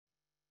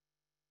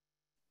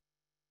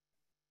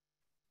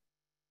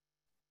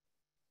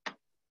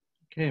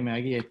Okay,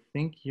 Maggie, I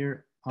think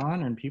you're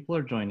on and people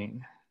are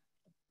joining.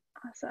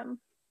 Awesome.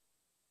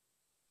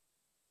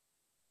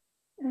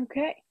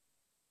 Okay.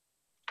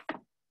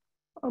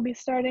 I'll be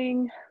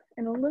starting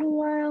in a little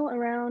while,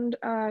 around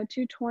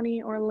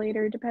 2:20 or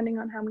later, depending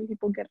on how many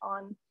people get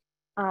on.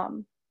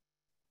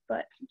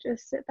 But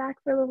just sit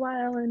back for a little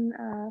while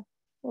and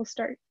we'll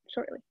start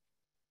shortly.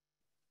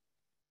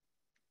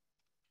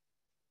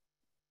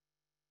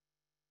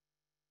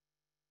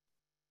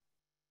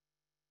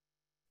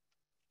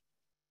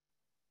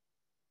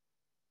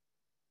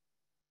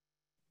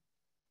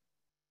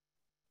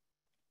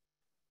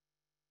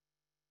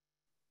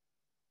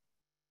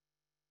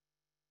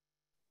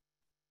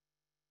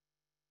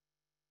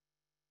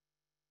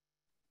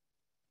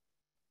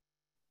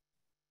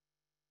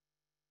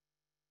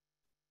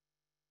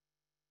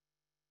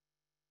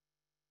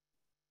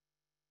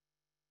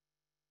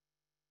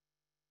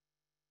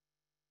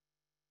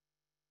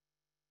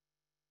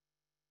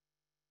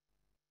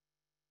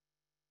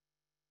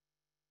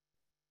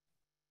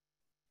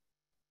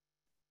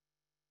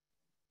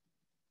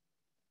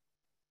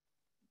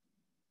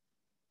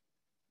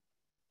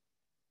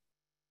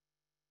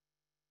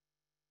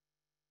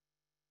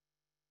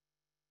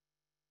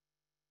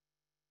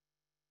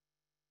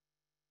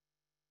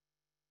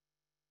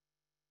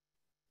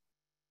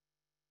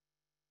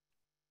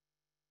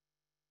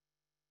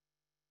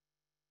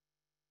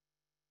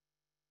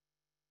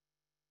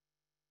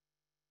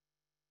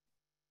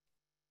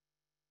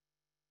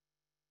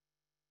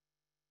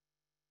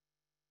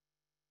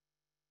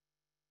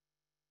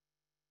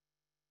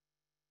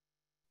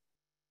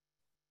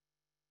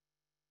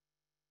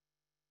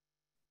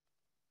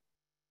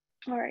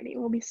 Alrighty,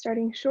 we'll be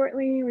starting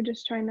shortly. We're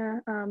just trying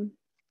to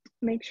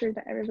make sure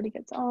that everybody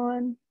gets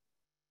on.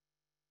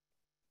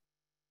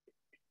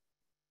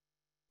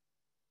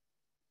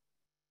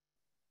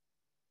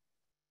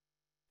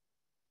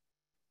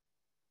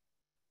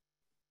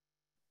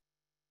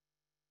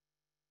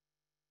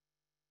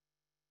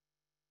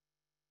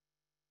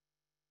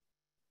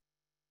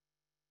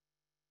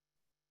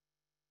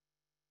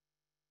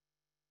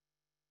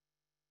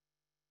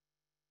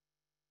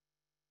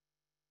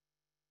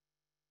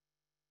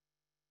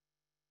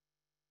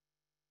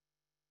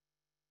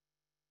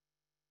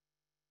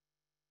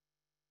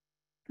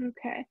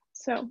 Okay,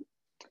 so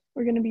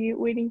we're going to be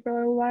waiting for a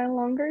little while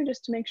longer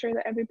just to make sure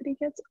that everybody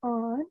gets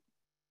on.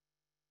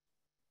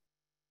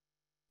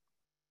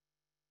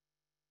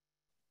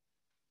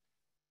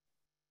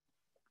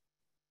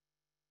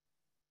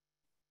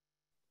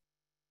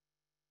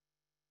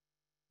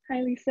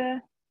 Hi,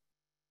 Lisa.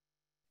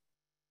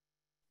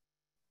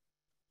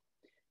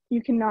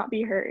 You cannot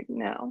be heard,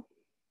 no.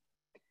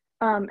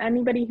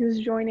 Anybody who's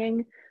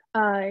joining,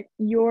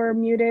 you're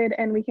muted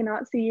and we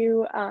cannot see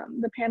you.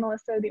 The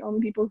panelists are the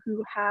only people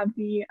who have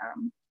the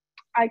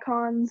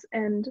icons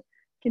and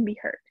can be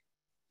heard.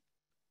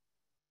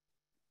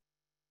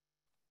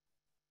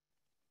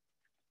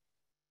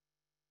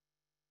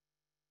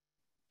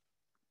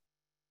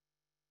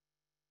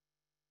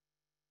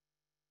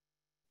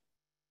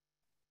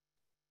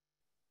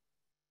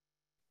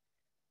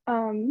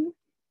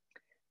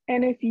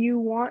 And if you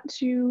want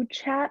to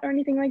chat or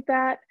anything like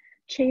that,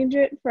 change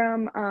it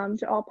from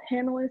to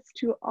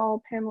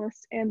all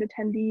panelists and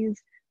attendees.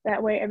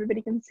 That way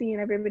everybody can see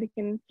and everybody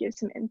can give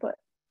some input.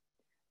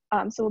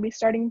 So we'll be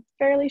starting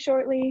fairly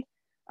shortly.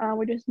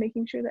 We're just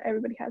making sure that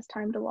everybody has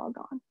time to log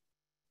on.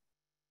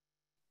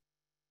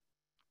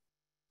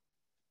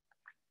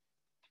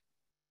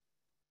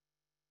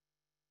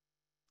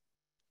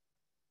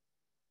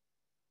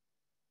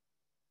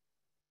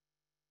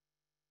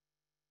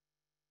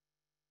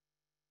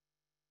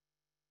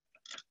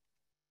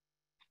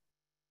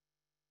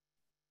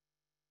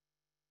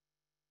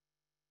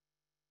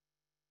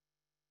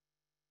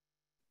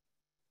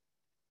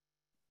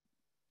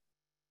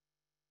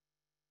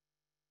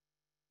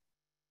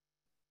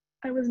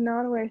 I was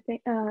not aware.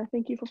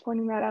 Thank you for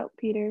pointing that out,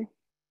 Peter.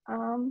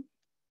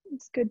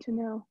 It's good to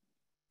know.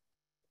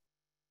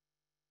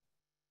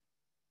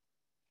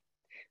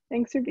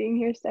 Thanks for being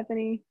here,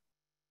 Stephanie.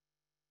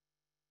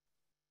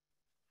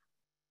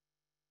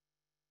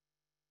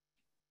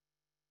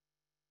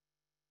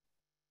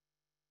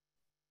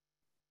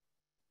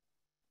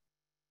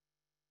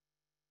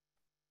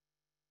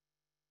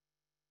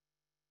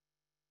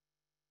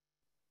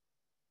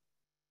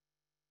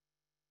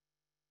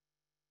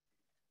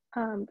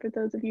 For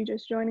those of you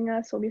just joining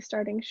us, we'll be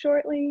starting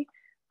shortly,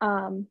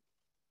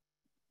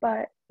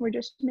 but we're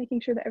just making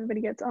sure that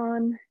everybody gets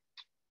on.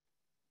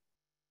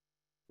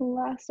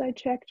 Last I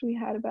checked, we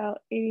had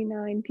about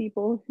 89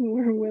 people who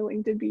were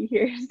willing to be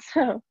here,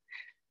 so.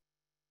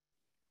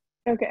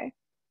 Okay.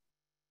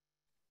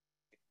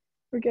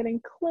 We're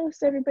getting close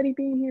to everybody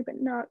being here, but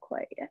not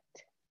quite yet.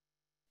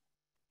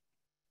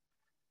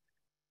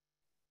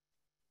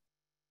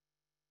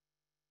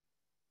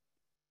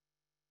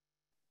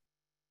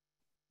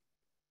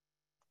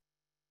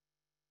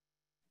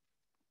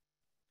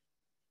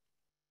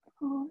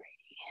 Alrighty.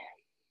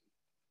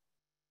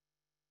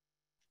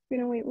 We're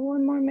gonna wait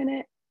one more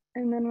minute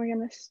and then we're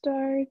gonna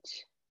start.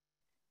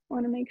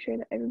 want to make sure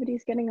that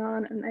everybody's getting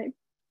on, and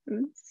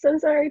I'm so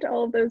sorry to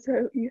all of those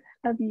of you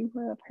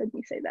who have heard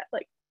me say that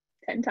like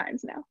 10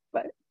 times now,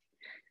 but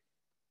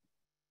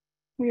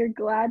we are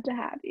glad to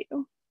have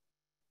you.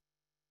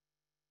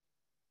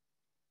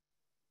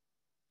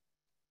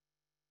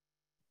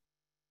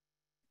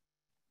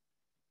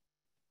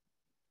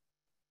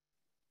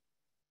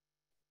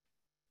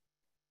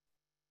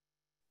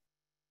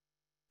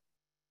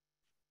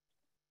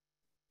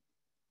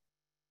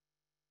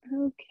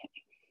 Okay.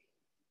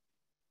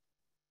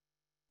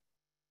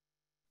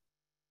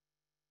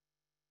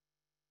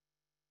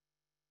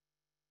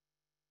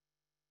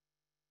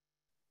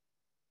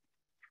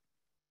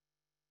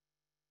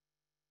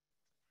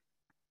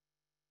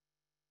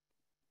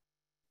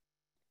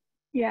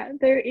 Yeah,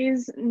 there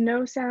is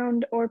no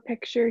sound or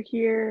picture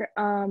here.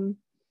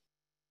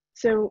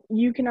 So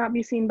you cannot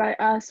be seen by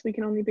us. We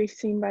can only be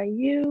seen by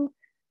you.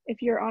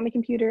 If you're on a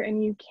computer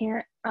and you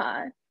can't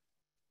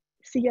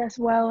see us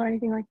well or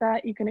anything like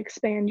that, you can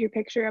expand your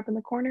picture up in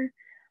the corner.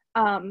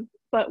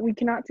 But we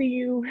cannot see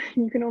you.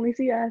 You can only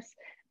see us.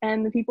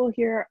 And the people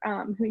here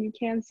who you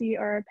can see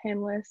are our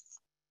panelists.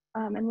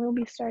 And we'll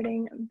be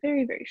starting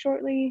very, very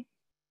shortly.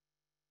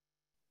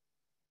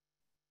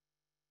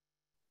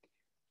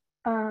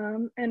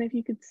 And if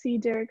you could see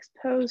Derek's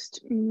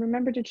post,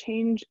 remember to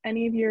change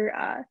any of your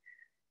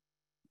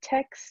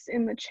text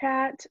in the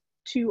chat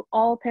to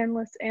all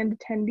panelists and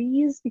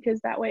attendees, because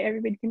that way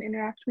everybody can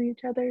interact with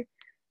each other.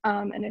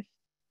 And if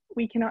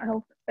we cannot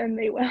help, then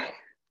they will.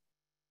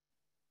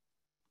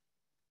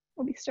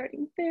 We'll be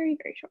starting very,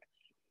 very shortly.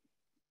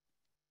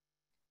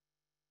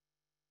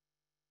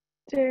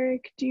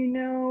 Derek, do you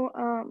know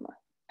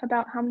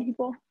about how many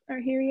people are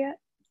here yet?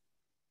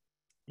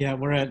 Yeah,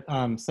 we're at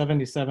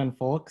 77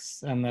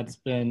 folks, and that's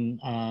been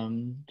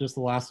just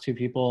the last 2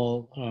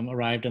 people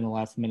arrived in the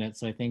last minute.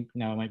 So I think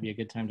now might be a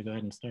good time to go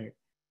ahead and start.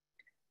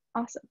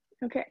 Awesome.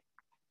 Okay.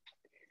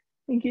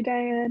 Thank you,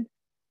 Diane.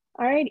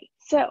 Alrighty,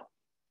 so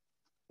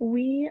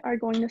we are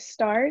going to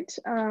start.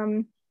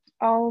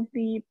 All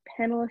the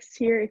panelists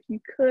here, if you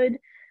could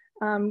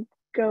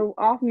go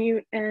off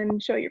mute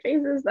and show your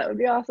faces, that would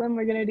be awesome.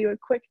 We're going to do a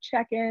quick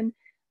check-in,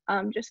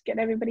 just get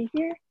everybody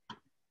here.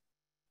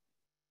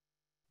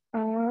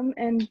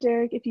 And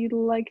Derek, if you'd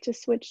like to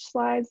switch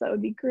slides, that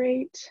would be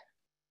great.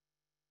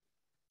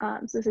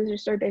 So this is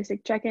just our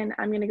basic check-in.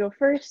 I'm going to go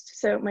first.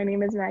 So my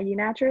name is Maggie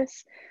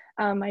Natras.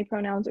 My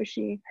pronouns are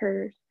she,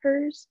 her,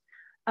 hers.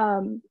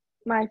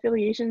 My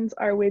affiliations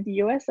are with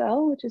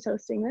USL, which is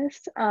hosting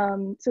this,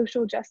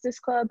 Social Justice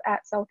Club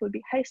at South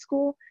Whidbey High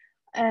School.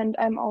 And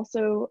I'm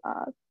also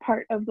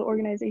part of the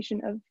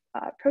organization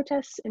of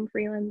protests in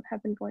Freeland that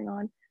have been going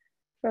on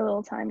for a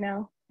little time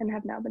now and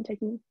have now been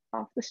taken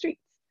off the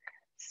streets.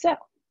 So,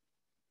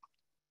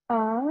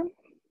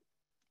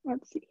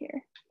 let's see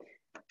here.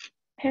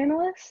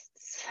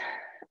 Panelists,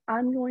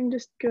 I'm going to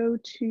just go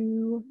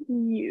to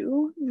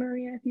you.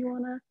 Maria, if you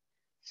want to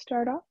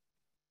start off.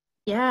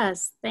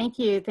 Yes, thank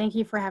you. Thank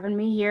you for having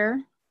me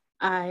here.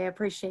 I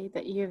appreciate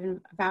that you've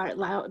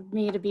allowed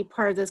me to be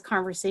part of this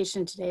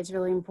conversation today. It's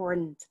really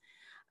important.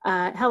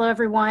 Hello,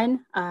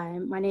 everyone.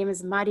 My name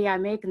is Maria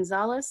May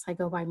Gonzalez. I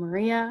go by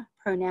Maria,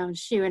 pronouns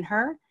she and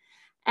her,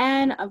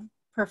 and a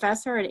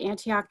professor at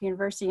Antioch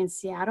University in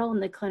Seattle in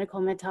the Clinical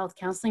Mental Health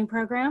Counseling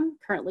Program,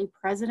 currently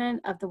president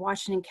of the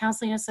Washington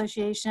Counseling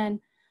Association,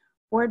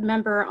 board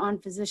member on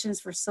Physicians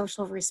for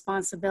Social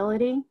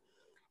Responsibility,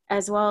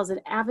 as well as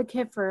an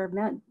advocate for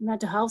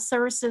mental health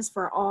services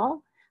for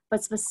all,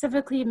 but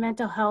specifically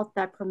mental health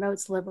that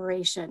promotes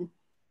liberation.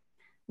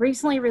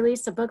 Recently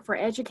released a book for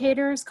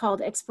educators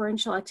called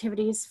Experiential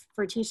Activities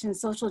for Teaching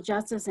Social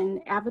Justice and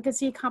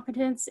Advocacy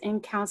Competence in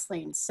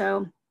Counseling.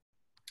 So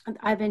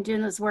I've been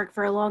doing this work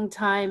for a long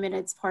time, and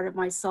it's part of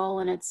my soul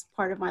and it's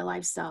part of my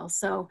lifestyle.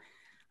 So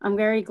I'm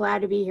very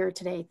glad to be here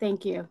today.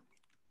 Thank you.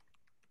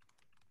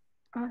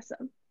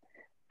 Awesome.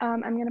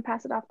 I'm going to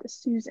pass it off to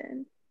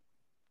Susan.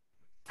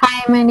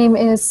 Hi, my name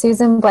is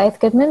Susan Blythe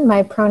Goodman.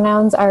 My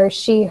pronouns are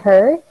she,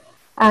 her.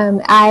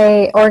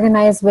 I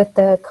organize with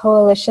the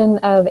Coalition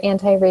of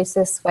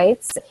Anti-Racist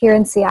Whites here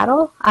in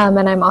Seattle,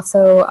 and I'm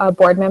also a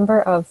board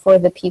member of For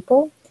the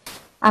People.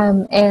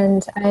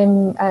 And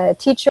I'm a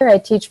teacher. I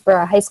teach for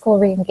a high school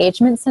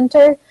re-engagement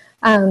center.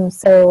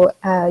 So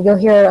you'll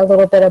hear a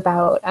little bit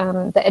about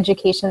the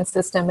education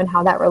system and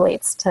how that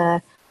relates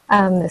to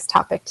this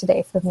topic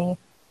today for me.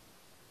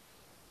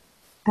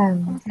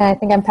 And I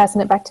think I'm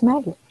passing it back to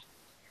Maggie.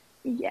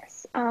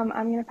 Yes, I'm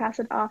going to pass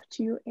it off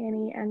to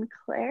Annie and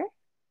Claire.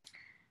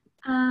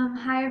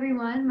 Hi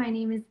everyone, my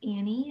name is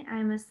Annie.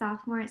 I'm a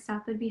sophomore at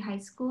South Whidbey High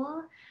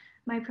School.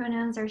 My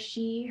pronouns are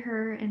she,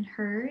 her, and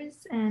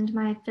hers, and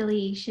my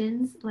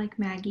affiliations, like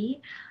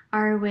Maggie,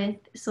 are with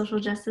Social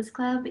Justice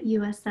Club,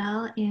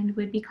 USL, and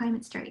Whidbey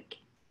Climate Strike.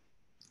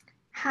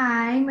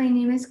 Hi, my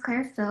name is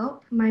Claire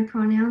Philp. My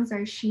pronouns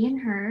are she and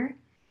her,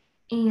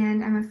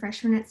 and I'm a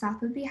freshman at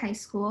South Whidbey High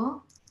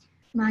School.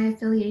 My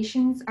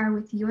affiliations are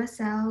with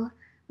USL,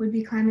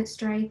 Whidbey Climate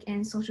Strike,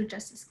 and Social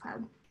Justice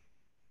Club.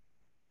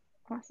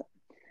 Awesome.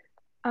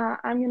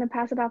 I'm going to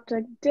pass it off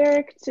to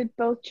Derek to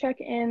both check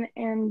in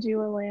and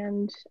do a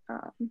land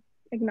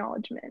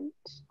acknowledgement.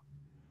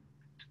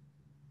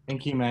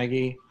 Thank you,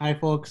 Maggie. Hi,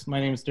 folks. My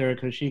name is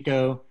Derek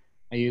Hoshiko.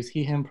 I use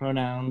he, him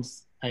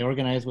pronouns. I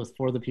organize with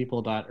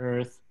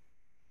forthepeople.earth,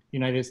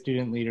 United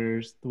Student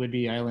Leaders, the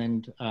Whidbey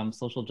Island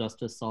Social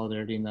Justice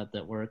Solidarity Net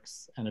that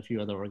works, and a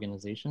few other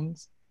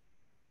organizations.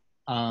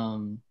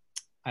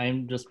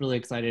 I'm just really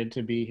excited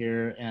to be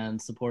here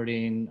and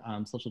supporting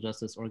social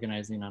justice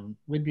organizing on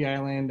Whidbey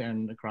Island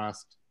and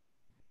across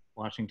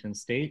Washington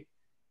State.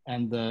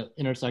 And the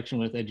intersection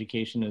with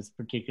education is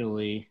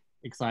particularly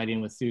exciting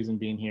with Susan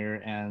being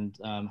here and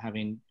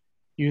having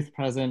youth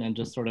present and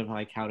just sort of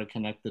like how to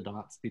connect the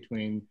dots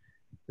between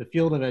the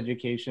field of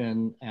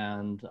education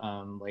and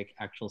like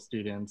actual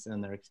students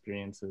and their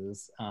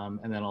experiences.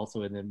 And then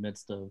also in the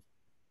midst of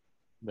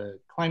the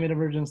climate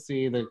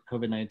emergency, the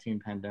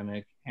COVID-19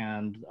 pandemic,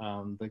 and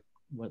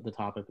the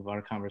topic of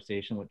our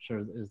conversation, which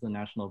is the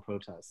national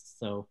protests.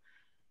 So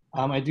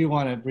I do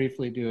want to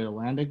briefly do a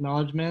land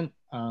acknowledgement.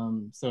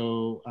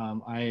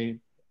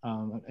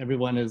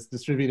 Everyone is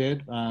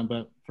distributed,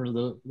 but for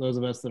those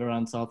of us that are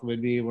on South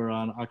Whidbey, we're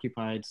on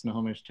occupied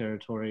Snohomish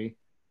territory,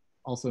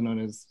 also known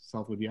as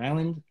South Whidbey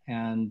Island.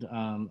 And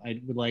I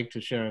would like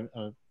to share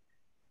a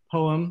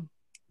poem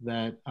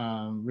that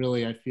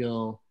really I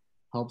feel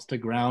helps to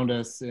ground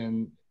us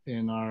in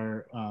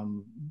our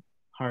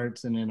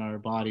hearts and in our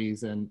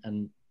bodies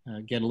and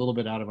get a little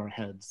bit out of our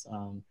heads.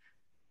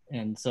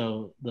 And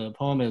so the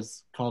poem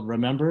is called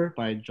Remember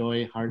by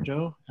Joy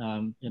Harjo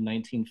in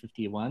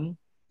 1951.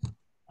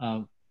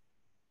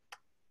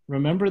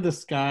 Remember the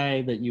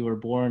sky that you were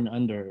born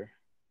under.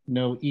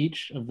 Know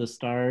each of the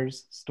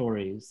stars'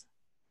 stories.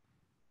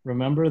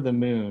 Remember the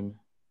moon.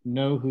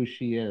 Know who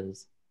she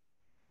is.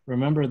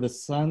 Remember the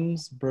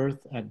sun's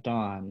birth at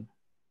dawn.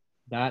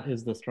 That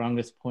is the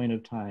strongest point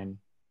of time.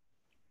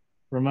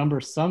 Remember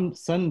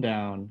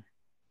sundown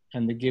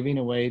and the giving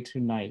away to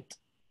night.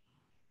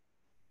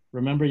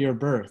 Remember your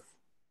birth,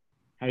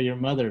 how your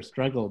mother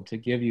struggled to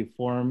give you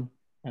form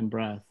and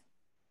breath.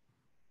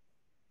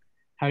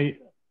 How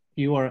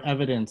you are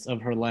evidence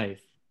of her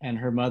life and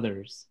her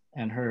mother's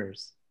and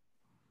hers.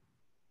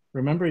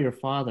 Remember your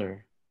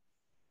father.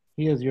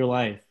 He is your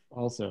life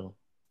also.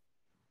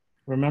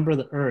 Remember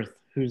the earth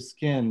whose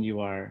skin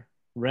you are,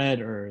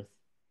 red earth,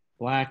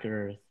 black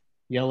earth,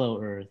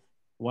 yellow earth,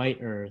 white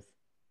earth,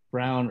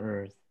 brown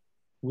earth.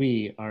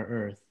 We are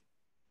earth.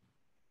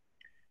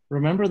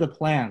 Remember the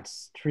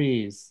plants,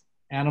 trees,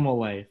 animal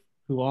life,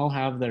 who all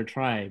have their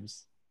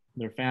tribes,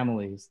 their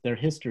families, their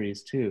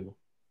histories too.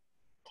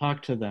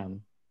 Talk to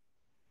them.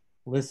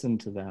 Listen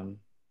to them.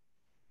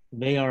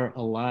 They are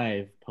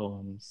alive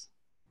poems.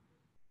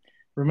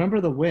 Remember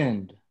the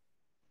wind.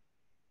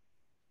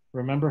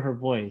 Remember her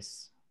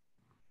voice.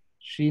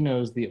 She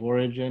knows the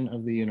origin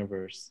of the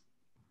universe.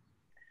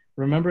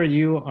 Remember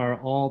you are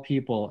all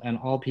people and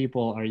all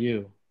people are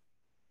you.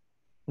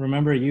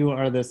 Remember you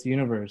are this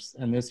universe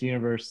and this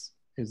universe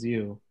is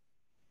you.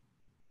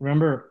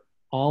 Remember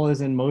all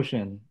is in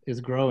motion,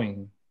 is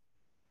growing,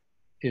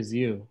 is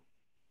you.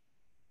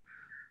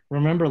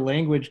 Remember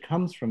language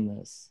comes from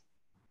this.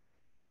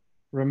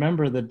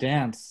 Remember the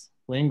dance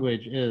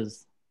language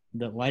is,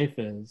 that life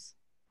is.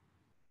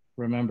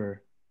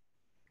 Remember.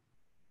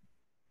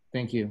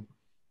 Thank you.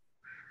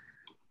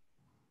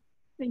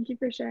 Thank you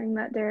for sharing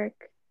that,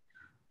 Derek.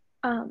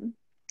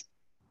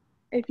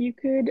 If you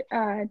could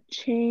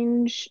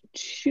change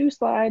 2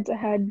 slides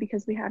ahead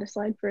because we had a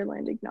slide for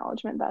land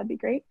acknowledgement, that'd be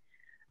great.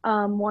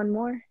 One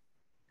more.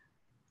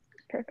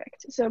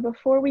 Perfect. So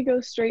before we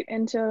go straight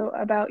into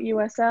about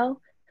USL,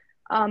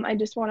 I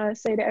just want to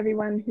say to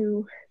everyone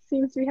who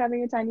seems to be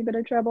having a tiny bit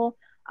of trouble,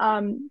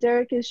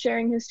 Derek is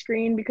sharing his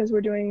screen because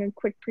we're doing a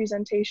quick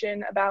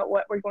presentation about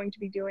what we're going to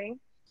be doing.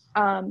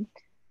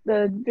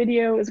 The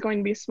video is going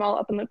to be small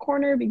up in the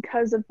corner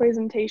because of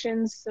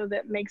presentations, so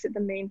that makes it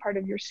the main part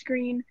of your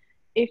screen.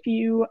 If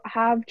you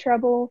have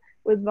trouble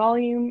with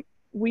volume,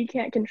 we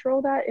can't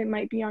control that. It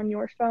might be on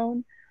your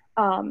phone.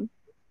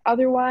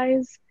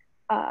 Otherwise,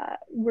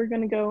 we're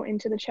going to go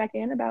into the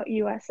check-in about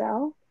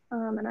USL,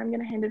 and I'm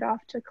going to hand it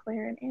off to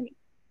Claire and Annie.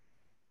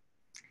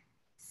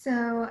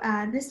 So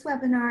this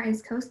webinar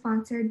is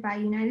co-sponsored by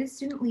United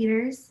Student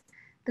Leaders,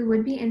 the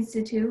Whidbey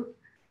Institute,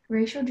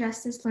 Racial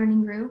Justice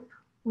Learning Group,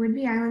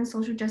 Whidbey Island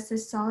Social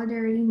Justice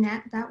Solidarity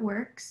Net that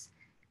works,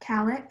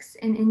 CALEX,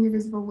 and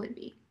Indivisible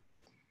Whidbey.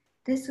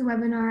 This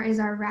webinar is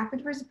our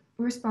rapid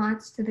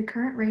response to the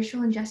current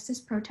racial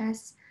injustice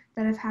protests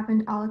that have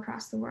happened all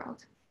across the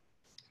world.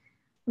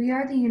 We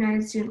are the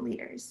United Student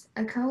Leaders,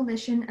 a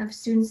coalition of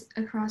students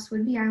across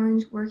Whidbey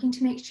Island working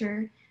to make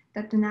sure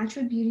that the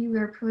natural beauty we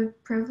are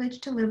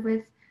privileged to live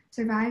with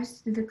survives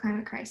through the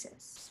climate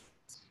crisis.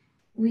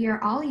 We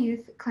are all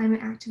youth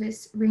climate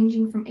activists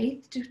ranging from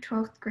 8th to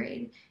 12th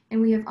grade,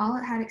 and we have all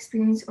had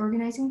experience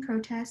organizing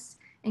protests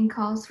and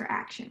calls for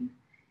action.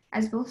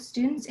 As both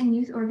students and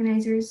youth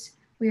organizers,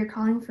 we are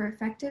calling for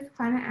effective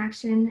climate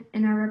action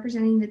and are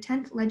representing the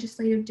 10th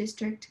Legislative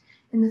District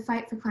in the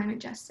fight for climate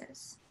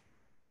justice.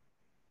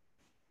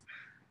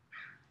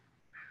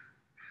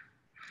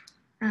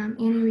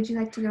 Annie, would you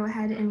like to go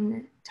ahead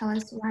and tell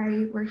us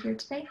why we're here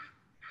today?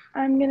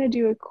 I'm going to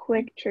do a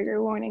quick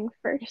trigger warning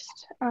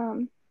first.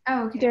 Oh,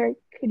 okay. Derek,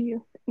 could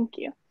you? Thank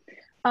you.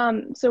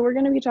 So we're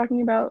going to be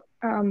talking about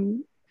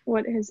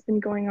what has been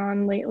going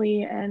on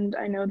lately, and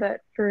I know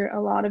that for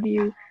a lot of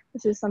you,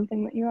 this is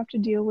something that you have to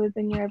deal with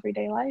in your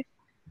everyday life.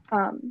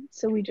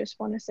 So we just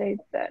want to say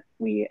that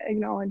we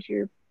acknowledge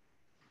your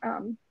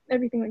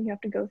everything that you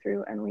have to go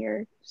through, and we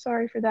are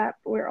sorry for that,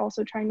 but we're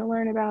also trying to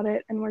learn about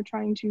it, and we're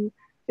trying to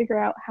figure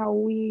out how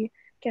we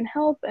can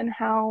help and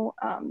how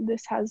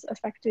this has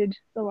affected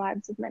the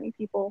lives of many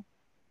people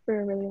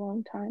for a really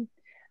long time.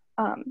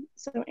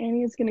 So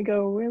Annie is going to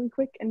go really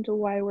quick into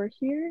why we're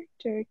here.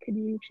 Jared, could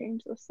you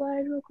change the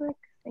slide real quick?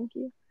 Thank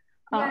you.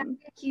 Yeah,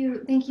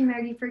 thank you,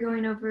 Maggie, for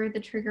going over the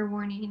trigger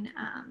warning.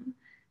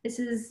 This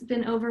has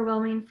been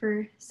overwhelming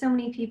for so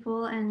many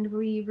people, and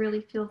we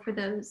really feel for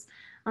those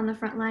on the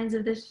front lines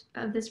of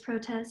this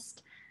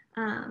protest.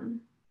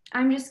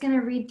 I'm just going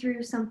to read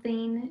through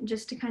something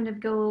just to kind of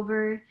go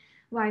over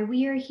why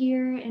we are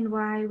here and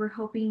why we're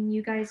hoping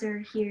you guys are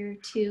here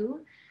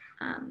too.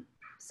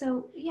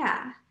 So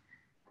yeah,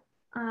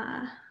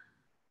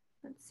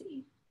 let's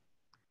see.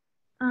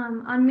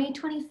 On May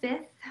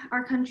 25th,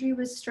 our country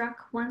was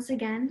struck once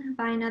again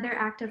by another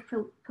act of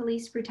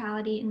police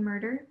brutality and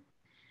murder.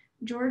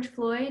 George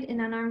Floyd, an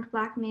unarmed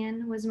Black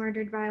man, was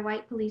murdered by a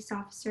white police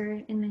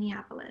officer in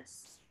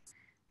Minneapolis.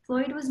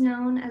 Floyd was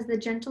known as the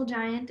gentle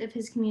giant of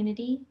his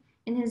community,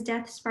 and his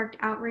death sparked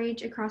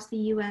outrage across the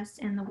US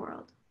and the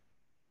world.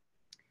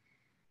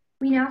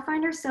 We now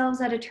find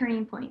ourselves at a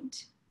turning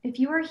point. If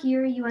you are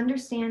here, you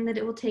understand that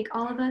it will take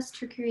all of us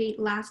to create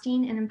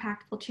lasting and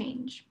impactful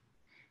change.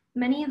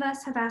 Many of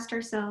us have asked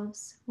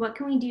ourselves, what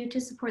can we do to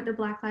support the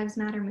Black Lives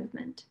Matter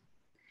movement?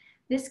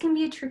 This can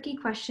be a tricky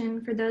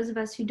question for those of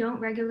us who don't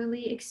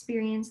regularly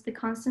experience the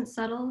constant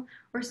subtle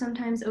or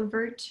sometimes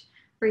overt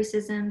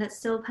racism that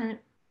still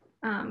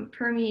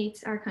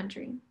permeates our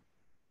country.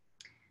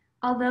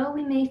 Although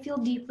we may feel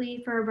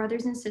deeply for our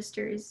brothers and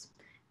sisters,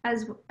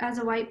 as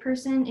a white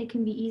person, it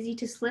can be easy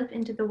to slip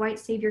into the white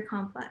savior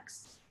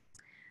complex.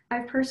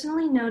 I've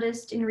personally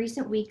noticed in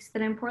recent weeks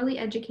that I'm poorly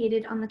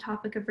educated on the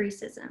topic of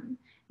racism,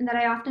 and that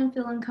I often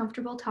feel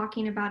uncomfortable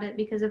talking about it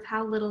because of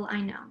how little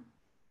I know.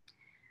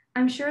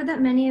 I'm sure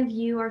that many of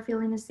you are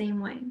feeling the same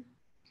way.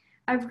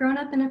 I've grown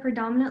up in a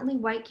predominantly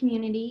white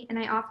community, and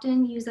I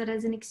often use that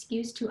as an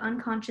excuse to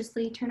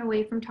unconsciously turn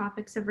away from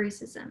topics of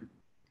racism.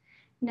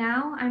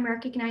 Now I'm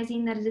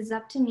recognizing that it is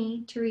up to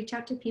me to reach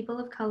out to people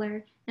of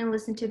color and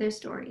listen to their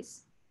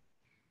stories.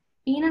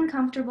 Being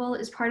uncomfortable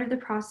is part of the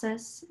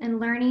process, and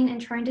learning and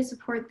trying to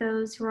support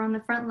those who are on the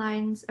front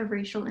lines of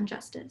racial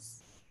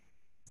injustice.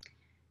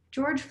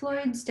 George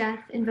Floyd's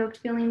death invoked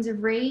feelings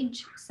of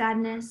rage,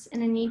 sadness,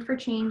 and a need for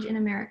change in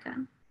America.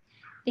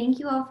 Thank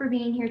you all for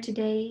being here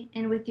today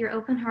and with your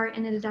open heart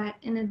and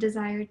a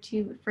desire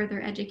to further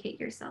educate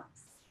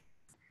yourselves.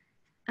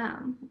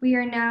 We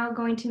are now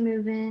going to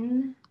move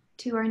in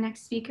to our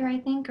next speaker, I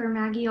think, or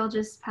Maggie, I'll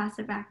just pass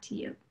it back to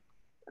you.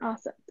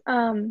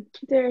 Awesome.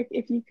 Derek,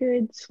 if you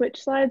could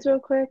switch slides real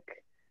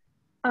quick.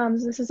 So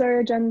this is our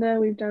agenda.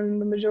 We've done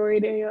the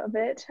majority of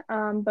it,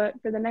 but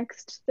for the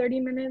next 30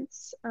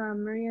 minutes,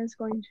 Maria is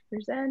going to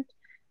present,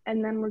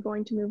 and then we're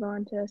going to move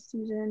on to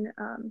Susan,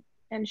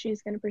 and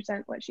she's going to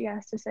present what she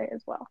has to say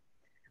as well.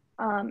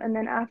 And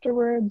then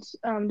afterwards,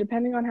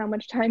 depending on how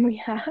much time we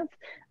have,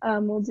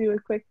 we'll do a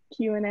quick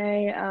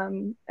Q&A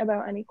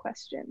about any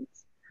questions.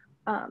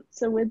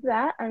 So with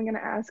that, I'm going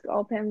to ask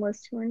all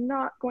panelists who are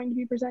not going to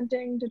be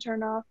presenting to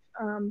turn off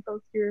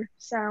both your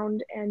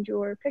sound and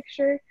your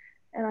picture.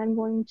 And I'm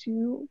going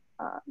to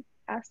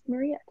ask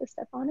Maria to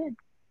step on in.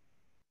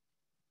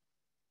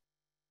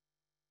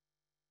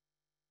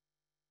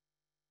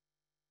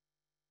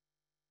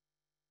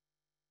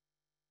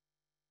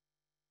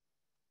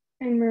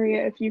 And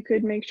Maria, if you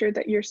could make sure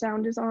that your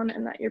sound is on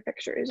and that your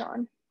picture is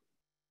on.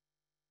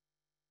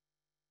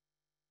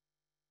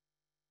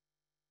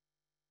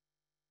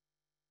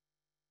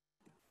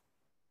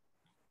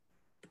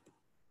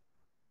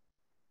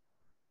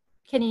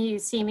 Can you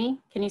see me?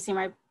 Can you see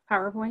my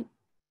PowerPoint?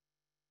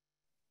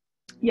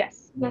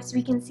 Yes. Yes,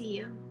 we can see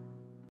you.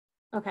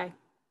 Okay.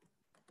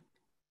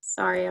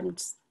 Sorry, I'm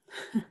just,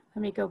 let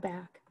me go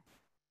back.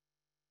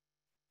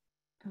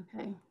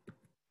 Okay.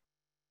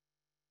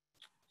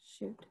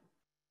 Shoot.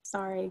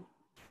 Sorry.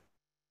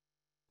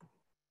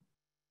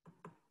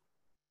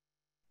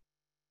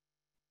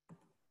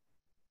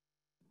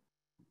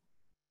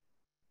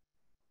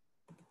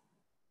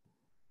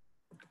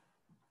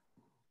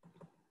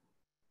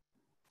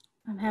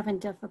 I'm having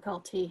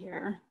difficulty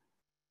here.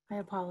 I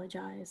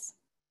apologize.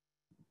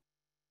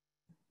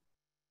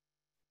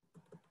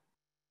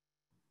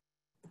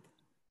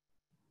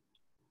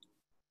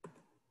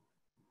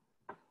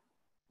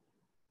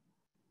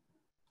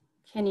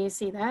 Can you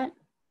see that?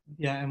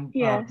 Yeah, and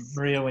Yes.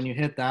 Maria, when you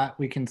hit that,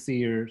 we can see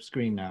your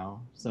screen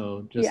now.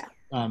 So just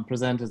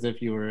present as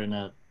if you were in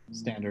a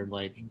standard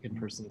like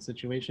in-person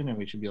situation, and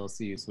we should be able to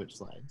see you switch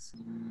slides.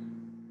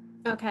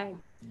 Okay.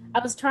 I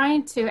was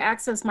trying to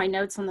access my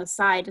notes on the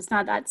side. Is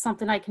not that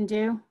something I can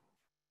do?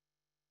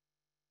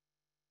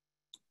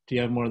 Do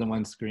you have more than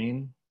one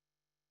screen?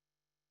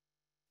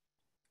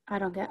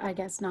 I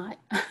guess not.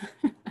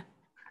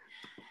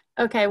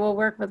 Okay, we'll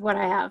work with what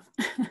I have.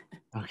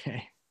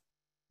 Okay.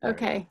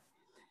 Okay.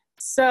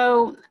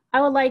 So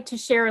I would like to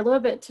share a little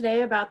bit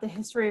today about the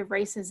history of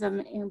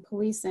racism in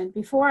policing.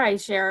 Before I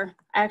share,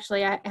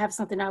 actually, I have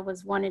something I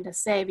was wanting to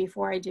say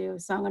before I do.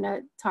 So I'm going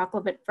to talk a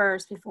little bit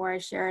first before I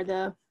share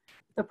the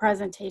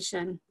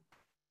presentation.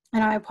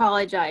 And I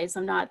apologize,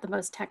 I'm not the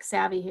most tech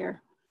savvy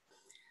here.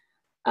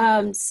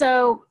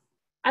 So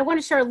I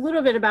want to share a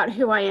little bit about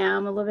who I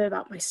am, a little bit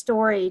about my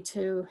story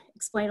to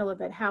explain a little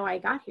bit how I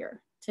got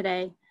here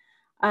today.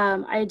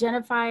 I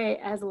identify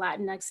as a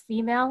Latinx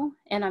female,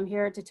 and I'm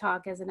here to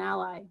talk as an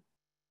ally.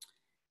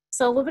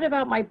 So a little bit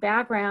about my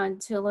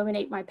background to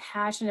illuminate my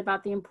passion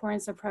about the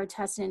importance of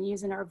protesting and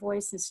using our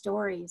voice and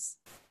stories.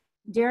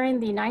 During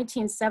the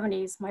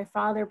 1970s, my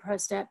father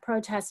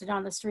protested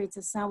on the streets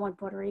of San Juan,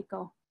 Puerto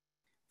Rico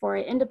for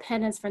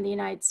independence from the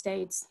United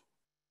States.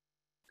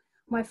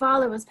 My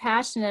father was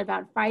passionate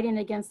about fighting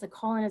against the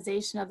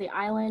colonization of the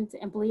island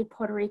and believed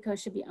Puerto Rico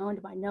should be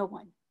owned by no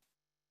one.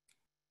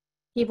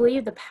 He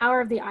believed the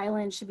power of the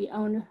island should be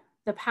owned,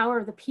 the power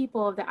of the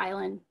people of the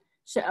island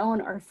should own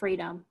our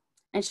freedom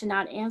and should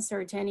not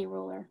answer to any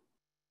ruler.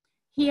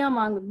 He,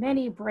 among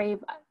many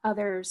brave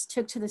others,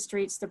 took to the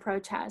streets to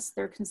protest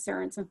their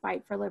concerns and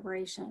fight for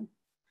liberation.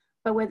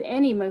 But with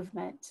any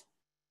movement,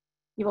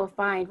 you will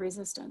find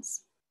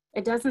resistance.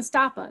 It doesn't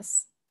stop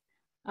us,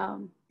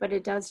 but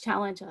it does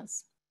challenge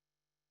us.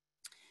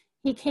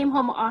 He came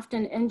home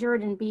often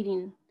injured and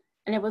beaten,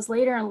 and it was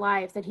later in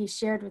life that he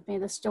shared with me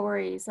the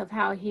stories of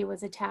how he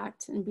was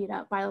attacked and beat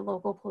up by the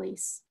local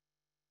police.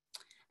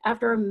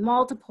 After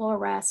multiple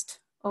arrests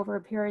over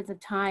a period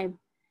of time,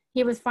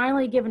 he was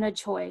finally given a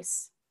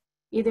choice.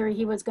 Either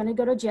he was going to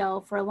go to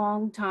jail for a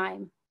long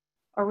time,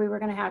 or we were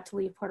going to have to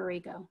leave Puerto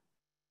Rico.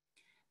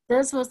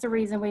 This was the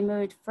reason we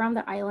moved from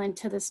the island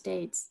to the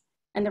States,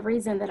 and the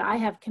reason that I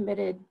have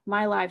committed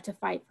my life to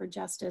fight for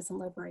justice and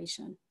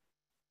liberation.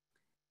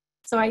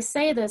 So I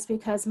say this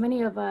because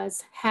many of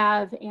us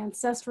have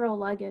ancestral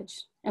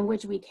luggage in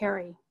which we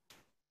carry.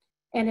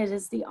 And it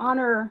is the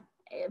honor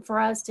for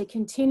us to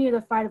continue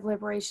the fight of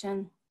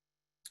liberation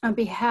on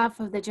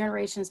behalf of the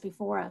generations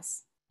before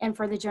us and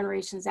for the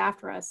generations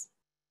after us.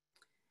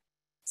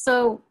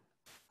 So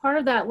part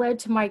of that led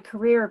to my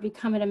career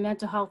becoming a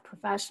mental health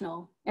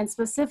professional, and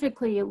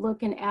specifically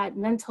looking at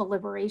mental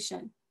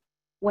liberation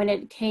when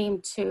it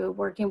came to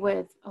working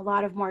with a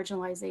lot of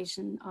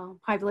marginalization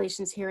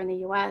populations here in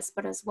the US,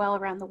 but as well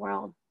around the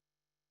world.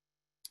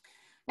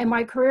 And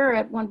my career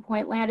at one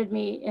point landed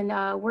me in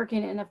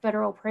working in a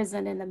federal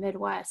prison in the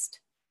Midwest.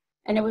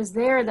 And it was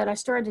there that I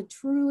started to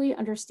truly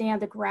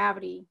understand the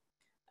gravity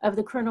of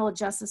the criminal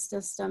justice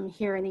system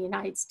here in the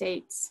United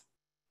States.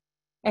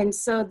 And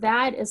so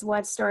that is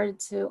what started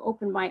to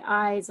open my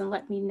eyes and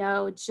let me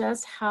know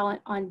just how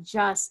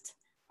unjust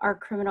our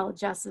criminal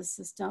justice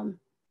system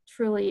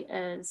truly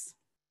is.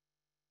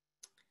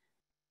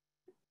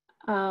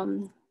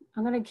 I'm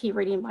going to keep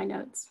reading my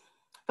notes.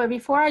 But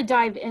before I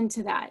dive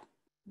into that,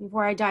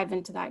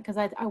 because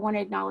I want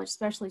to acknowledge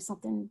especially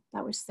something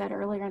that was said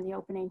earlier in the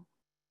opening.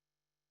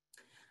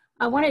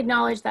 I want to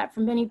acknowledge that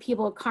for many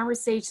people,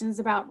 conversations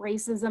about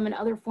racism and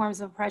other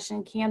forms of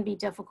oppression can be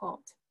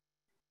difficult.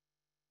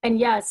 And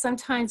yes,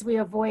 sometimes we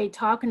avoid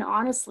talking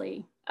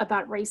honestly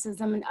about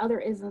racism and other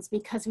isms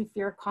because we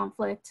fear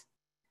conflict,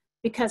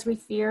 because we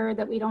fear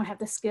that we don't have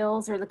the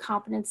skills or the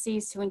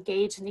competencies to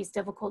engage in these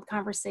difficult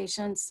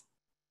conversations.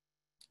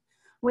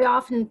 We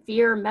often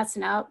fear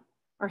messing up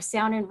or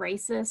sounding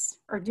racist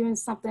or doing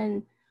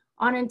something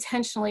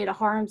unintentionally to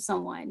harm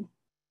someone.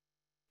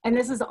 And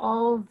this is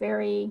all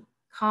very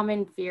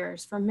common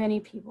fears for many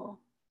people.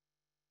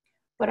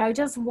 But I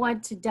just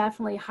want to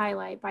definitely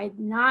highlight, by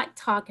not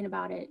talking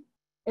about it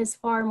is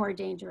far more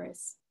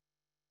dangerous.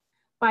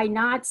 By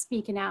not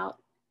speaking out,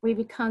 we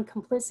become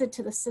complicit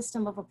to the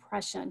system of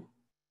oppression.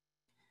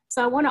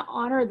 So I want to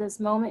honor this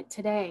moment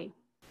today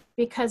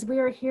because we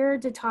are here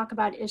to talk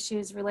about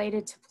issues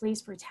related to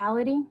police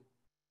brutality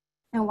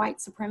and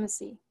white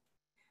supremacy.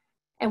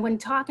 And when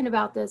talking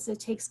about this, it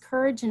takes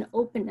courage and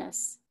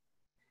openness.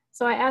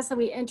 So I ask that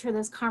we enter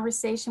this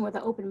conversation with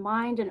an open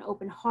mind and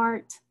open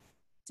heart,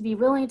 to be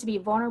willing to be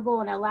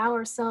vulnerable and allow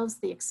ourselves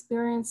the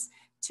experience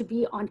to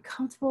be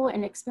uncomfortable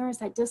and experience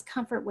that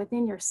discomfort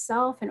within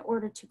yourself in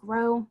order to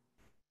grow.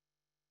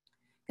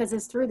 Because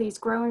it's through these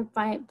growing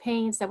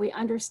pains that we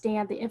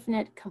understand the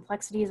infinite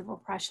complexities of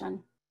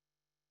oppression.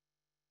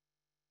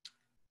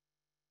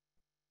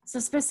 So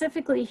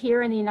specifically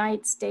here in the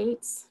United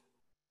States,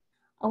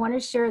 I want to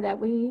share that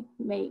we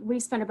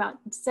spent about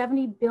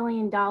 $70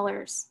 billion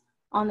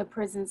on the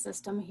prison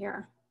system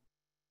here.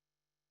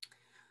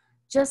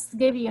 Just to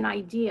give you an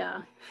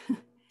idea,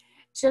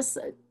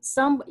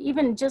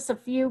 even just a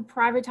few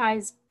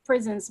privatized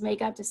prisons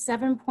make up to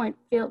 $7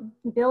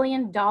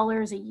 billion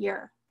a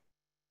year.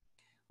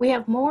 We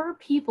have more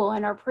people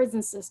in our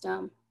prison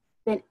system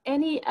than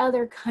any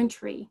other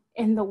country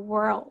in the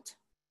world.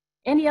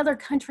 Any other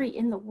country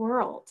in the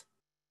world.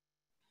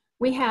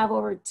 We have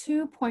over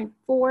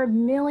 2.4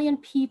 million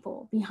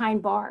people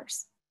behind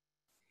bars.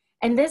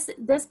 And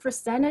this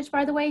percentage,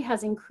 by the way,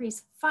 has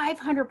increased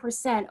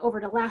 500% over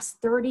the last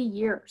 30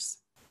 years.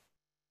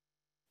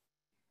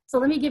 So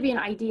let me give you an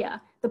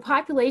idea. The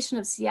population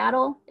of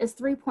Seattle is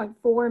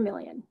 3.4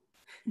 million.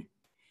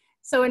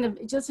 So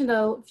just in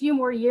a few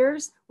more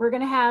years, we're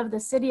gonna have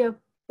the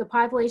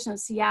population of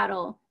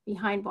Seattle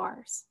behind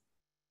bars.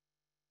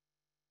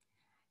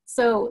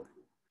 So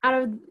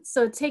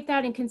take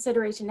that in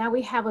consideration. Now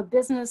we have a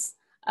business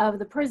of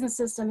the prison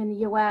system in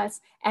the US,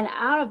 and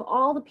out of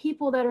all the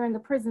people that are in the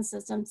prison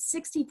system,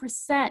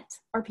 60%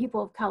 are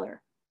people of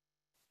color,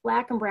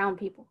 Black and brown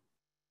people.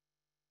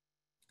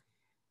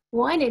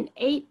 1 in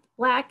 8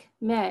 Black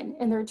men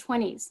in their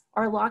 20s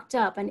are locked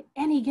up on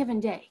any given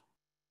day.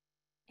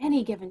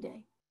 Any given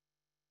day.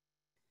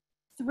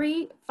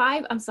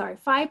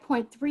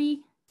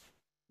 5.3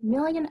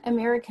 million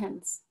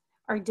Americans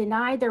are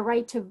denied their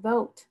right to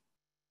vote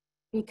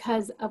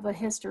because of a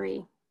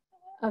history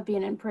of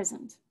being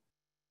imprisoned.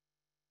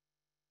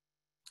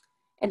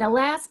 In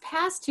the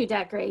past 2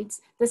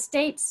 decades, the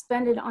state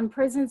spending on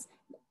prisons,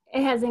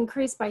 it has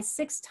increased by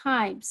 6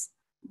 times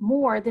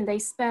more than they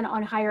spend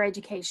on higher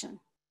education.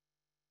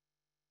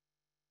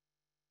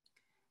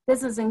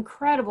 This is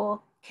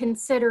incredible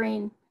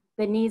considering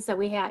the needs that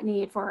we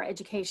need for our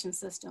education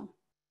system,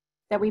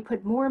 that we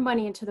put more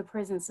money into the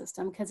prison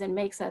system because it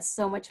makes us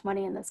so much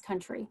money in this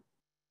country.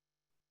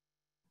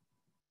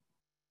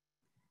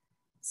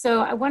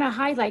 So I want to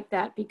highlight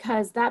that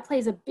because that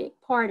plays a big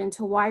part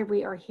into why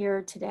we are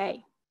here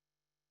today.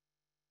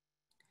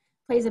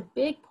 Plays a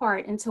big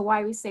part into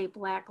why we say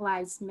Black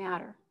Lives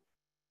Matter.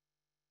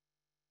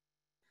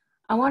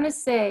 I want to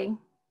say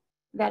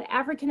that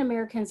African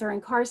Americans are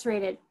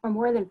incarcerated for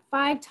more than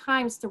 5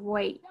 times the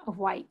rate of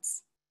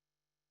whites.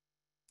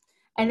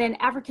 And then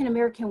African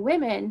American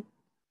women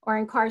are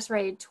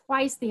incarcerated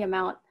twice the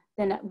amount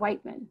than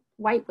white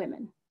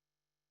women.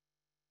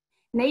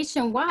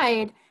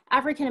 Nationwide,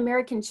 African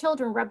American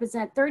children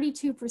represent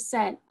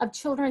 32% of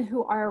children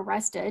who are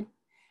arrested,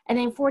 and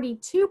then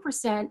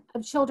 42%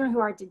 of children who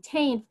are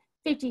detained,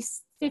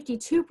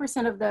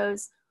 52% of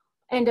those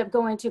end up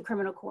going to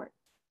criminal court.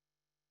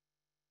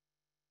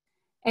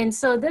 And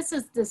so this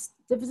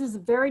is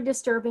very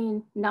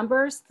disturbing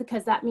numbers,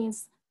 because that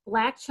means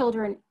Black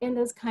children in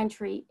this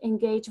country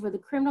engage with the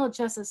criminal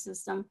justice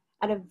system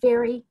at a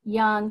very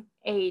young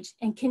age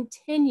and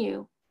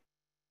continue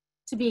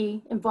to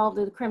be involved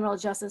in the criminal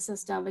justice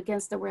system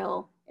against their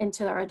will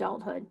into their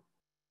adulthood.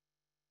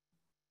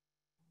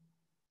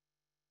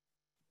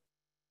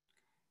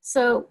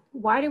 So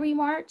why do we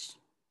march?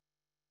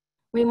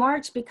 We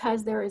march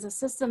because there is a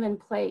system in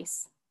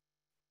place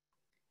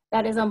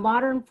that is a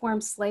modern form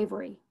of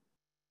slavery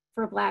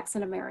for Blacks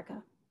in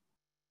America.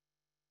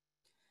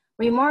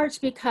 We march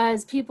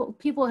because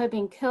people have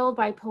been killed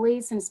by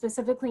police, and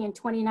specifically in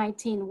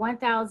 2019,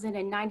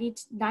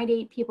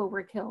 1,098 people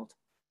were killed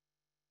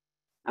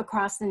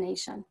across the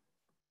nation.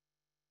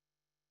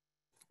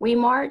 We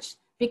march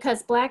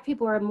because Black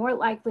people are more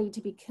likely to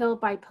be killed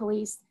by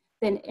police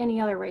than any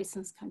other race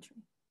in this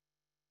country.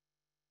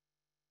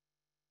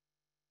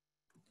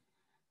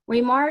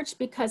 We march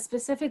because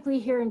specifically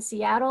here in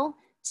Seattle,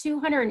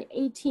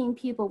 218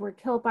 people were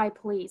killed by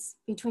police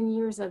between the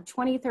years of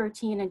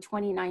 2013 and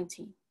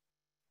 2019.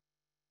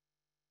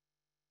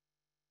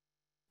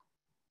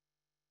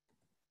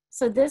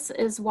 So this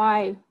is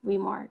why we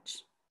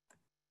march.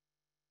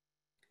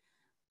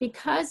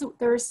 Because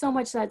there is so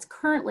much that's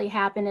currently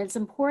happened, it's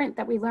important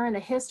that we learn the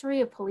history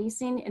of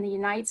policing in the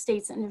United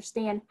States and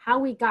understand how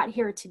we got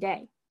here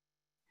today.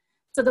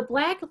 So the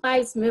Black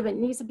Lives Movement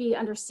needs to be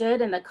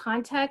understood in the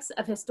context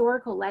of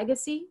historical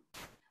legacy,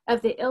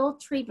 of the ill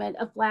treatment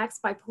of Blacks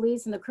by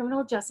police in the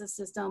criminal justice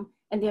system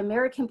and the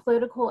American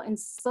political and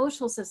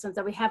social systems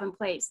that we have in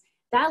place.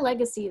 That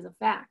legacy is a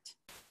fact.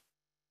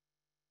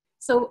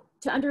 So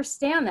to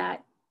understand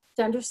that,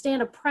 to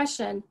understand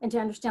oppression and to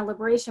understand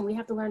liberation, we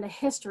have to learn the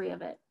history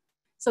of it.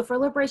 So for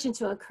liberation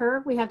to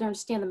occur, we have to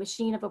understand the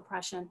machine of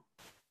oppression.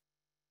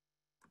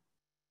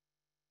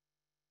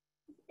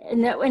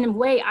 And in a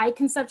way, I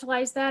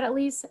conceptualize that, at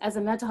least as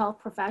a mental health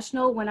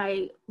professional, when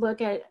I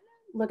look at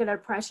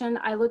oppression,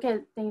 I look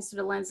at things through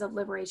the lens of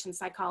liberation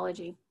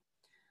psychology.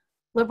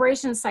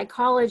 Liberation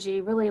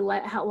psychology really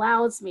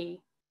allows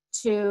me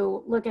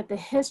to look at the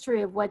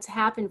history of what's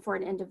happened for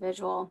an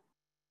individual,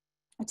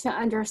 to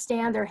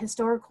understand their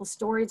historical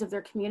stories of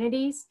their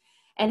communities,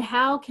 and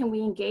how can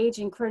we engage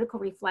in critical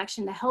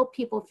reflection to help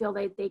people feel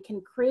that they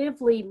can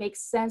creatively make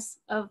sense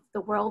of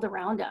the world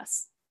around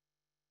us.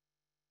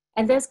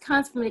 And this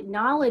comes from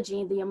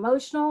acknowledging the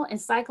emotional and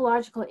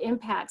psychological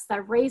impacts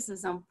that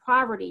racism,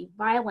 poverty,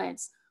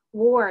 violence,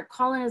 war,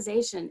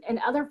 colonization, and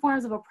other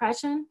forms of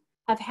oppression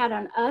have had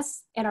on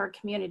us and our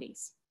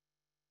communities.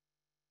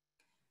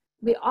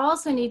 We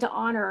also need to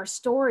honor our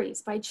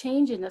stories by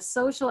changing the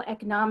social,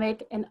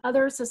 economic, and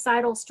other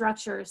societal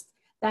structures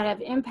that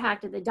have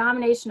impacted the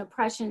domination,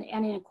 oppression,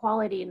 and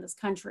inequality in this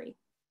country.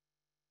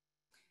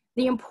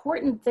 The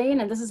important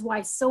thing, and this is why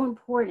it's so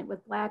important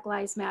with Black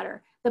Lives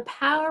Matter, the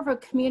power of a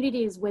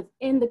community is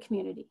within the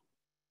community.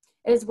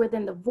 It is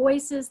within the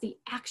voices, the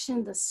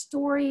action, the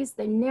stories,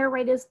 the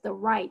narratives, the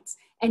rights,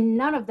 and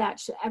none of that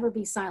should ever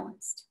be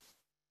silenced.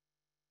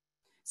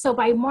 So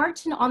by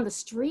marching on the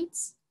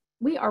streets,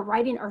 we are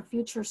writing our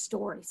future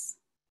stories,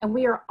 and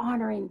we are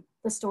honoring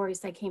the stories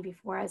that came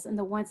before us and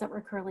the ones that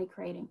we're currently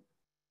creating.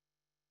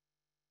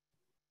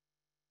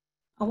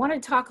 I want to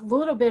talk a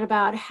little bit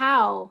about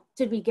how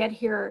did we get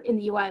here in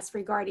the US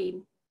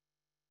regarding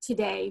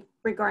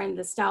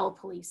the style of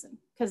policing,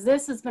 because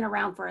this has been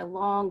around for a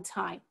long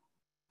time.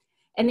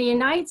 In the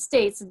United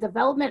States, the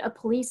development of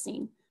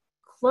policing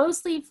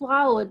closely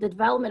followed the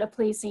development of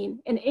policing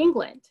in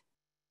England,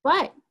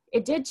 but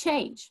it did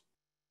change.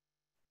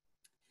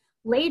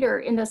 Later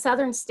in the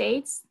southern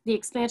states, the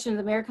expansion of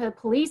America,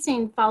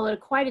 policing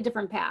followed quite a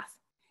different path.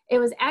 It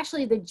was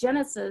actually the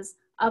genesis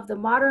of the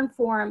modern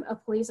form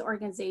of police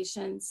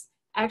organizations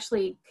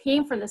actually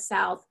came from the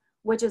South,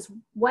 which is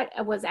what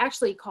was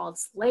actually called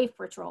slave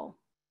patrol.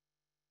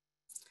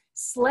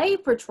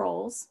 Slave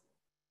patrols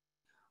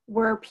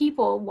were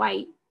people,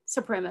 white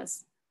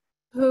supremacists,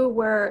 who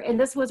were, and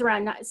this was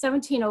around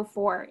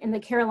 1704 in the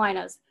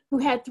Carolinas, who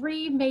had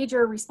three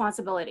major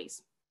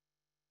responsibilities: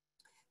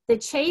 to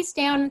chase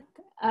down,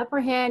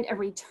 apprehend, and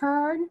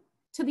return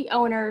to the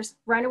owners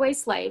runaway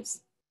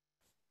slaves,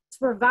 to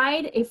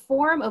provide a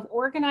form of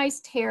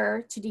organized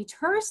terror to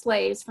deter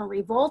slaves from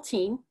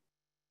revolting.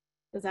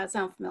 Does that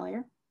sound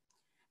familiar?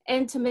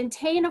 And to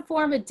maintain a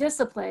form of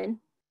discipline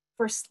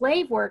for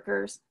slave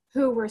workers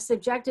who were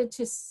subjected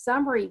to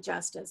summary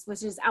justice,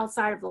 which is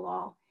outside of the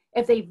law,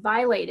 if they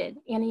violated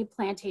any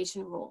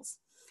plantation rules.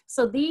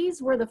 So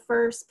these were the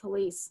first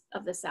police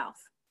of the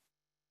South.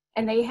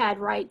 And they had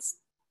rights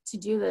to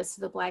do this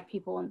to the Black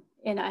people.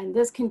 And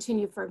this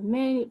continued for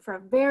a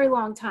very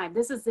long time.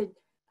 This is a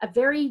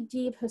very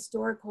deep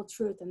historical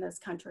truth in this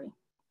country.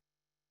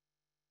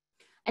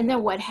 And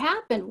then what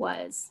happened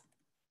was,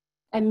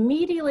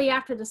 immediately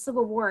after the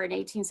Civil War in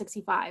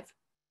 1865,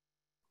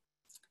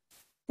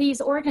 these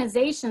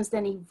organizations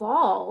then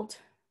evolved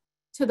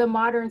to the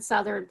modern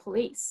Southern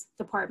police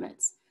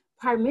departments,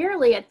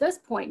 primarily at this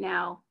point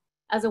now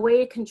as a way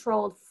to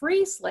control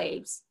free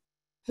slaves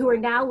who are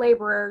now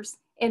laborers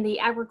in the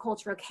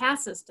agricultural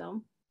caste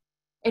system,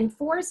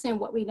 enforcing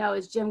what we know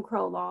as Jim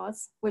Crow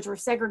laws, which were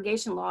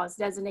segregation laws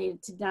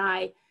designated to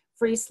deny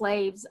free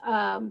slaves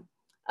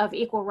of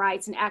equal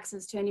rights and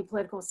access to any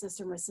political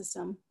system or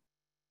system.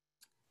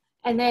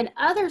 And then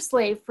other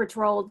slave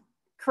patrol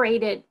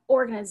created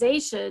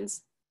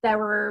organizations that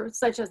were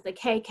such as the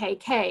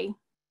KKK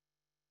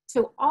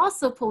to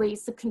also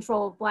police the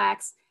control of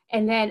Blacks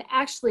and then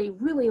actually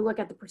really look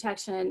at the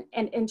protection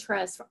and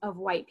interests of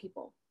white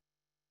people.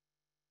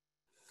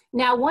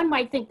 Now, one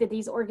might think that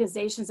these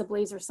organizations, I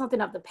believe, are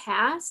something of the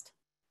past,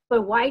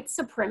 but white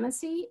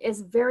supremacy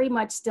is very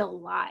much still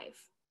alive.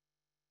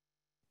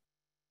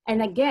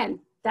 And again,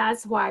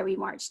 that's why we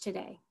march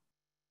today,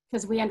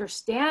 because we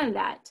understand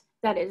that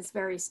it is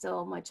very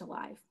still much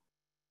alive.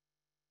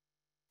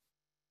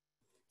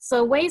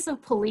 So ways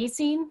of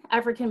policing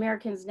African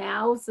Americans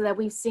now, so that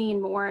we've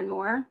seen more and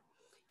more.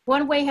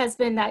 One way has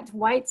been that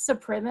white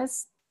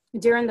supremacists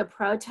during the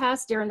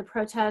protests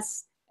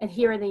and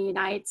here in the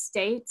United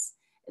States,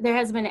 there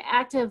has been an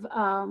active,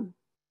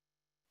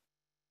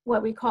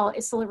 what we call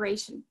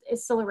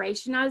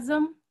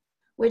accelerationism,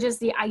 which is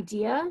the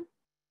idea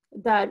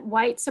that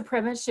white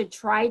supremacists should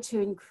try to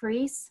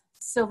increase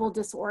civil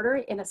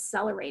disorder and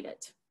accelerate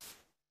it.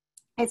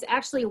 It's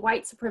actually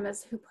white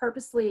supremacists who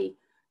purposely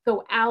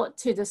go out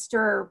to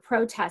disturb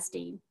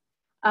protesting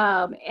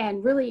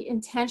and really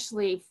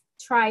intentionally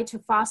try to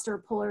foster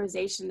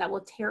polarization that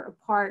will tear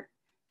apart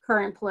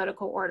current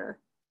political order.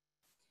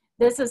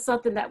 This is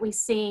something that we've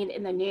seen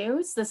in the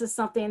news. This is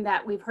something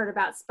that we've heard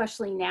about,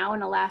 especially now in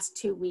the last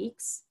 2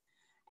 weeks.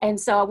 And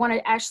so I want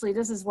to actually,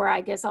 this is where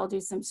I guess I'll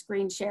do some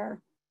screen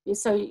share.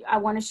 So I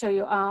want to show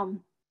you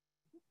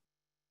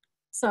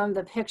some of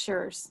the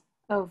pictures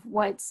of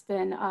what's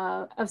been,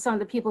 of some of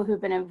the people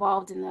who've been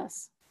involved in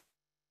this.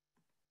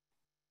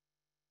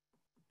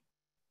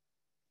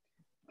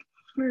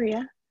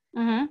 Maria,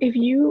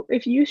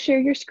 if you share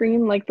your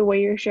screen like the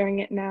way you're sharing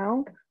it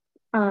now,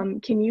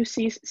 can you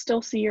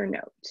still see your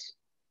notes?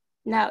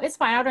 No, it's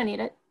fine. I don't need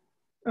it.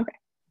 Okay.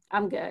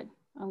 I'm good.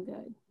 I'm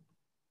good.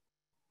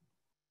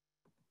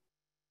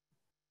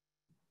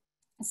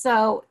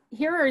 So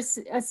here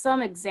are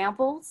some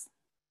examples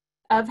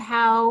of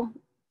how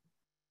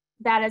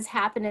that has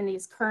happened in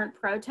these current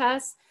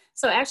protests.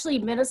 So actually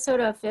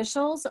Minnesota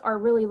officials are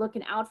really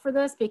looking out for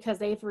this because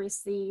they've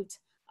received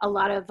a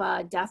lot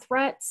of death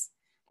threats.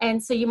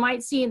 And so you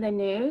might see in the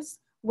news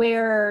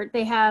where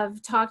they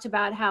have talked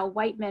about how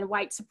white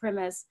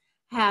supremacists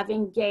have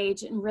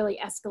engaged in really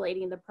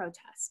escalating the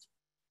protest.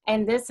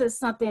 And this is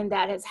something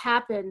that has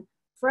happened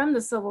from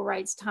the civil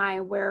rights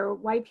time where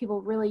white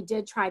people really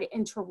did try to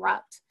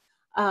interrupt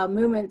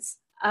movements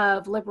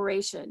of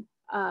liberation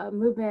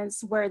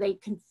movements where they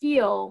can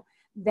feel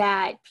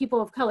that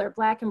people of color,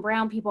 Black and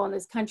brown people in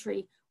this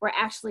country, were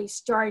actually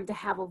starting to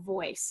have a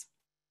voice.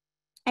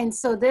 And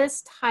so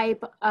this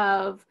type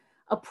of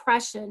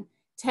oppression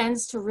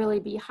tends to really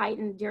be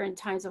heightened during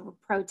times of a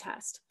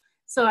protest.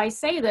 So I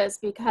say this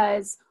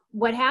because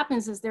what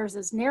happens is there's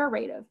this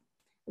narrative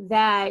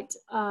that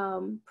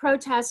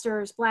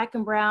protesters, Black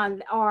and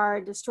brown, are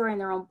destroying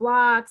their own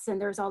blocks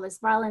and there's all this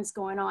violence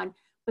going on.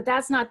 But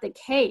that's not the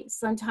case.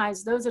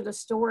 Sometimes those are the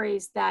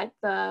stories that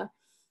the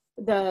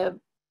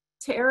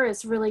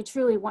terrorists really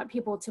truly want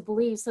people to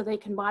believe so they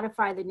can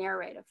modify the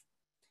narrative.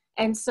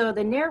 And so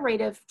the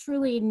narrative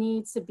truly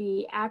needs to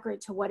be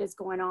accurate to what is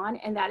going on,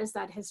 and that is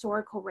that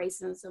historical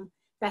racism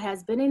that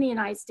has been in the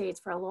United States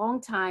for a long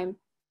time,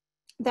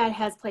 that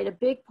has played a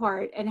big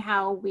part in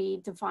how we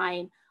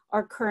define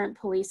our current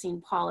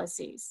policing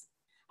policies.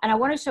 And I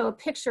want to show a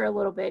picture a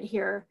little bit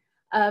here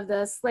of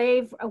the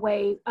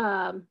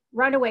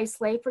runaway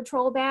slave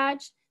patrol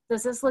badge.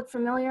 Does this look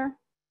familiar?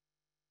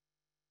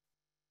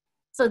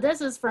 So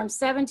this is from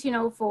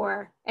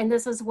 1704, and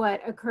this is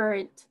what a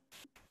current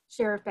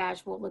sheriff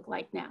badge will look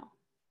like now.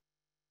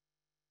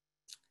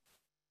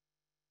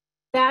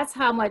 That's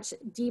how much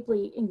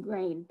deeply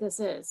ingrained this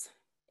is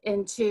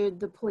into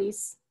the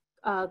police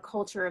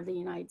culture of the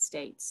United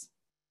States.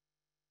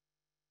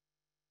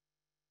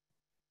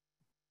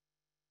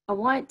 I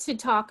want to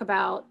talk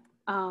about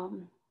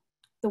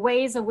the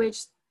ways in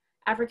which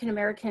African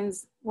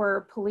Americans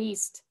were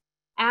policed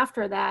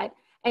after that.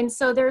 And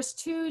so there's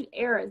two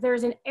eras.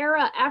 There's an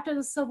era after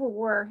the Civil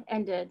War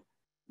ended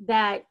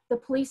that the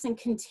policing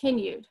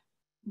continued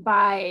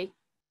by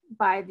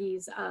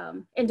these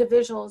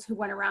individuals who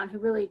went around who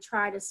really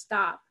tried to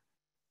stop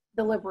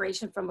the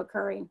liberation from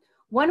occurring.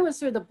 One was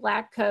through the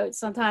Black Code,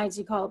 sometimes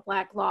you call it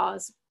Black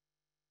laws.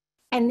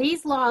 And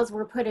these laws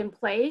were put in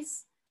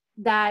place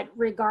that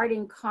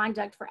regarding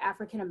conduct for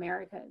African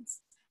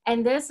Americans.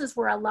 And this is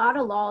where a lot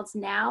of laws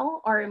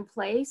now are in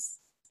place,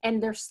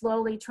 and they're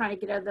slowly trying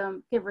to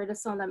get rid of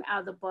some of them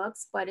out of the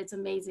books. But it's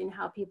amazing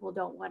how people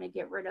don't want to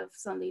get rid of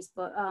some of these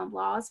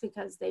laws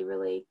because they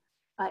really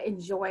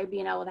enjoy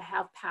being able to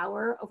have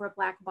power over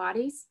Black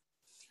bodies.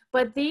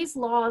 But these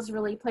laws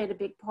really played a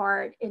big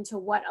part into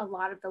what a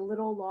lot of the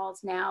little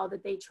laws now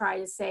that they try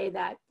to say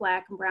that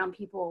Black and brown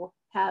people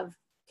have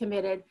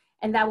committed,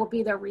 and that will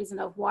be their reason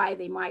of why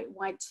they might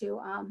want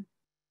to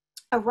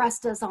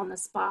arrest us on the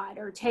spot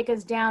or take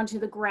us down to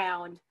the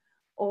ground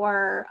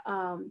or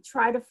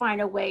try to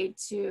find a way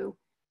to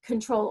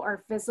control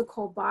our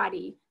physical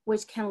body,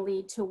 which can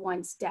lead to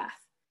one's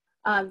death.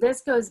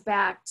 This goes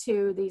back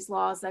to these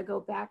laws that go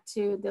back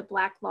to the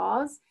Black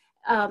laws,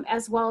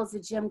 as well as the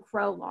Jim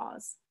Crow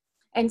laws.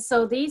 And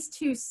so these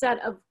two set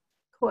of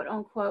quote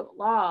unquote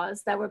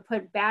laws that were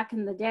put back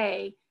in the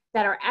day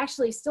that are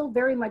actually still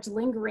very much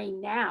lingering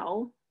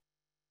now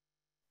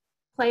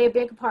play a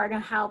big part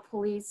in how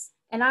police,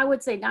 and I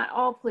would say not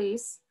all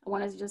police, I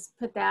want to just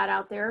put that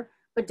out there,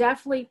 but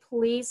definitely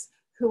police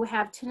who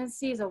have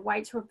tendencies of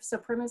white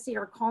supremacy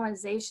or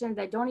colonization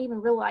that don't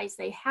even realize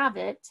they have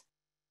it,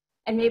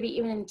 and maybe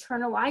even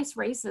internalized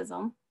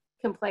racism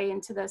can play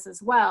into this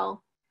as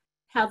well,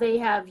 how they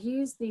have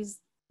used these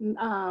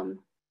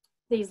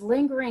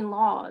lingering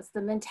laws,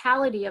 the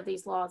mentality of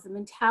these laws, the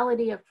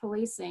mentality of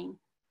policing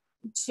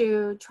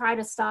to try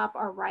to stop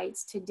our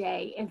rights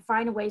today and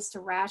find ways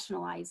to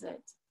rationalize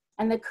it.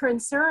 And the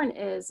concern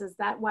is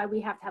that why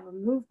we have to have a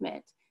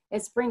movement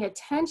is bring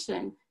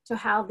attention to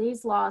how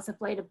these laws have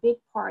played a big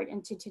part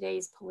into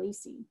today's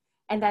policing,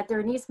 and that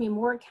there needs to be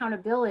more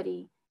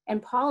accountability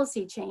and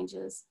policy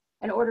changes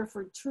in order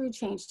for true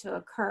change to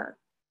occur.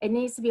 It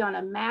needs to be on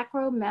a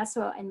macro,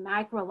 meso, and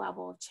micro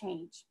level of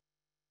change.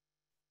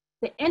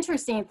 The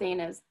interesting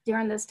thing is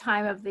during this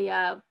time of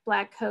the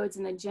Black codes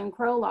and the Jim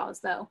Crow laws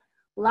though,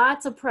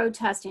 lots of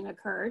protesting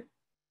occurred,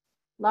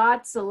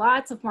 lots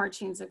of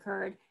marchings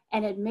occurred,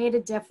 and it made a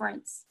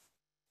difference.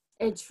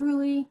 It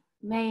truly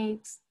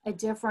makes a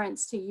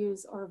difference to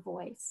use our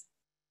voice.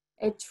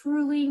 It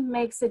truly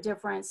makes a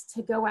difference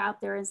to go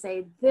out there and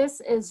say,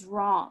 this is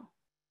wrong.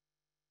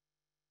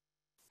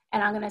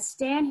 And I'm gonna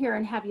stand here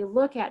and have you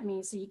look at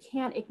me so you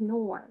can't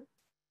ignore.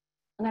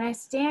 I'm gonna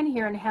stand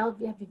here and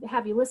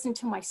have you listen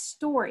to my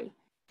story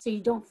so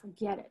you don't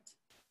forget it.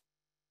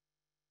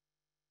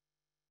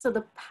 So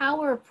the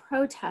power of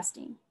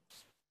protesting,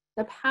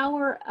 the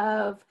power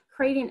of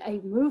creating a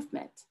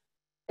movement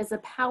is the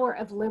power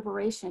of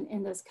liberation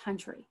in this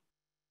country.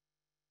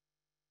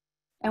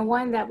 And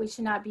one that we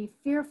should not be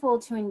fearful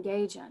to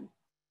engage in.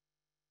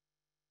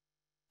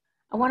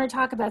 I want to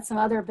talk about some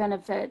other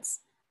benefits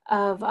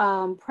of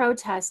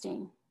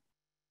protesting.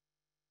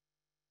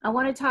 I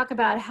want to talk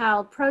about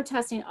how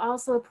protesting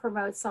also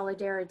promotes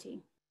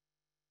solidarity.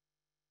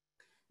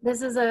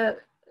 This is a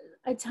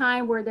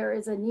time where there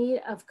is a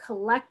need of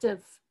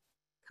collectiveness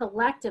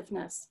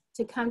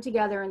to come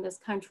together in this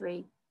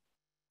country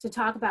to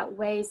talk about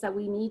ways that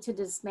we need to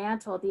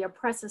dismantle the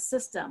oppressive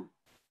system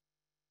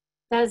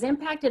that has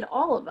impacted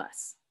all of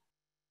us.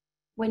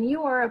 When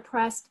you are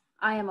oppressed,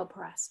 I am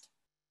oppressed.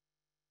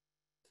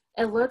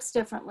 It looks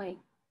differently,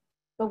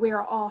 but we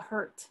are all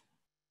hurt.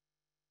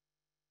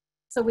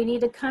 So we need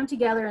to come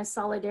together in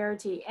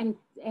solidarity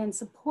and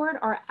support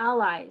our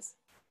allies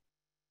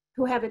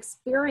who have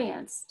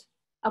experienced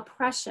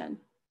oppression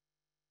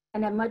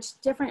in a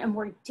much different and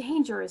more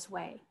dangerous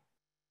way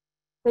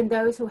than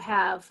those who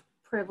have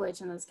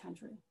privilege in this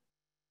country.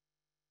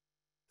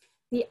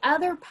 The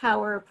other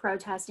power of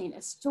protesting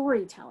is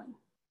storytelling.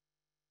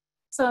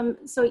 So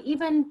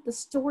even the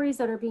stories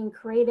that are being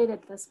created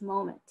at this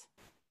moment,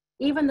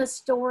 even the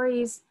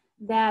stories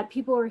that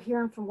people are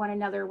hearing from one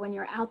another when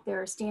you're out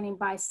there standing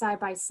by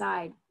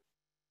side,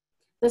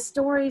 the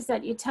stories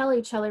that you tell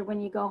each other when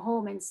you go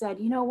home and said,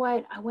 you know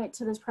what, I went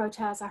to this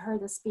protest, I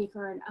heard the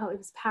speaker, and oh, it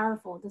was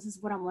powerful, this is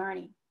what I'm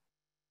learning.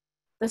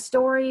 The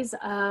stories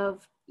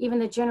of even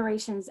the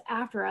generations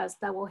after us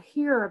that will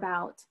hear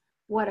about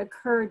what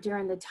occurred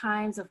during the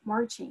times of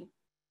marching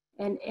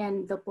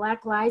and the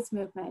Black Lives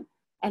Movement,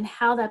 and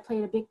how that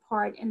played a big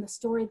part in the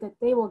story that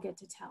they will get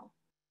to tell.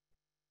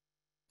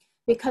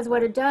 Because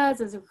what it does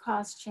is it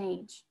causes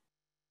change.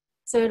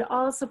 So it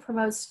also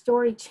promotes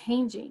story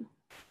changing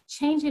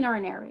our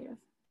narrative,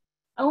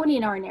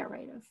 owning our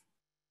narrative.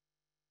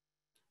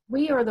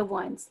 We are the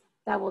ones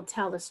that will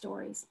tell the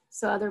stories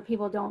so other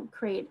people don't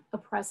create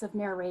oppressive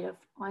narrative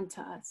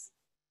onto us.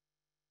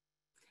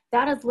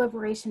 That is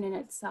liberation in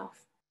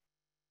itself.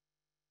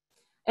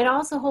 It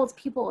also holds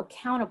people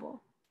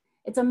accountable.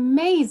 It's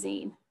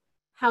amazing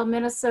how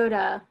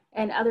Minnesota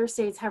and other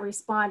states have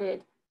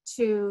responded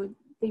to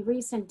the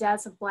recent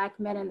deaths of Black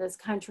men in this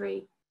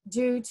country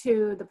due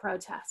to the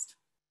protest.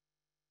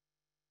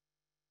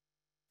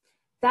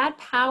 That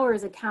power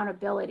is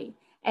accountability.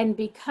 And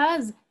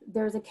because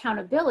there's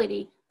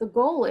accountability, the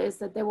goal is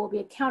that there will be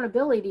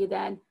accountability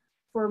then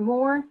for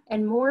more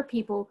and more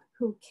people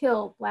who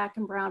kill Black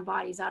and brown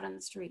bodies out on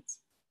the streets.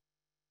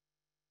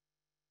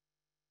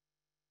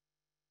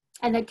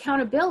 And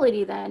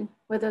accountability then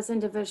with those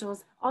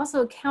individuals,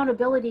 also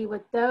accountability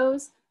with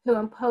those who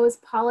impose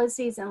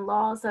policies and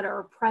laws that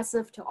are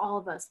oppressive to all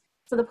of us.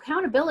 So the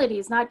accountability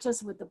is not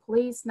just with the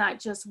police, not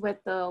just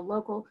with the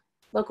local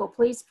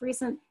police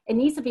precinct, it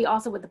needs to be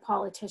also with the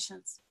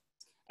politicians.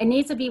 It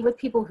needs to be with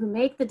people who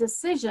make the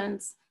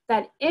decisions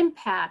that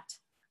impact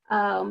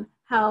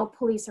how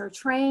police are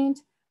trained,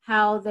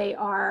 how they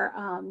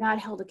are not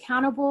held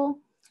accountable.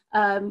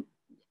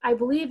 I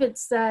believe it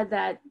said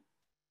that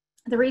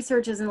the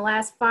research is in the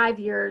last 5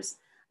 years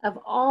of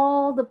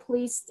all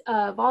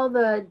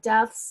the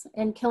deaths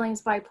and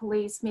killings by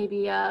police,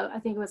 maybe I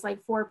think it was like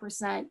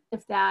 4%,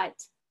 if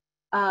that,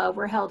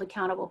 were held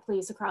accountable,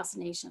 police across the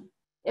nation,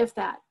 if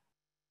that.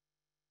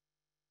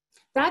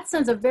 That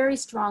sends a very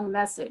strong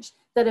message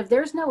that if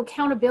there's no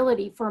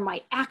accountability for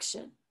my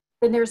action,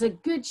 then there's a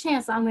good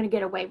chance I'm going to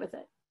get away with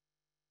it.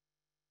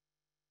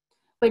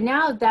 But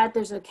now that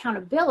there's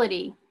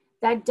accountability,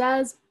 that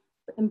does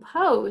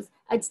impose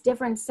a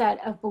different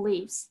set of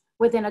beliefs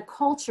within a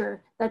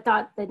culture that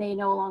thought that they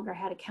no longer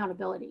had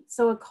accountability.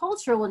 So a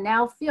culture will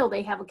now feel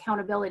they have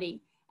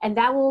accountability, and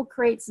that will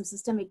create some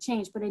systemic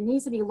change, but it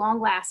needs to be long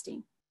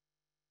lasting.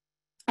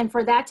 And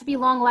for that to be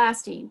long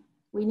lasting,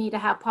 we need to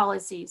have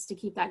policies to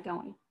keep that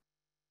going.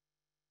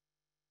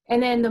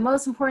 And then the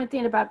most important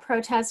thing about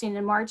protesting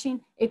and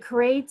marching, it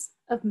creates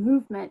a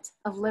movement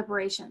of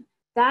liberation.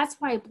 That's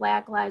why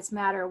Black Lives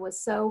Matter was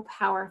so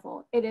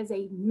powerful. It is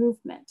a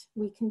movement.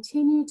 We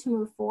continue to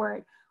move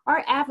forward.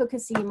 Our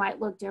advocacy might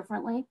look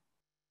differently,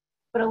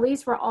 but at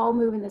least we're all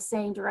moving the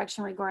same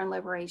direction regarding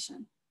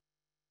liberation.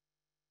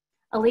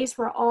 At least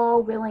we're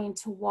all willing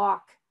to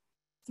walk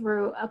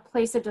through a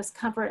place of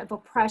discomfort, of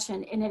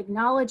oppression, and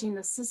acknowledging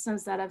the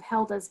systems that have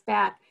held us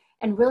back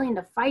and willing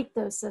to fight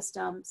those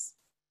systems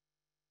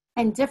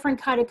in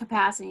different kind of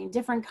capacity, in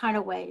different kind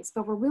of ways,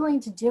 but we're willing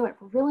to do it.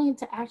 We're willing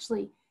to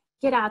actually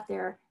get out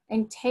there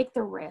and take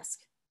the risk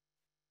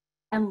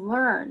and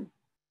learn,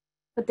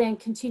 but then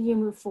continue to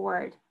move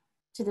forward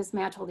to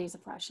dismantle these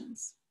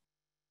oppressions.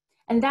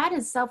 And that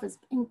itself is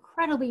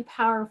incredibly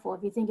powerful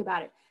if you think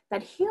about it,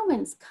 that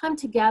humans come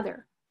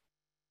together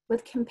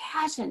with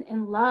compassion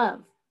and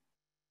love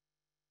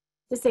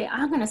to say,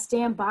 I'm going to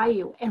stand by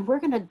you and we're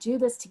going to do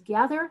this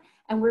together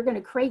and we're going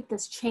to create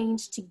this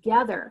change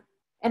together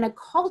in a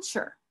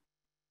culture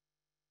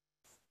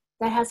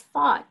that has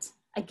fought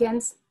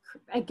against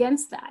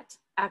that,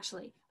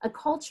 actually. A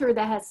culture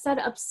that has set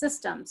up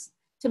systems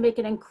to make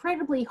it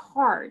incredibly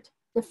hard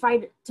to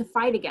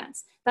fight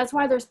against. That's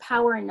why there's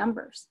power in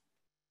numbers.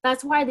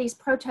 That's why these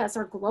protests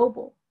are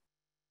global.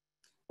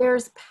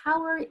 There's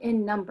power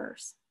in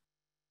numbers.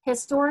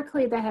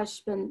 Historically, that has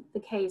been the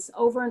case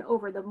over and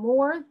over. The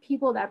more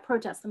people that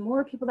protest, the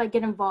more people that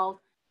get involved,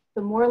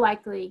 the more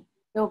likely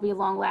there will be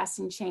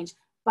long-lasting change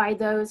by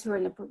those who are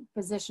in the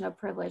position of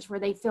privilege, where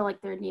they feel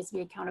like there needs to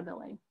be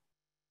accountability.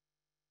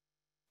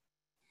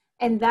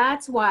 And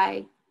that's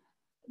why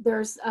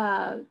there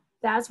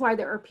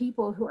are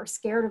people who are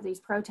scared of these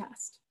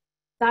protests.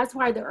 That's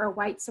why there are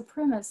white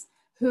supremacists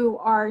who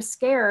are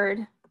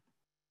scared,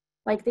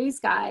 like these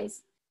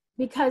guys,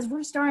 because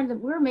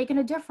we're making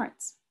a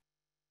difference.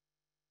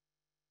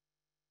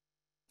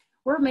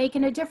 We're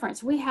making a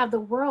difference. We have the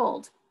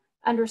world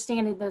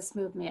understanding this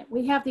movement.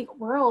 We have the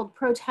world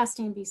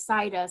protesting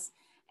beside us,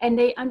 and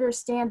they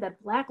understand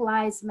that Black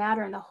Lives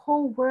Matter, and the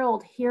whole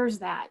world hears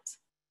that.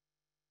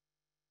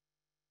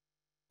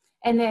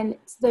 And then,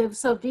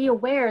 so be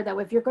aware that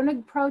if you're going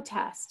to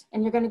protest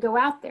and you're going to go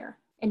out there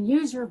and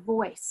use your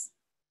voice,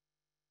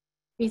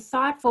 be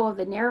thoughtful of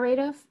the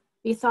narrative,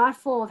 be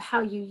thoughtful of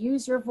how you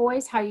use your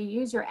voice, how you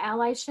use your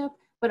allyship,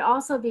 but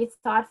also be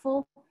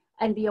thoughtful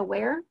and be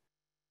aware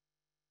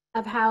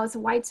of how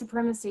white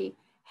supremacy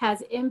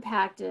has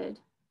impacted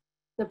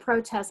the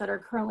protests that are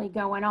currently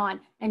going on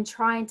and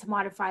trying to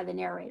modify the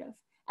narrative.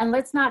 And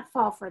let's not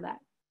fall for that.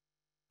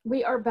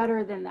 We are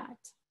better than that.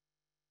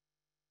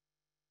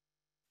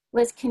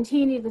 Let's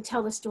continue to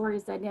tell the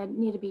stories that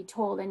need to be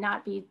told and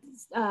not be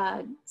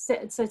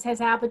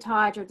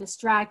sabotaged or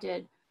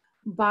distracted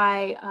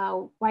by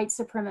white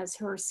supremacists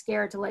who are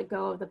scared to let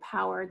go of the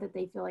power that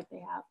they feel like they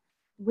have.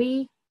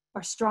 We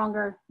are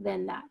stronger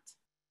than that.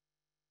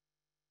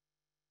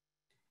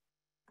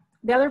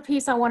 The other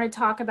piece I want to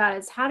talk about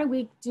is how do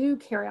we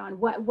carry on?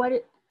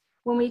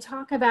 When we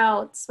talk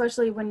about,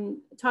 especially when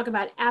we talk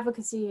about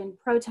advocacy and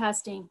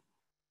protesting,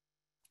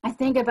 I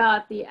think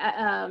about the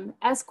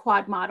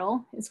S-Quad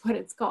model is what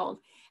it's called.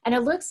 And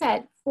it looks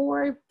at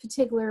 4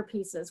 particular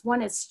pieces.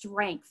 One is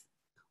strength.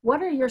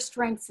 What are your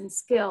strengths and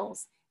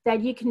skills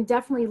that you can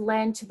definitely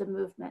lend to the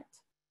movement?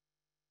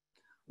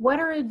 What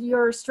are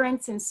your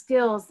strengths and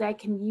skills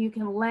that you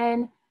can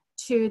lend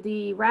to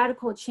the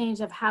radical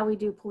change of how we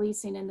do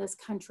policing in this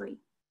country?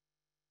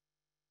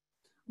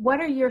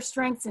 What are your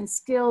strengths and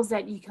skills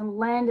that you can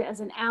lend as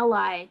an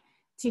ally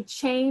to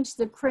change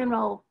the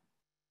criminal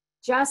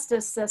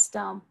justice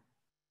system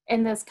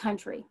in this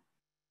country?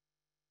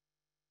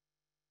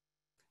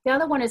 The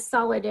other one is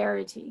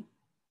solidarity.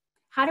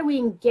 How do we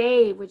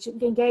engage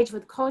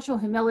with cultural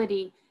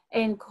humility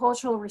in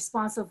cultural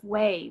responsive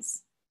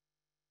ways,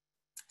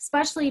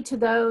 especially to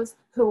those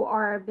who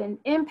are been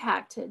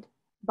impacted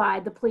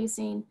by the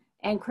policing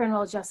and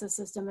criminal justice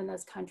system in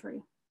this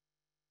country?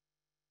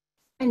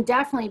 And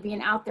definitely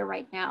being out there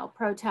right now,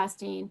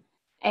 protesting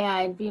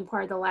and being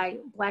part of the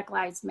Black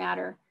Lives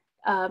Matter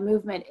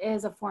movement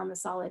is a form of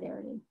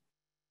solidarity.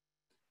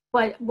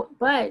 But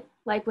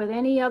like with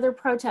any other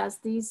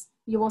protest,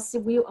 you will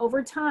see,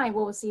 over time,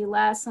 we will see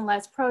less and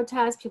less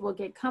protests, people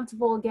get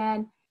comfortable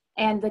again.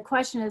 And the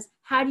question is,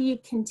 how do you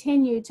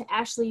continue to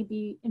actually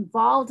be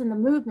involved in the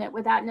movement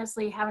without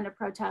necessarily having to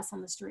protest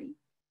on the street?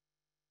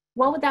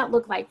 What would that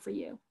look like for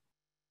you?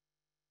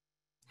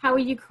 How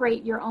will you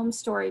create your own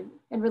story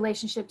in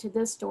relationship to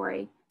this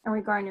story and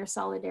regarding your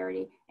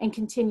solidarity and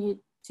continue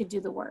to do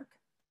the work?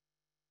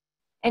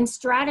 And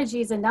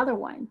strategy is another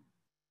one.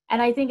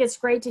 And I think it's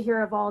great to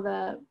hear of all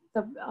the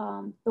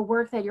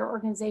work that your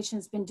organization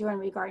has been doing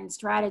regarding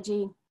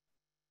strategy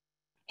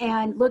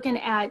and looking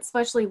at,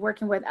 especially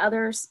working with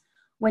others,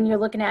 when you're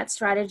looking at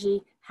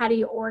strategy, how do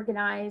you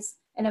organize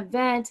an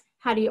event?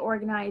 How do you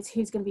organize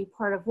who's going to be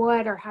part of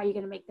what, or how are you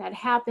going to make that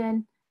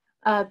happen?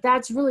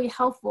 That's really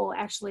helpful,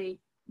 actually,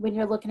 when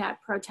you're looking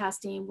at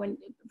protesting. When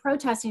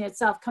protesting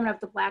itself, coming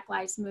up with the Black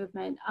Lives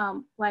movement,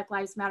 Black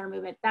Lives Matter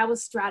movement, that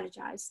was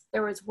strategized.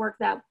 There was work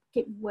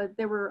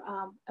there were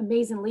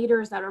amazing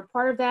leaders that are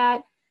part of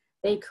that.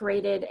 They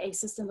created a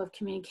system of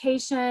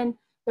communication.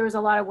 There was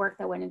a lot of work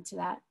that went into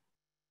that.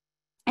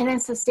 And then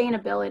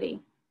sustainability.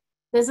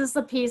 This is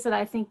the piece that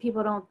I think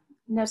people don't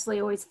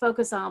necessarily always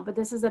focus on, but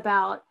this is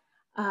about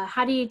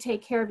how do you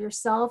take care of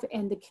yourself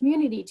and the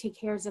community take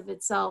care of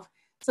itself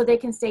so they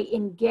can stay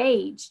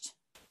engaged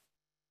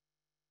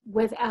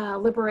with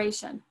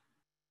liberation.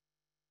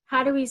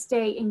 How do we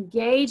stay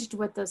engaged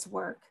with this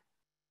work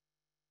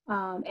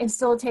and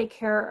still take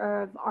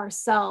care of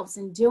ourselves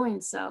in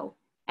doing so?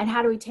 And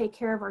how do we take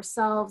care of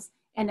ourselves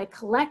in a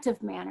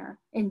collective manner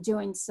in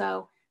doing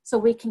so, so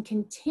we can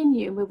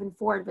continue moving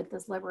forward with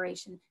this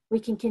liberation? We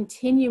can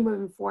continue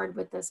moving forward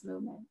with this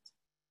movement.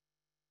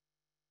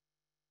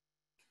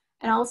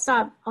 And I'll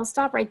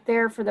stop right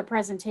there for the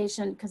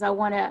presentation because I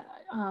want to,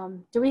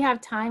 do we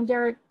have time,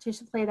 Derek, to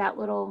play that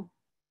little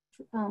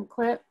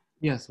clip?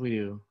 Yes, we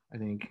do, I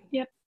think.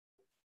 Yep.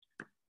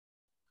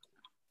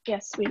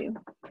 Yes, we do.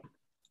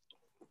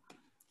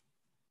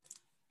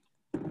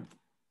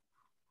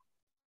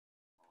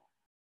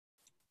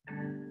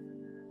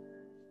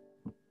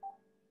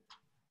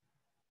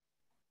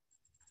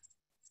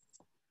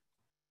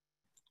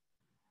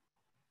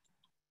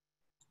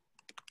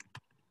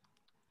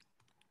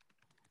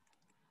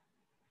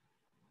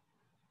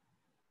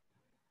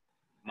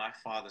 My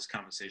father's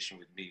conversation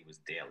with me was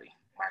daily.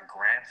 My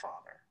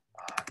grandfather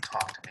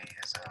talked to me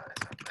as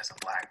a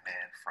Black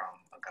man from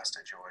Augusta,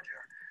 Georgia,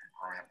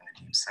 growing up in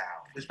the Deep South.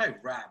 It's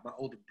like Rob, my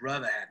older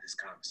brother, had this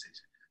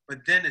conversation.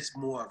 But then it's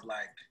more of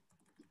like,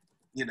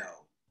 you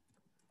know,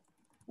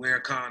 wear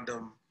a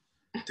condom,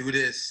 do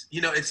this.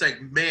 You know, it's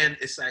like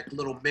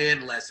little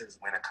man lessons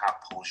when a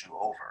cop pulls you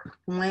over.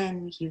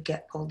 When you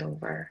get pulled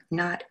over,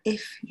 not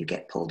if you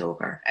get pulled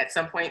over. At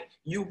some point,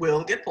 you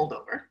will get pulled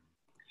over.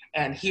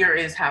 And here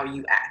is how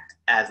you act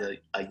as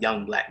a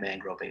young Black man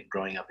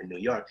growing up in New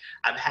York.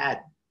 I've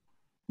had,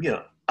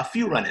 a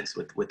few run-ins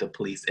with the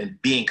police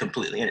and being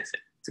completely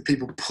innocent. The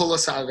people pull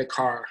us out of the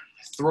car,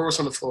 throw us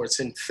on the floor. It's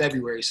in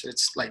February, so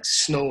it's like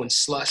snow and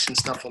slush and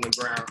stuff on the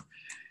ground.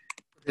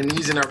 The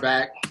knees in our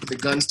back, the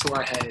guns to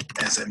our head.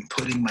 As I'm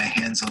putting my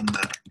hands on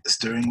the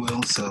steering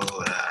wheel so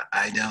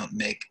I don't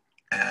make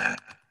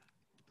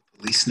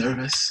police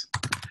nervous,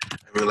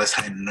 I realized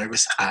how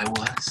nervous I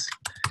was.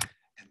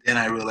 And then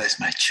I realized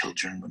my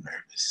children were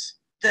nervous.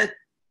 The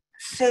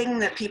thing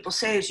that people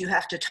say is you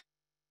have to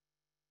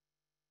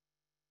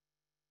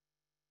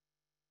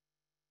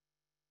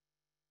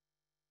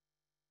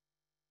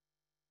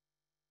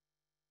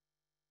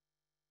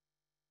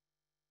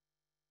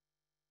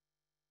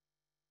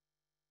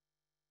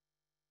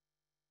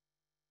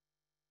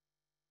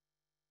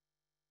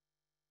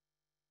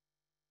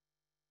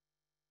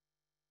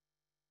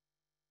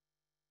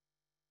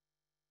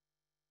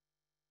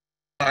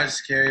large,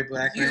 scary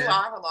black man. You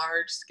are a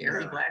large,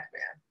 scary black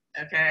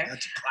man. Okay.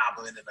 That's a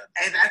problem in and of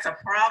And that's a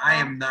problem. I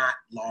am not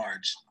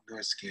large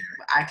nor scary.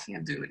 I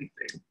can't do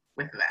anything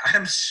with that.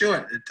 I'm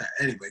sure.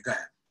 Anyway, go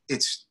ahead.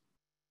 It's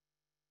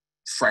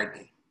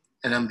frightening.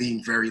 And I'm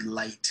being very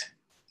light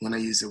when I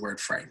use the word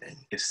frightening.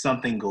 If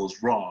something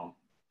goes wrong,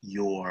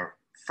 your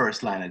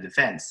first line of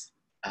defense,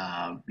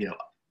 the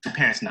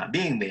parents not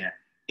being there,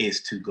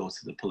 is to go to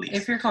the police.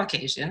 If you're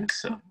Caucasian.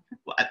 So,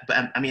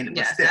 I mean,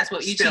 yes, still, that's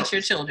what you teach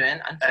your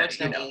children.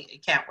 Unfortunately,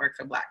 it can't work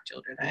for Black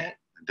children, right?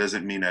 It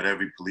doesn't mean that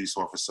every police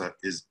officer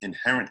is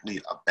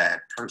inherently a bad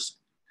person.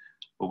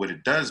 But what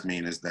it does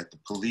mean is that the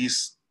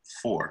police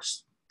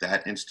force,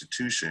 that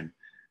institution,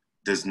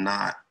 does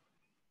not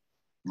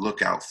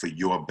look out for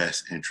your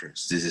best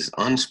interests. There's this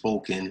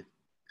unspoken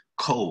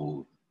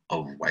code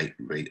of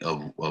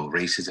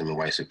racism and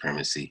white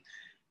supremacy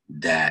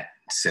that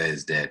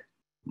says that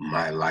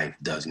my life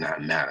does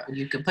not matter.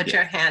 You could put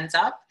your hands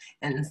up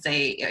and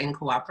say, and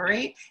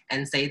cooperate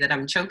and say that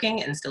I'm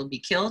choking and still be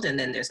killed, and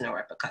then there's no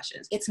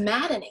repercussions. It's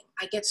maddening.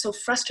 I get so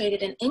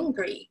frustrated and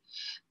angry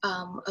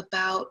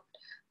about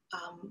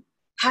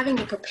having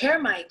to prepare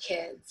my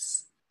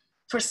kids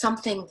for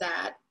something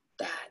that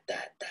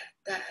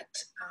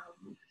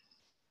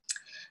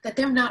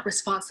they're not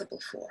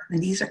responsible for.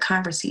 And these are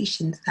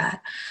conversations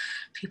that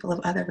people of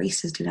other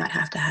races do not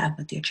have to have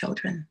with their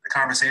children. The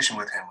conversation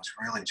with him was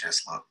really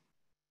just, look,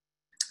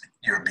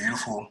 you're a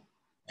beautiful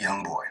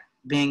young boy.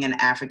 Being an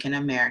African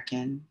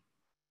American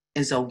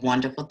is a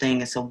wonderful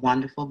thing. It's a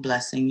wonderful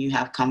blessing. You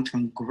have come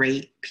from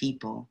great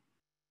people,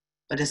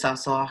 but it's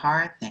also a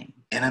hard thing.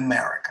 In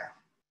America,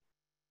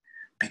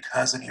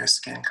 because of your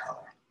skin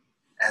color,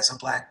 as a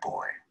Black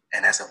boy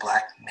and as a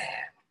Black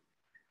man,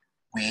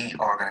 we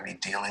are going to be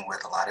dealing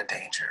with a lot of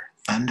danger.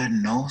 Under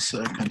no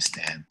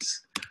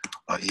circumstance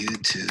are you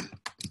to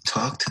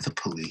talk to the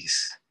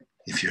police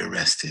if you're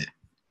arrested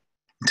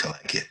until I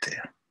get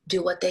there.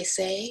 Do what they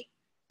say.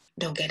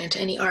 Don't get into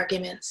any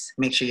arguments.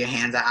 Make sure your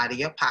hands are out of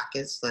your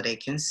pockets so they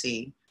can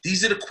see.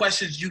 These are the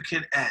questions you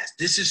can ask.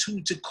 This is who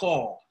to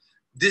call.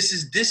 This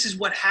is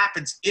what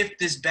happens if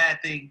this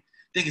bad thing.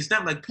 It's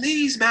not like,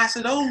 please,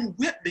 master, don't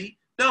whip me.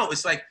 No,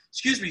 it's like,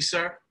 excuse me,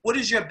 sir, what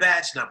is your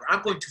badge number?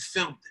 I'm going to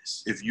film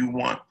this. If you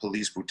want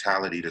police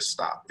brutality to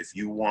stop, if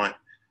you want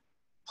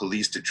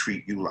police to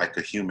treat you like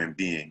a human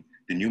being,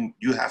 then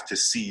you have to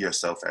see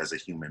yourself as a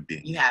human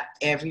being. You have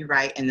every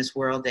right in this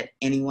world that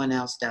anyone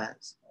else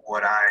does.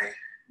 What I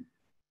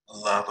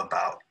love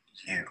about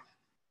you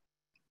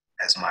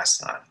as my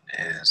son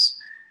is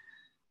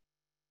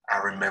I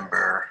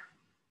remember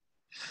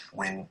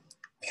when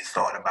we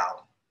thought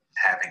about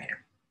having you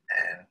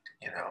and,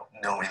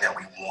 knowing that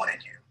we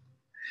wanted you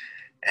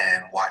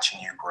and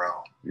watching you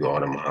grow. You are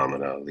the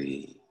Muhammad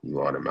Ali.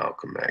 You are the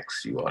Malcolm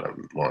X. You are the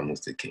Martin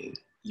Luther King.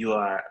 You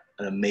are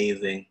an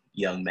amazing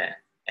young man,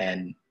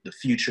 and the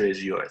future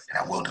is yours. And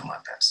I will do my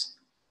best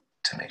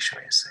to make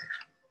sure you're safe.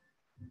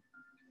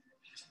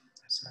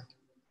 That's it.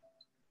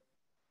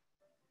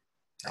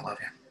 I love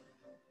you.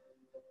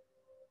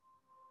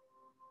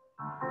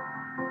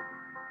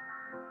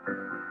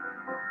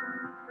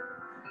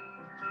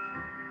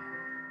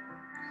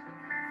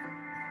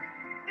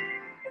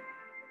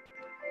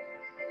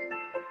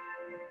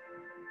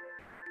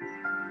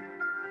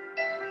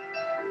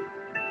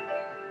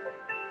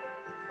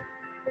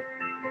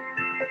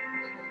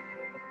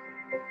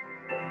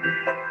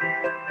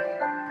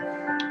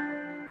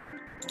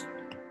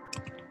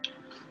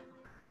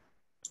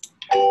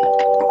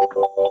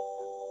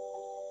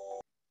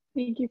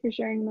 Thank you for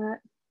sharing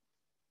that.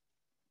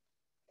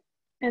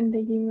 And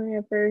thank you,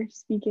 Maria, for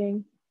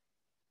speaking.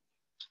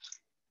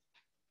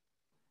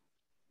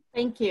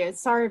 Thank you.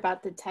 Sorry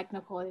about the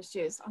technical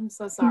issues. I'm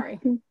so sorry.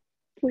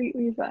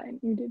 Completely fine.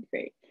 You did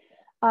great.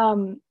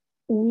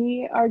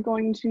 We are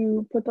going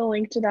to put the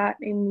link to that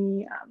in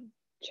the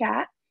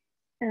chat.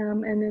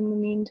 And in the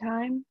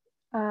meantime,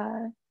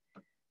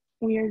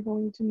 we are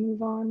going to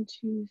move on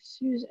to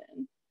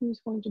Susan, who's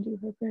going to do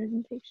her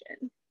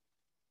presentation.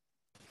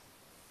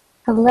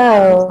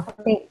 Hello.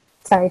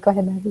 Sorry, go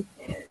ahead, Maggie.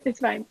 It's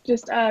fine.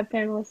 Just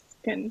panelists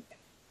can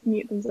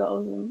mute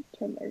themselves and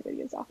turn their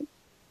videos off.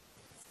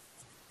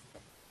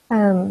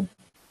 All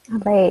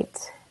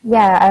right.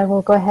 Yeah, I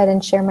will go ahead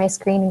and share my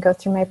screen and go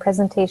through my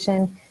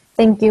presentation.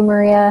 Thank you,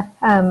 Maria.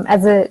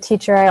 As a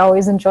teacher, I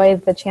always enjoy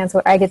the chance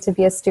where I get to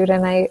be a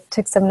student. I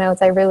took some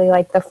notes. I really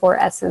like the 4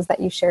 S's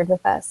that you shared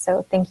with us,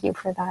 so thank you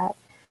for that.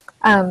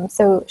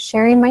 So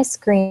sharing my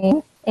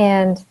screen,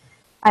 and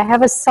I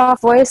have a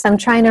soft voice. I'm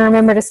trying to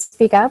remember to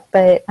speak up,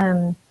 but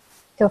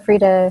feel free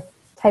to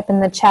type in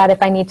the chat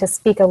if I need to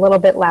speak a little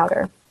bit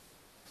louder.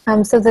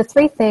 So the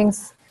 3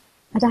 things,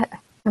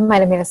 I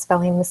might have made a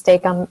spelling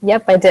mistake on,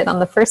 yep, I did on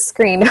the first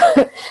screen.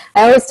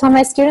 I always tell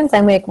my students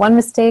I make 1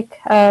 mistake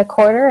a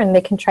quarter and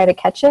they can try to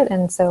catch it,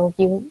 and so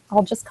you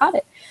all just caught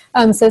it.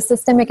 So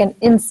systemic and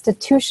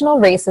institutional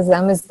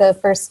racism is the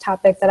first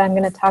topic that I'm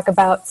going to talk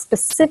about,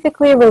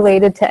 specifically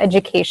related to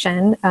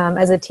education.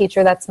 As a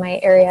teacher, that's my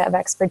area of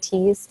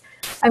expertise.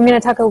 I'm going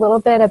to talk a little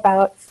bit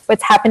about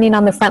what's happening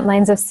on the front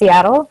lines of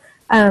Seattle.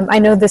 I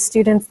know the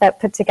students that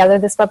put together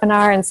this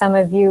webinar and some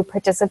of you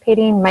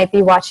participating might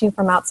be watching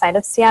from outside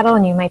of Seattle,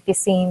 and you might be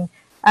seeing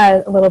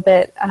a little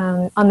bit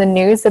on the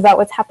news about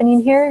what's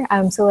happening here.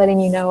 So letting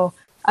you know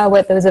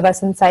what those of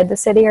us inside the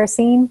city are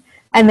seeing.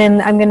 And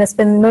then I'm going to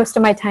spend most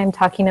of my time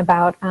talking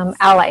about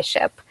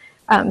allyship.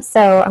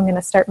 So I'm going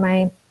to start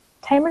my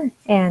timer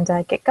and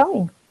get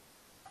going.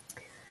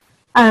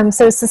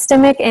 So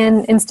systemic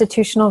and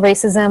institutional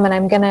racism, and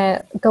I'm going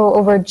to go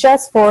over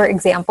just 4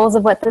 examples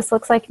of what this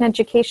looks like in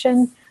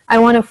education. I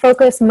want to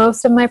focus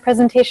most of my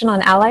presentation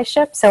on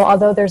allyship, so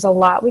although there's a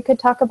lot we could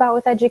talk about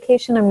with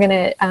education, I'm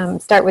going to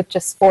start with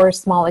just 4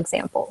 small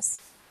examples.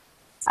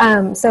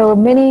 So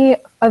many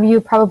of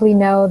you probably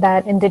know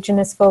that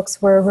Indigenous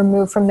folks were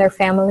removed from their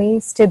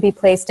families to be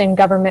placed in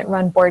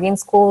government-run boarding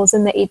schools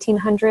in the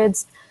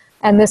 1800s.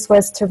 And this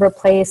was to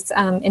replace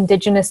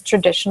Indigenous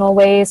traditional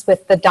ways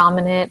with the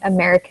dominant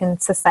American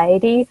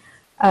society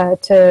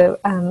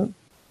to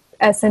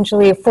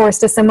essentially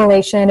forced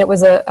assimilation. It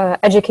was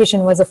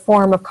education was a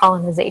form of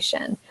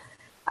colonization.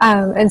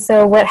 And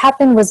so what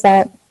happened was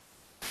that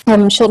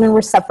children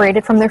were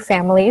separated from their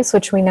families,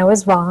 which we know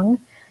is wrong.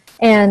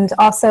 And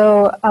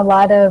also a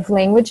lot of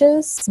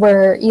languages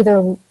were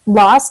either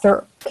lost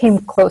or came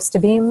close to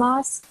being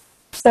lost.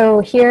 So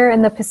here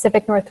in the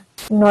Pacific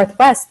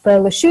Northwest, the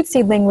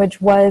Lushootseed language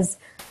was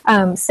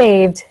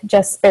saved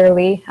just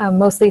barely,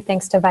 mostly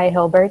thanks to Vi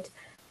Hilbert.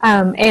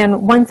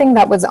 And one thing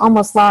that was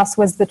almost lost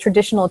was the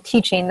traditional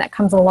teaching that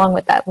comes along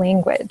with that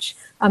language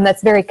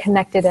that's very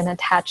connected and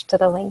attached to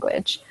the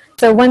language.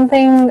 So one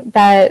thing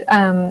that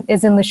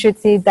is in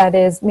Lushootseed that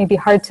is maybe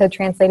hard to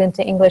translate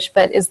into English,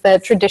 but is the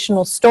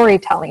traditional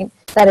storytelling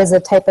that is a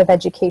type of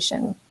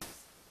education.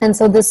 And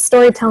so this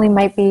storytelling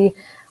might be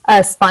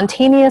a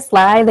spontaneous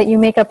lie that you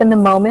make up in the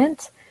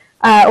moment,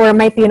 or it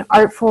might be an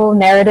artful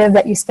narrative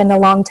that you spend a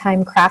long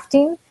time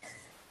crafting.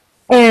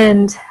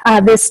 And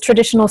this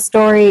traditional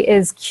story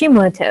is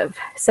cumulative.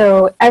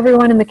 So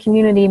everyone in the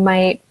community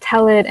might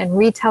tell it and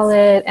retell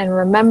it and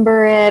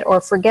remember it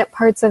or forget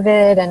parts of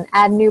it and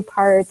add new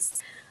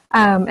parts.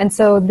 And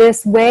so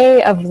this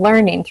way of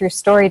learning through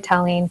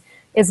storytelling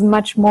is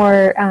much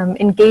more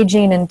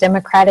engaging and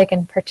democratic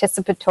and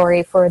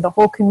participatory for the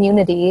whole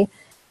community.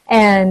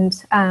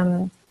 And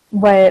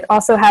what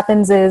also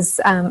happens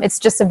is it's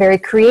just a very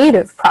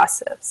creative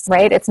process,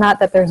 right? It's not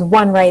that there's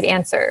one right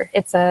answer.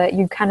 It's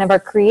you kind of are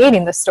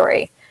creating the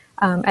story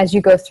as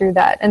you go through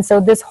that. And so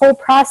this whole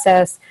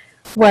process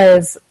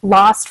was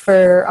lost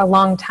for a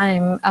long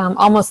time,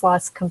 almost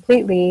lost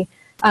completely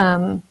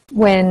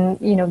when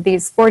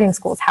these boarding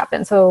schools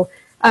happened. So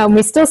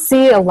we still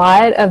see a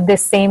lot of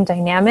this same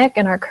dynamic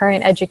in our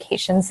current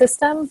education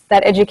system,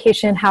 that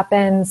education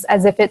happens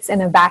as if it's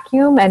in a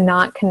vacuum and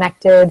not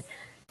connected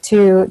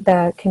to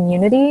the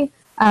community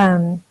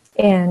and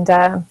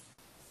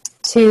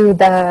to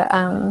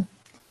the,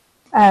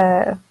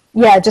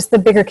 just the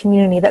bigger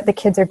community that the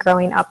kids are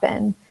growing up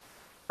in.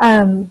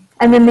 And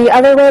then the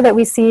other way that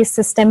we see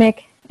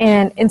systemic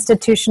and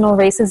institutional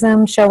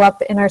racism show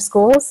up in our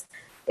schools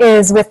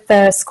is with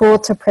the school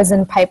to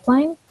prison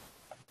pipeline.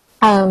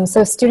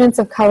 So students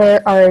of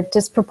color are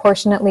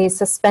disproportionately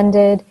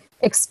suspended,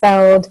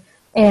 expelled,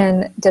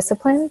 and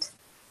disciplined.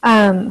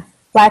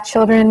 Black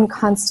children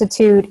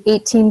constitute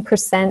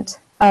 18%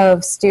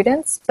 of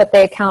students, but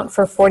they account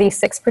for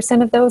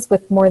 46% of those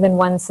with more than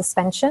 1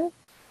 suspension.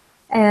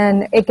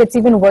 And it gets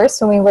even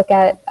worse when we look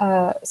at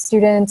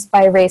students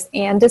by race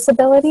and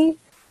disability.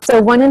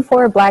 So 1 in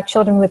 4 Black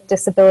children with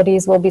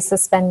disabilities will be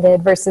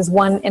suspended versus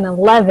 1 in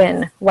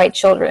 11 white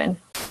children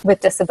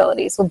with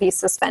disabilities will be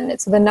suspended.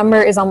 So the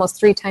number is almost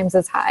 3 times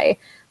as high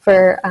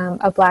for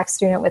a Black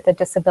student with a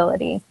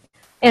disability.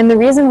 And the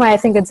reason why I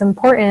think it's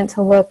important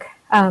to look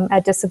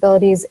at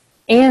disabilities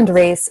and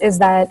race is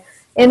that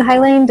in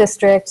Highline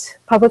District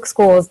Public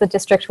Schools, the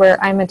district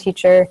where I'm a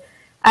teacher,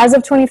 as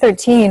of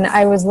 2013,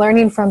 I was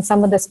learning from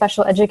some of the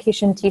special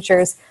education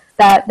teachers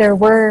that there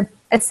were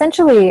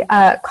essentially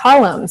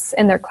columns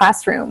in their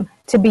classroom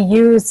to be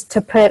used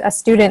to put a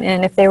student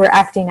in if they were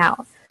acting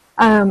out.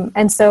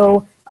 And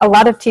so a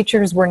lot of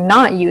teachers were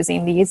not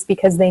using these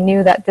because they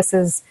knew that this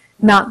is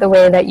not the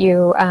way that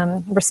you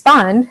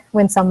respond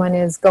when someone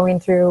is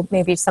going through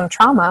maybe some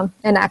trauma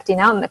and acting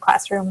out in the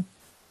classroom.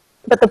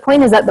 But the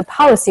point is that the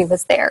policy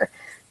was there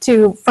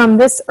to, from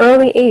this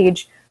early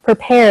age,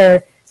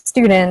 prepare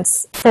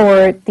students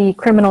for the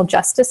criminal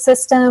justice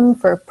system,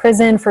 for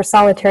prison, for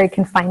solitary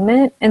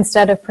confinement,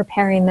 instead of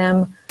preparing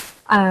them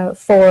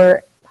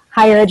for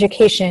higher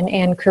education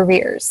and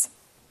careers.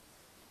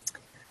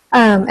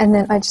 And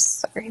then I just,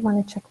 sorry, I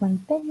want to check one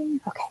thing.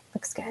 Okay,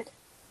 looks good.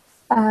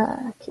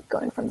 Keep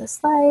going from this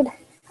slide.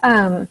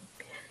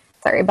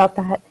 Sorry about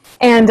that.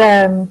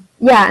 And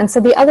yeah, and so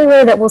the other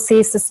way that we'll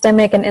see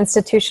systemic and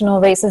institutional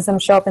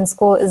racism show up in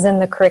school is in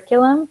the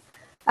curriculum.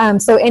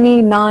 So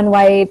any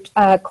non-white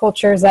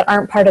cultures that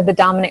aren't part of the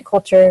dominant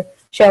culture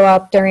show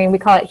up during, we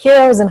call it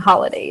heroes and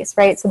holidays,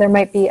 right? So there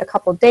might be a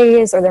couple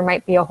days or there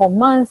might be a whole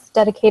month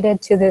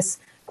dedicated to this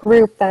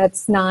group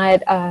that's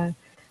not,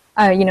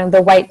 you know,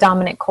 the white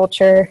dominant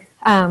culture.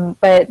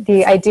 But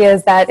the idea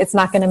is that it's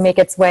not going to make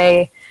its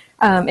way,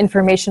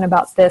 information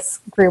about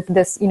this group,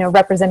 this, you know,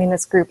 representing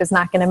this group is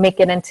not going to make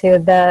it into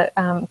the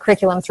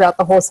curriculum throughout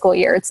the whole school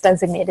year. It's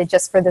designated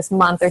just for this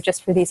month or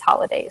just for these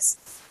holidays.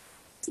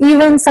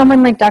 Even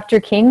someone like Dr.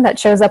 King that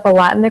shows up a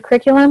lot in the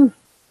curriculum,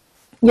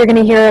 you're going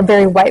to hear a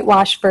very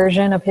whitewashed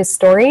version of his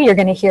story. You're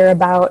going to hear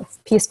about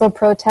peaceful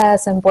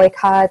protests and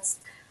boycotts.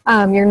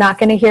 You're not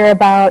going to hear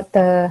about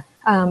the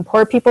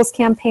Poor People's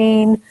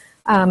Campaign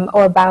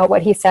or about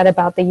what he said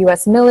about the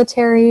U.S.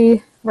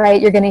 military, right?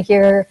 You're going to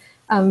hear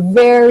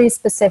very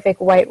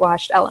specific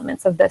whitewashed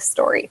elements of this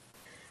story.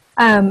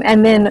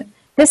 And then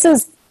this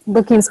is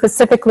looking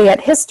specifically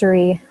at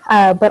history,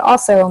 but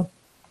also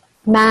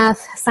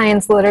math,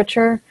 science,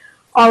 literature.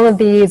 All of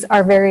these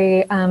are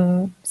very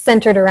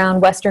centered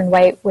around Western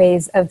white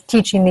ways of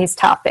teaching these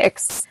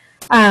topics.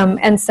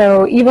 And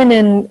so even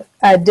in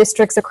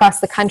districts across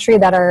the country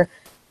that are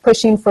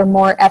pushing for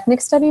more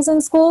ethnic studies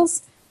in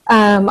schools,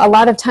 a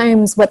lot of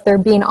times what they're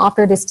being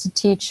offered is to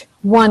teach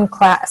one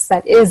class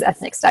that is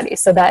ethnic studies,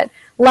 so that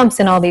lumps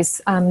in all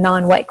these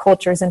non-white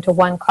cultures into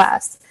one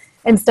class,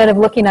 instead of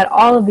looking at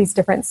all of these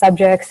different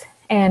subjects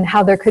and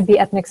how there could be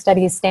ethnic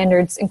studies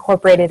standards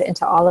incorporated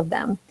into all of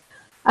them.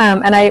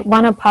 And I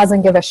want to pause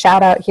and give a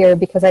shout out here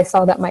because I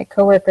saw that my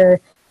coworker,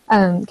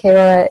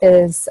 Kayla,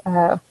 is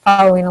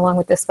following along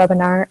with this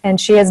webinar, and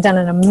she has done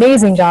an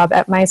amazing job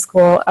at my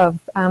school of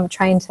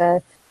trying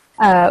to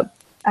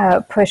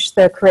push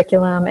the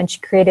curriculum, and she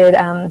created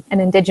an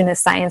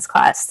Indigenous science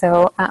class.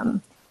 So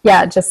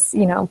yeah, just,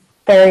 you know,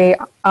 very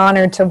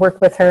honored to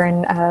work with her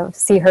and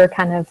see her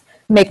kind of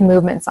make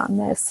movements on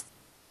this.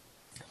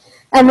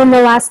 And then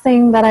the last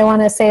thing that I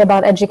want to say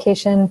about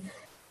education,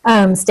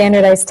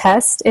 standardized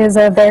test is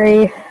a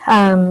very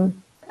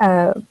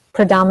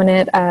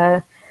predominant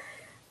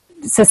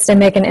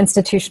systemic and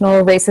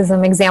institutional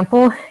racism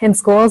example in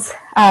schools.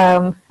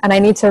 And I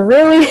need to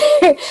really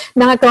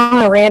not go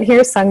on a rant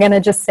here, so I'm going to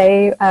just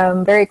say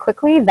very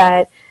quickly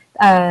that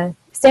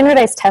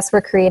standardized tests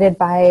were created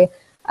by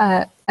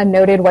a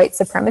noted white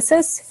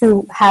supremacist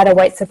who had a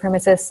white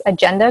supremacist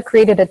agenda,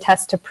 created a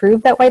test to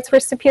prove that whites were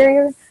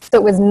superior. So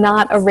it was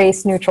not a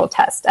race-neutral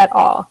test at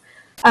all.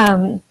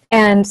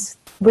 And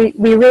we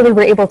really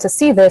were able to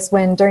see this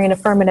when during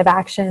affirmative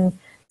action,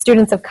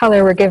 students of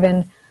color were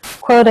given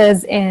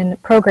quotas in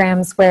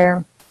programs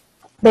where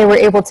they were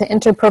able to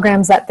enter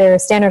programs that their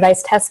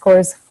standardized test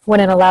scores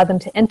wouldn't allow them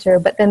to enter,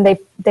 but then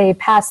they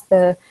passed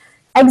the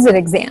exit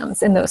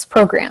exams in those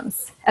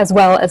programs as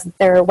well as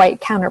their white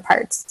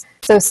counterparts.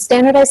 So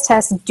standardized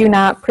tests do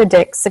not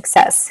predict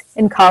success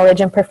in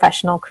college and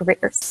professional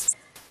careers.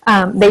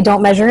 They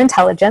don't measure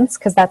intelligence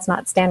because that's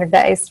not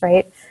standardized,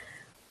 right?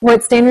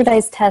 What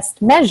standardized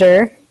tests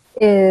measure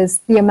is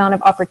the amount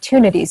of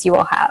opportunities you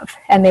will have.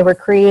 And they were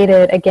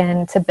created,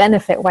 again, to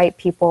benefit white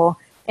people,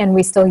 and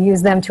we still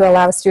use them to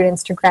allow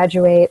students to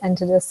graduate and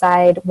to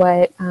decide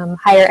what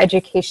higher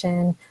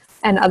education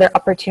and other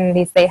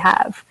opportunities they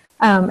have.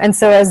 And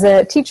so as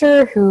a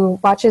teacher who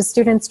watches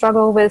students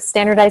struggle with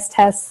standardized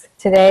tests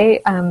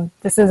today,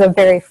 this is a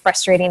very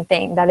frustrating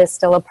thing that is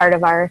still a part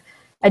of our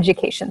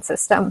education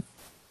system.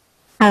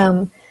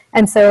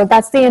 And so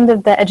that's the end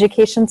of the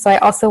education. So I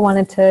also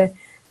wanted to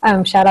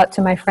shout out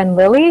to my friend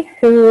Lily,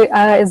 who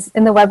is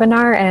in the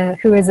webinar and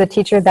who is a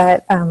teacher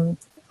that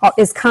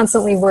is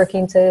constantly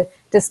working to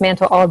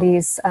dismantle all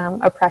these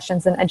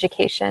oppressions in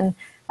education.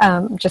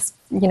 Just,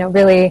 you know,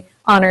 really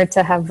honored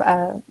to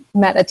have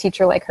met a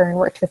teacher like her and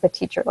worked with a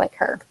teacher like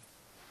her.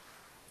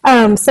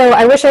 So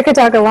I wish I could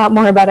talk a lot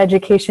more about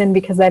education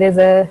because that is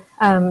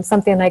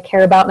something I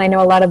care about, and I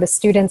know a lot of the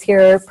students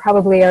here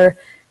probably are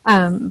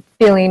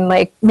feeling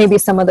like maybe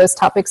some of those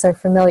topics are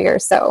familiar.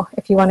 So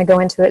if you want to go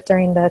into it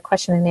during the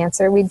question and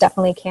answer, we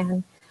definitely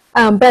can.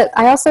 But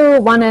I also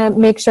want to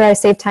make sure I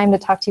save time to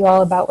talk to you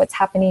all about what's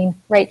happening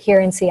right here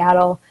in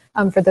Seattle,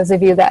 for those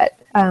of you that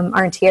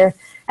aren't here.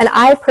 And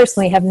I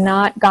personally have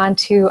not gone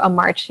to a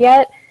march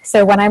yet.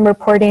 So what I'm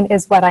reporting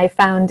is what I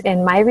found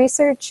in my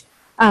research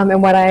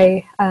and what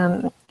I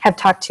have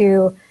talked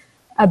to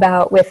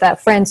about with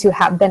friends who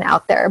have been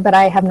out there, but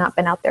I have not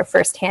been out there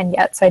firsthand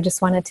yet. So I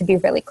just wanted to be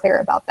really clear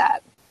about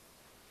that.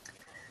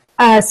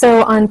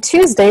 So on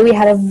Tuesday, we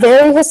had a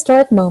very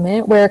historic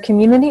moment where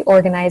community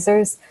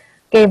organizers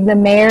gave the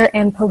mayor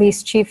and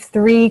police chief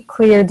 3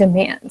 clear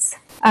demands.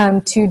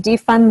 To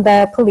defund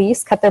the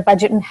police, cut their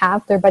budget in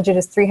half. Their budget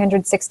is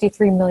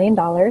 $363 million.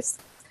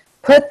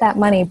 Put that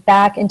money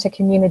back into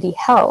community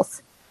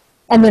health,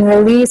 and then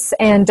release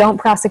and don't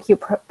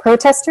prosecute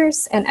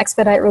protesters and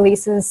expedite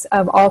releases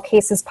of all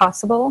cases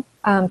possible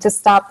to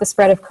stop the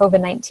spread of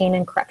COVID-19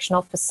 in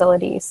correctional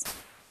facilities.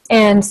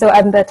 And so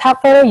on the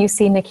top photo, you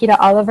see Nikita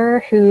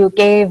Oliver, who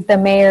gave the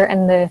mayor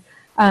and the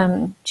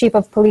chief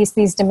of police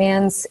these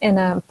demands in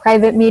a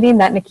private meeting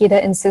that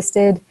Nikita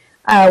insisted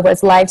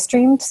was live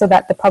streamed so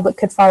that the public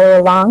could follow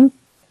along.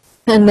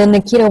 And then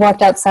Nikita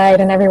walked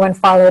outside and everyone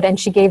followed, and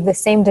she gave the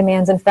same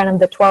demands in front of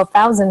the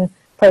 12,000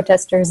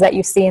 protesters that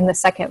you see in the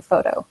second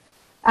photo.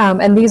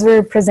 And these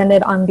were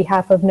presented on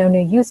behalf of No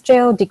New Youth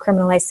Jail,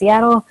 Decriminalize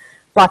Seattle,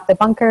 Block the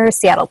Bunker,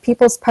 Seattle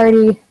People's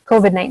Party,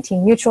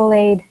 COVID-19 Mutual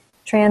Aid,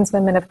 Trans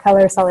Women of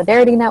Color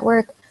Solidarity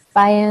Network,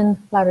 Buy-In,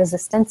 La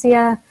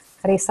Resistencia,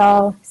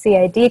 Carisal,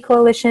 CID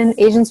Coalition,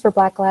 Asians for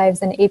Black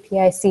Lives, and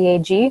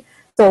API-CAG.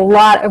 So a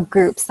lot of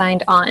groups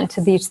signed on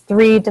to these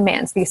 3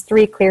 demands, these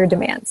 3 clear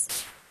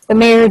demands. The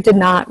mayor did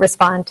not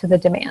respond to the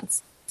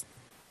demands.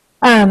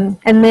 And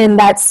then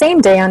that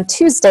same day, on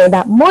Tuesday,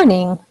 that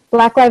morning,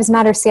 Black Lives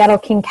Matter Seattle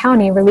King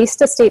County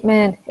released a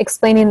statement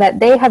explaining that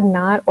they have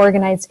not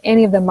organized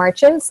any of the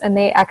marches, and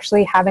they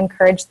actually have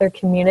encouraged their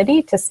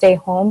community to stay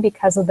home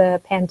because of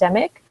the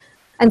pandemic.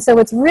 And so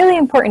what's really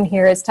important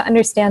here is to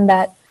understand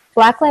that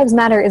Black Lives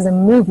Matter is a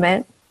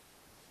movement,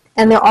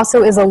 and there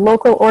also is a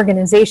local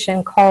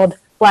organization called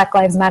Black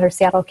Lives Matter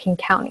Seattle King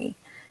County.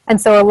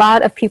 And so a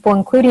lot of people,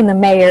 including the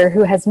mayor,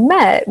 who has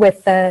met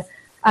with the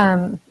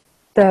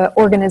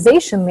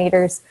organization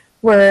leaders,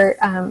 were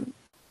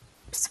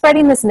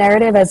spreading this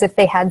narrative as if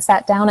they had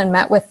sat down and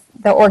met with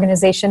the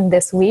organization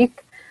this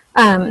week,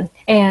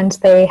 and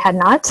they had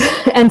not.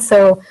 And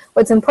so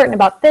what's important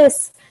about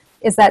this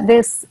is that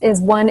this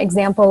is one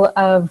example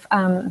of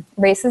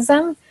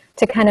racism,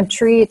 to kind of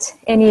treat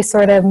any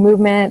sort of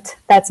movement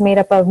that's made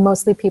up of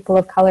mostly people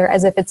of color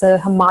as if it's a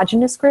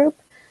homogenous group,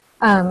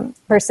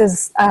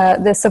 versus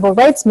the civil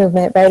rights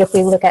movement, right? If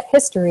we look at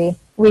history,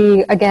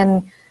 we,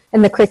 again,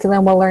 in the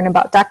curriculum, we'll learn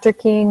about Dr.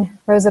 King,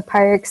 Rosa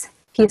Parks,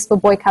 peaceful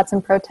boycotts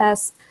and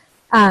protests.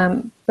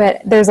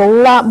 But there's a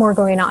lot more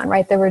going on,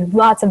 right? There were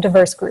lots of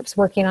diverse groups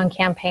working on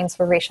campaigns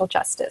for racial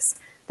justice.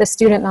 The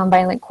Student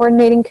Nonviolent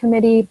Coordinating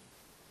Committee,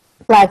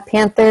 Black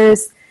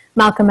Panthers,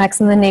 Malcolm X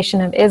and the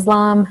Nation of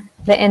Islam,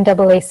 the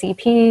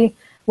NAACP,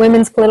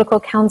 women's political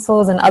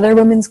councils and other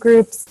women's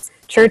groups,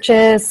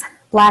 churches,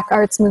 Black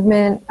arts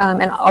movement,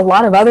 and a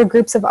lot of other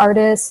groups of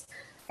artists,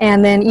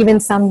 and then even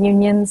some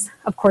unions.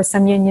 Of course,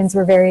 some unions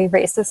were very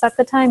racist at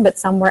the time, but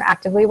some were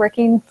actively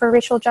working for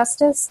racial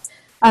justice.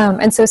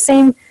 And so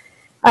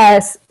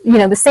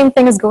the same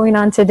thing is going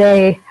on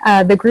today.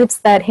 The groups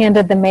that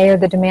handed the mayor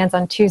the demands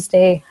on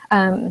Tuesday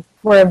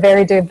were a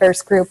very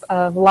diverse group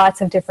of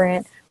lots of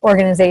different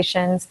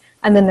organizations.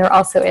 And then there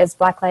also is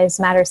Black Lives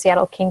Matter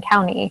Seattle King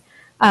County.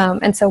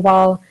 And so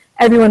while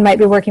everyone might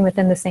be working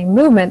within the same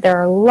movement, there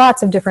are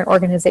lots of different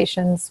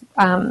organizations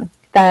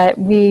that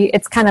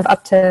it's kind of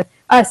up to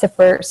us, if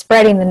we're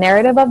spreading the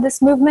narrative of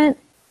this movement,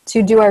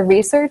 to do our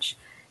research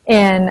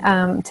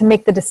and to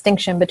make the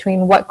distinction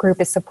between what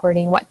group is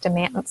supporting what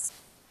demands.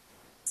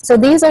 So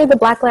these are the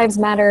Black Lives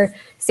Matter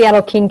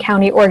Seattle King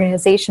County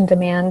organization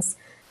demands,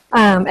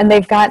 and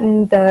they've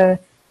gotten the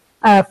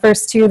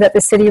first 2, that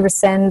the city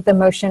rescind the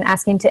motion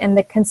asking to end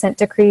the consent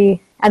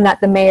decree and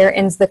that the mayor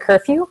ends the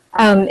curfew.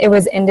 It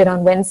was ended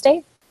on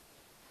Wednesday.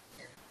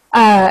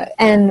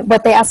 And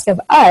what they ask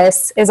of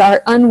us is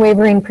our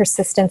unwavering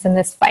persistence in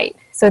this fight.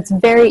 So it's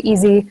very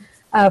easy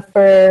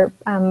for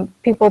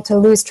people to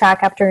lose track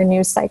after a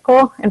news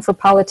cycle, and for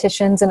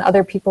politicians and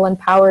other people in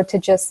power to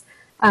just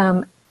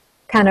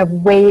kind of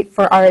wait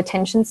for our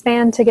attention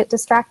span to get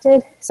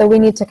distracted. So we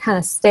need to kind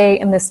of stay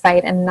in this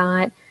fight and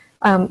not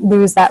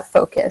lose that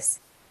focus.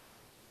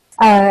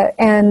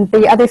 And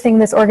the other thing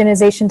this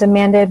organization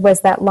demanded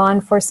was that law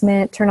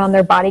enforcement turn on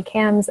their body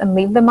cams and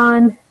leave them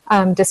on,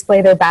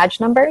 display their badge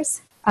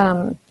numbers.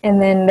 And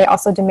then they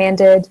also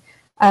demanded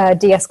a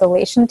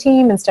de-escalation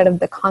team instead of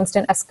the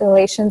constant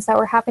escalations that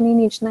were happening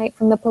each night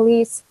from the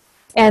police,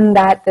 and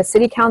that the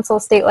city council,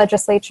 state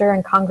legislature,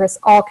 and Congress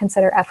all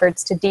consider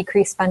efforts to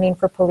decrease funding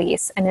for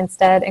police and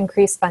instead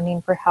increase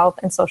funding for health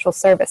and social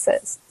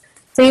services.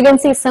 So you can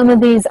see some of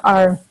these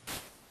are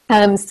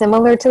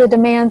similar to the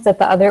demands that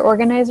the other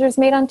organizers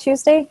made on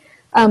Tuesday,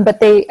 but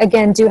they,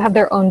 again, do have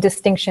their own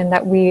distinction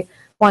that we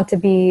want to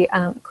be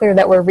clear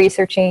that we're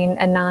researching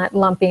and not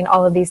lumping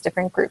all of these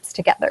different groups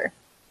together.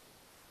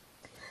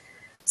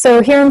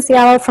 So here in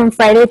Seattle, from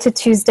Friday to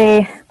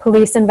Tuesday,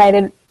 police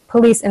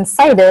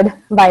incited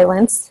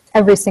violence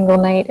every single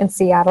night in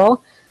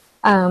Seattle.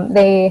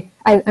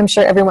 I'm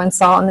sure everyone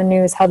saw on the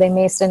news how they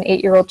maced an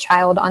 8-year-old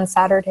child on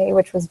Saturday,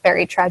 which was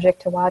very tragic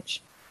to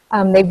watch.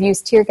 They've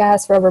used tear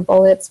gas, rubber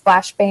bullets,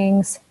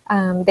 flashbangs.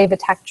 They've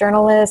attacked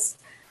journalists.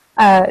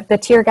 The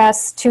tear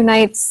gas, 2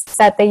 nights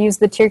that they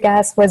used the tear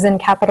gas was in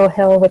Capitol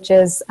Hill, which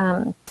is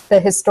the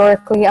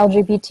historically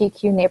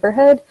LGBTQ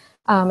neighborhood.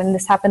 And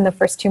this happened the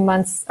first 2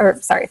 months,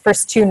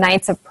 first 2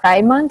 nights of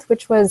Pride Month,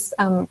 which was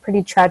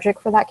pretty tragic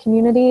for that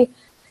community.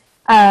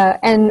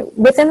 And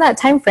within that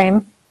time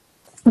frame,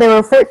 there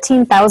were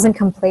 14,000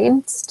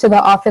 complaints to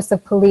the Office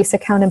of Police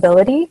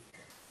Accountability.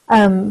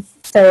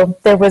 So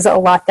there was a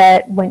lot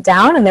that went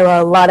down, and there were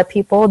a lot of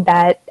people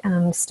that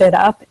stood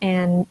up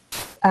and,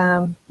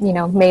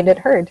 made it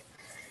heard.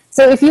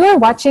 So if you are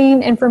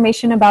watching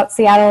information about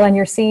Seattle and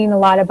you're seeing a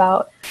lot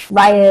about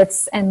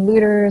riots and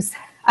looters,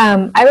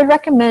 I would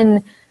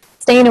recommend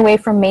staying away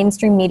from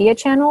mainstream media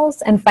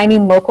channels and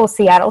finding local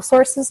Seattle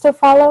sources to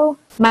follow.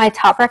 My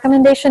top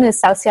recommendation is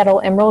South Seattle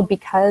Emerald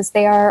because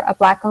they are a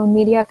Black-owned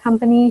media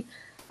company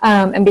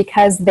and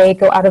because they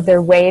go out of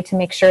their way to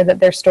make sure that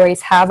their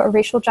stories have a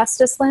racial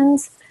justice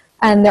lens.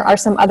 And there are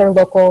some other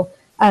local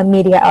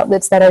media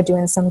outlets that are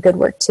doing some good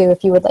work too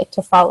if you would like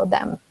to follow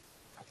them.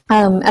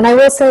 And I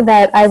will say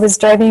that I was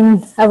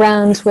driving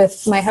around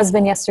with my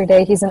husband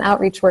yesterday. He's an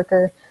outreach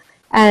worker.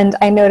 And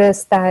I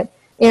noticed that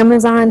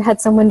Amazon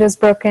had some windows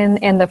broken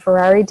and the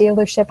Ferrari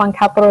dealership on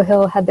Capitol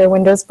Hill had their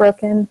windows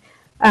broken.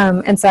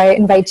 And so I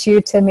invite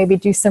you to maybe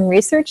do some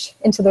research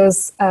into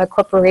those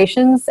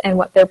corporations and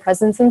what their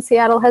presence in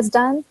Seattle has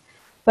done.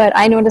 But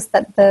I noticed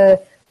that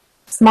the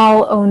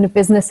small-owned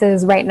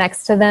businesses right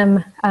next to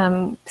them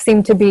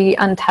seem to be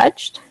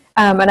untouched.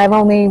 And I've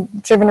only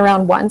driven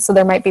around once, so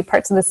there might be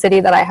parts of the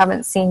city that I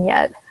haven't seen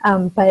yet.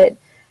 But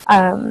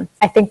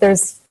I think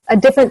there's a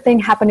different thing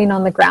happening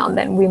on the ground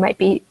than we might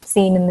be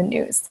seeing in the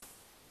news.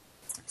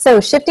 So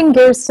shifting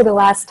gears to the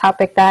last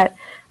topic that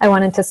I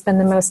wanted to spend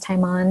the most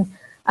time on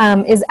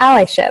is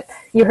allyship.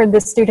 You heard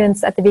the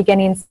students at the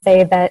beginning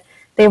say that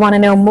they want to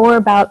know more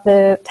about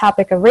the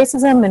topic of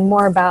racism and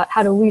more about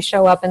how do we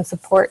show up and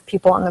support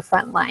people on the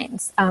front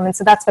lines. And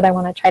so that's what I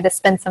want to try to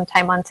spend some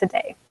time on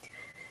today.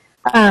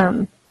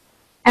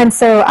 And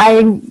so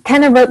I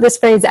kind of wrote this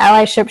phrase,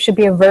 allyship should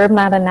be a verb,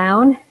 not a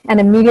noun,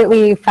 and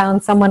immediately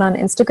found someone on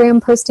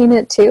Instagram posting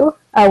it too.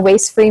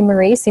 Waste Free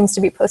Marie seems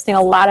to be posting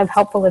a lot of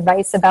helpful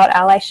advice about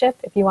allyship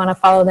if you want to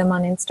follow them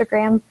on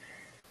Instagram.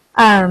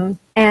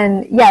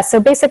 And yeah, so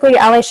basically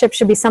allyship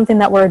should be something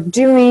that we're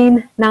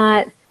doing,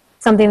 not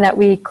something that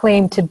we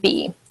claim to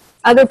be.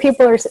 Other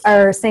people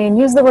are saying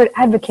use the word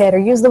advocate or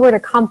use the word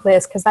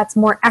accomplice because that's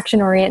more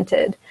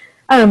action-oriented.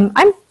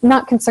 I'm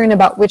not concerned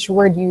about which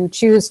word you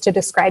choose to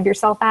describe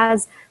yourself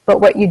as,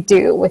 but what you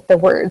do with the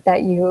word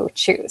that you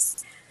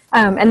choose.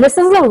 And this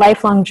is a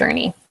lifelong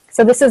journey.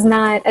 So this is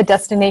not a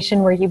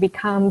destination where you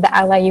become the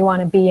ally you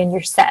want to be and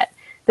you're set.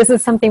 This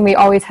is something we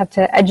always have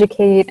to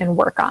educate and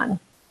work on.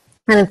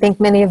 And I think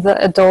many of the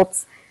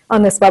adults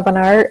on this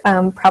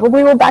webinar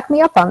probably will back me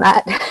up on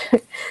that.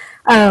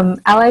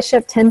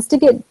 Allyship tends to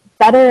get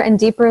better and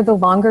deeper the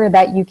longer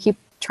that you keep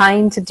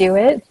trying to do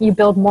it. You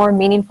build more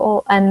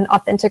meaningful and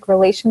authentic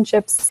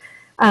relationships,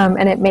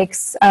 and it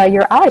makes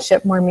your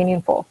allyship more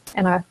meaningful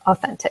and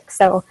authentic.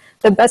 So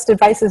the best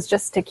advice is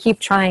just to keep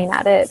trying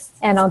at it,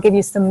 and I'll give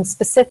you some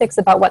specifics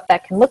about what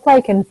that can look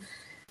like and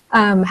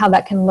how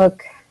that can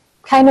look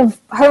kind of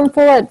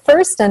harmful at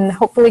first and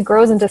hopefully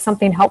grows into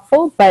something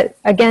helpful. But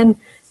again,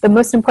 the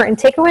most important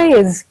takeaway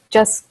is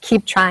just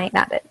keep trying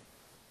at it.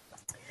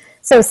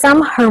 So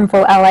some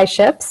harmful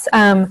allyships.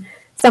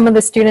 Some of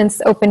the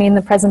students opening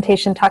the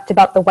presentation talked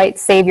about the white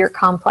savior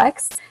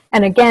complex.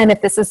 And again,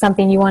 if this is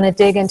something you want to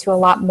dig into a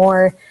lot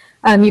more,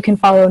 you can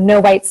follow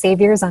No White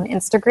Saviors on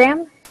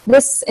Instagram.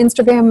 This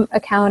Instagram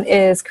account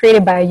is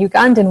created by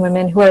Ugandan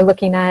women who are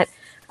looking at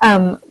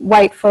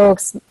white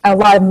folks, a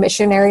lot of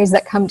missionaries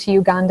that come to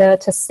Uganda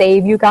to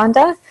save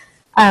Uganda,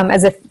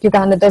 as if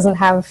Uganda doesn't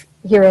have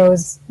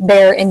heroes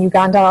there in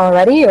Uganda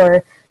already,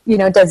 or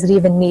does it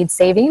even need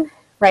saving,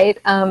 right?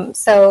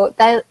 So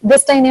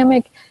this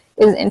dynamic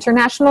is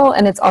international,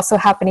 and it's also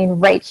happening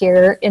right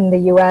here in the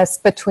US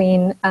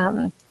between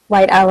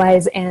white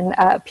allies and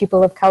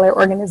people of color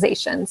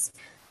organizations.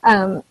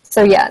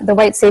 So yeah, the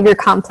white savior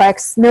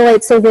complex, no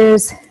white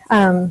saviors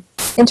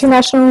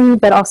internationally,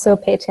 but also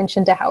pay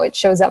attention to how it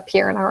shows up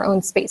here in our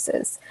own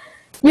spaces.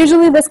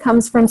 Usually this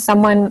comes from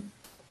someone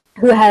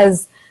who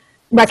has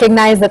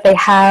recognized that they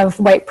have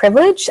white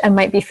privilege and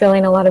might be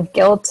feeling a lot of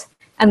guilt,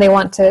 and they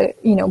want to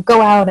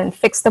go out and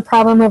fix the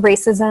problem of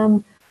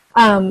racism.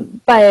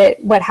 But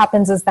what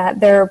happens is that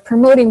they're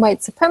promoting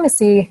white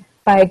supremacy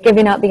by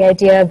giving out the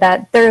idea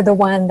that they're the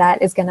one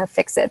that is going to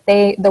fix it.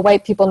 The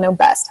white people know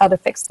best how to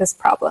fix this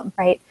problem,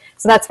 right?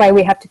 So that's why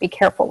we have to be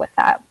careful with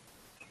that.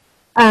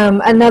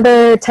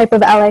 Another type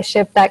of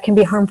allyship that can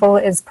be harmful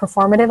is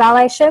performative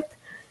allyship.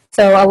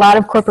 So a lot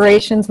of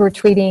corporations were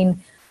tweeting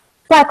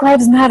Black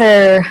Lives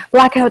Matter,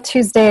 Blackout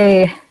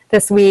Tuesday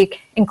this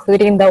week,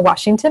 including the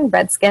Washington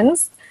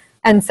Redskins.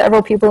 And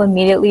several people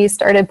immediately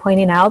started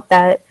pointing out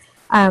that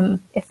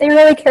if they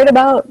really cared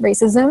about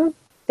racism,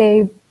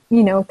 they,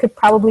 could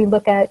probably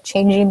look at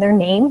changing their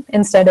name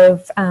instead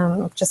of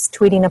just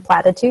tweeting a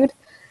platitude.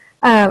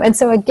 And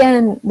so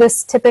again,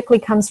 this typically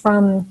comes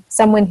from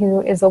someone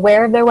who is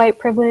aware of their white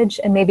privilege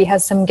and maybe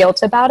has some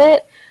guilt about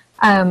it,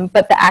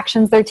 but the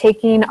actions they're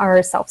taking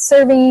are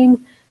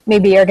self-serving,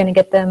 maybe are going to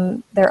get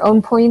them their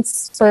own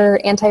points for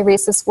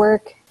anti-racist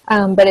work,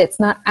 but it's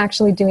not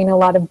actually doing a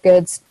lot of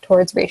good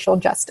towards racial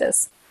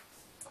justice.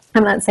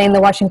 I'm not saying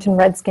the Washington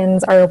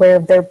Redskins are aware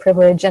of their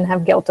privilege and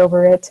have guilt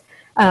over it.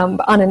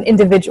 But on an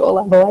individual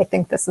level, I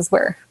think this is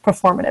where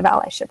performative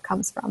allyship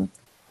comes from.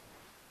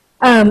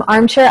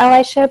 Armchair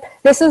allyship.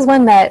 This is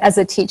one that, as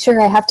a teacher,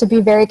 I have to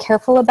be very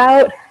careful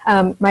about.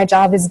 My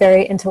job is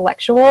very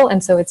intellectual,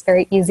 and so it's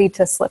very easy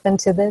to slip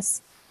into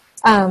this.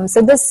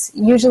 So this,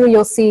 usually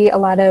you'll see a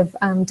lot of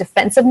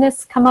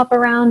defensiveness come up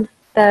around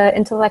the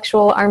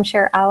intellectual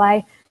armchair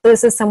ally. So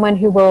this is someone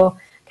who will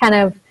kind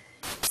of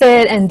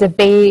sit and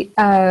debate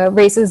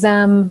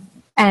racism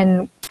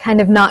and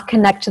kind of not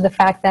connect to the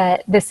fact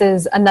that this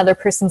is another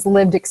person's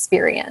lived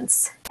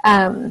experience.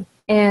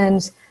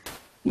 And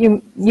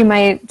you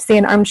might see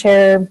an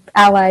armchair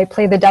ally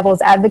play the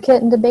devil's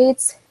advocate in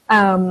debates,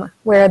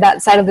 where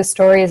that side of the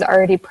story is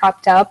already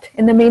propped up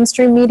in the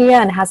mainstream media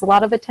and has a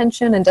lot of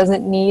attention and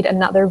doesn't need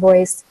another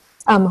voice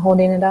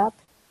holding it up.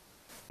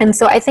 And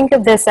so I think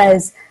of this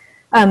as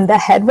the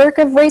head work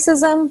of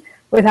racism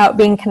without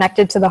being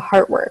connected to the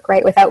heart work,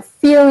 right? Without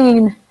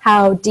feeling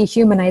how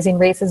dehumanizing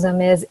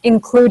racism is,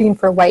 including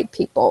for white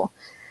people.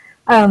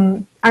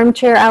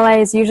 Armchair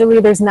allies, usually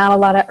there's not a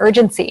lot of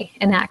urgency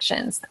in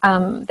actions.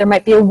 There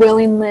might be a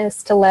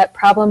willingness to let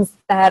problems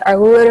that are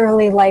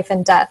literally life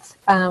and death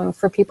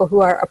for people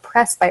who are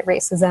oppressed by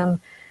racism,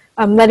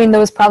 letting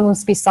those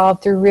problems be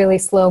solved through really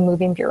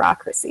slow-moving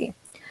bureaucracy.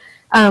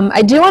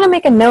 I do want to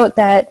make a note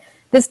that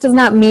this does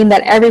not mean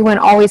that everyone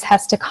always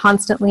has to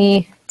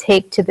constantly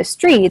take to the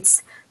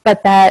streets,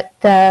 but that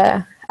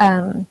the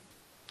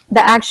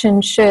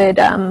action should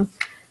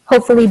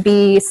hopefully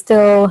be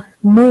still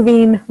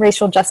moving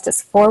racial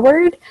justice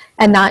forward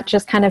and not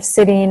just kind of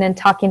sitting and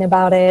talking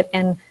about it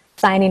and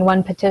signing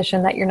one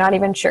petition that you're not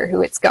even sure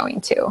who it's going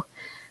to.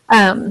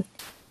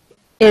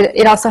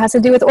 It also has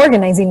to do with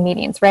organizing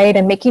meetings, right?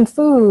 And making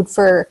food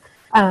for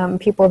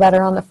people that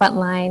are on the front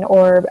line,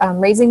 or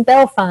raising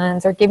bail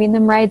funds, or giving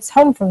them rides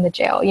home from the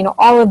jail. You know,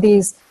 all of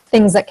these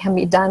things that can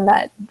be done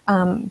that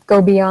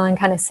go beyond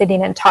kind of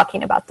sitting and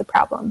talking about the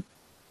problem.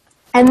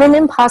 And then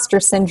imposter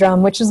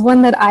syndrome, which is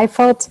one that I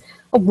felt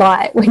a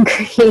lot when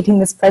creating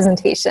this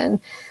presentation.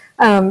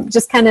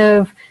 Just kind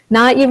of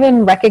not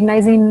even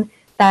recognizing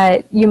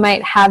that you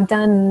might have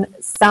done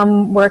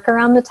some work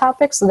around the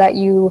topic so that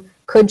you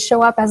could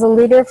show up as a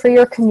leader for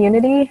your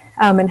community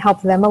and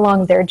help them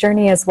along their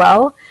journey as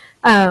well.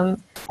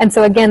 And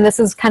so again, this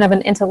is kind of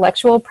an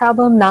intellectual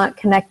problem, not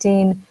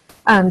connecting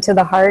to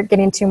the heart,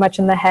 getting too much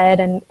in the head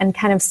and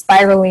kind of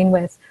spiraling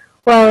with,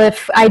 well,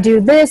 if I do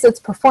this,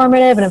 it's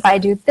performative, and if I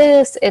do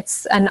this,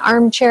 it's an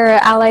armchair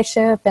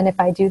allyship, and if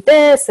I do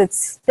this,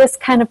 it's this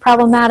kind of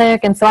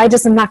problematic, and so I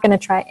just am not going to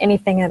try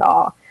anything at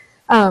all.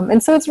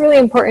 And so it's really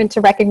important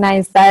to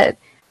recognize that,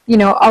 you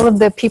know, all of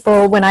the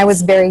people when I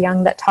was very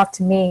young that talked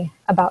to me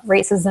about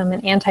racism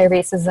and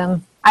anti-racism,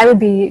 I would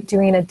be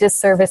doing a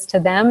disservice to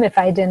them if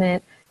I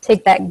didn't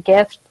take that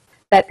gift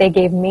that they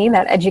gave me,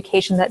 that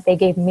education that they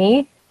gave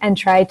me, and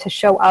try to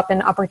show up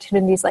in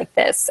opportunities like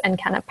this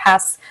and kind of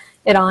pass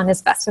it on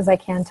as best as I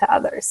can to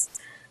others.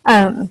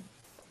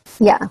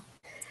 Yeah.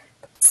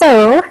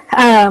 So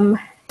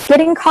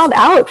getting called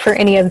out for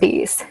any of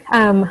these.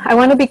 I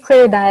want to be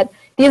clear that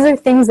these are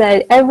things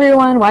that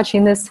everyone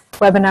watching this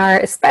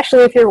webinar,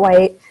 especially if you're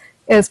white,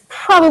 is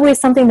probably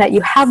something that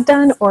you have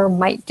done or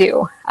might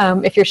do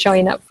if you're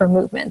showing up for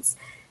movements.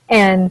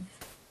 And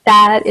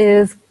that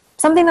is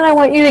something that I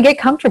want you to get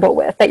comfortable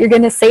with, that you're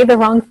going to say the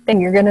wrong thing,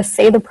 you're going to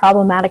say the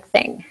problematic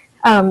thing.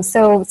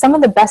 So some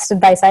of the best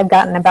advice I've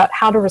gotten about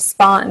how to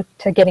respond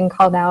to getting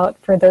called out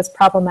for those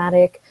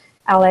problematic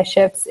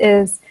allyships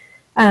is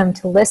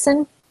to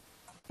listen.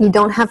 You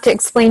don't have to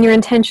explain your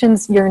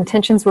intentions. Your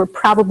intentions were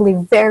probably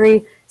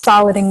very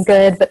solid and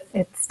good, but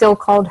it's still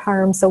called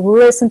harm. So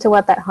listen to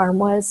what that harm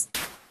was.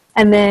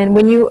 And then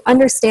when you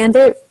understand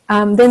it,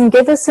 then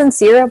give a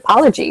sincere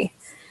apology.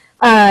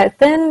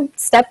 Then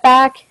step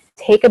back,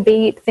 take a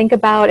beat, think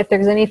about if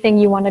there's anything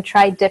you want to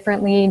try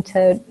differently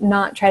to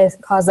not try to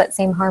cause that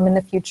same harm in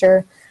the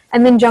future,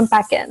 and then jump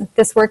back in.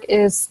 This work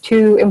is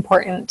too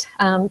important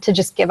to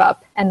just give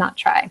up and not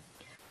try.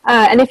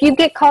 And if you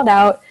get called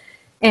out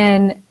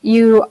and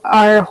you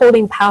are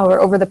holding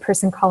power over the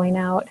person calling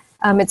out,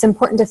 it's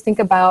important to think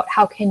about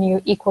how can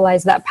you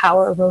equalize that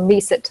power,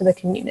 release it to the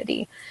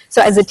community.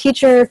 So as a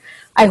teacher,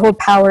 I hold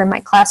power in my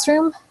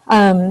classroom.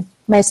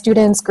 My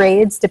students'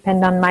 grades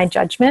depend on my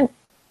judgment.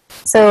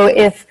 So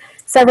if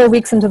several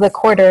weeks into the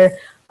quarter,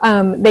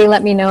 they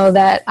let me know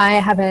that I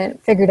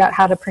haven't figured out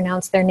how to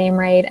pronounce their name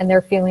right and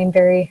they're feeling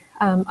very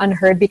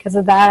unheard because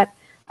of that,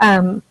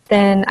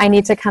 then I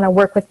need to kind of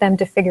work with them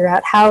to figure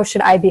out how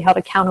should I be held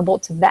accountable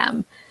to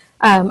them.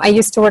 I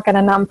used to work at a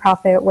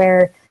nonprofit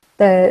where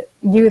the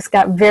youth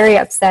got very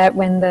upset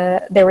when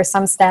there were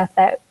some staff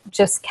that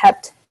just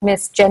kept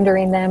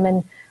misgendering them,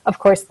 and of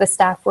course the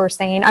staff were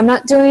saying, I'm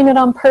not doing it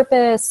on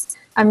purpose,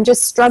 I'm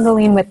just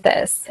struggling with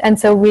this. And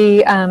so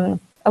we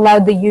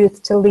allowed the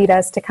youth to lead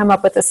us to come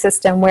up with a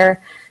system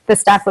where the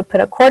staff would put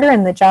a quarter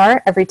in the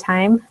jar every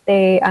time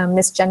they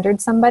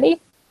misgendered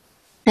somebody.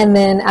 And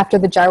then after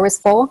the jar was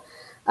full,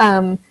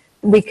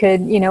 we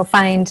could, you know,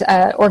 find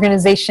an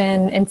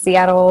organization in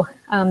Seattle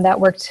that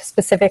worked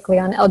specifically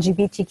on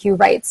LGBTQ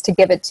rights to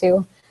give it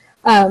to.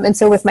 And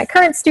so with my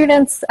current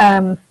students,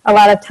 a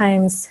lot of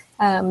times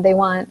they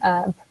want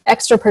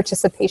extra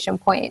participation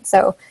point.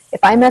 So if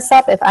I mess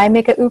up, if I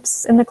make a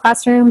oops in the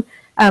classroom,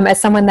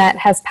 as someone that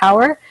has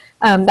power,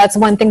 that's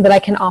one thing that I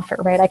can offer,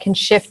 right? I can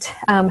shift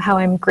how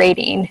I'm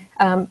grading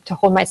to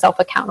hold myself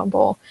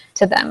accountable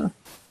to them.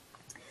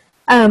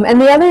 And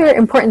the other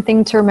important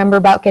thing to remember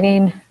about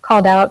getting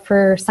called out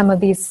for some of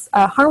these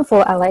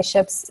harmful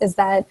allyships is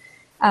that,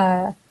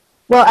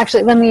 well,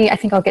 actually, I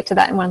think I'll get to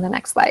that in one of the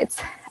next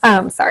slides.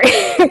 Sorry.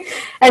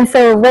 And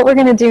so what we're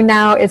gonna do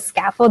now is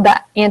scaffold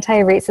the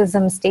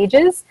anti-racism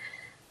stages.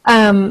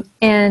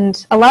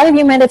 And a lot of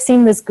you might have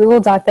seen this Google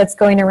Doc that's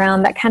going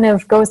around that kind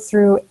of goes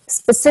through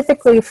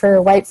specifically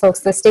for white folks,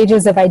 the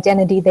stages of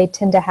identity they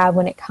tend to have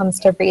when it comes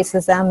to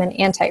racism and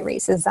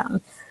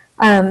anti-racism.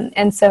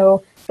 And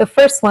so the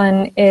first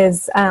one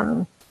is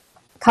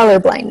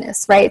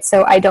colorblindness, right?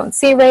 So I don't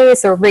see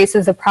race, or race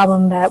is a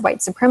problem that white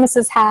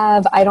supremacists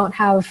have. I don't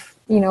have,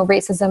 you know,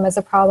 racism as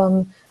a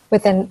problem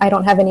within, I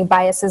don't have any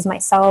biases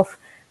myself.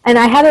 And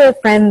I had a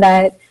friend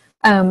that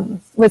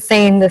was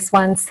saying this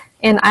once,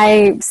 and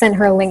I sent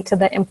her a link to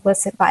the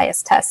implicit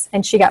bias test,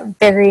 and she got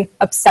very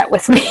upset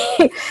with me.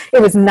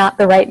 It was not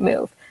the right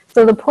move.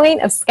 So the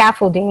point of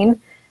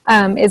scaffolding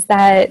is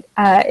that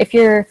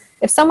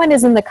if someone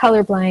is in the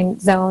colorblind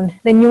zone,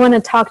 then you want to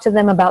talk to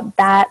them about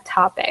that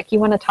topic. You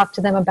want to talk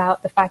to them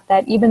about the fact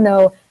that even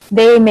though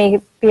they may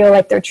feel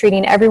like they're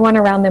treating everyone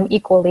around them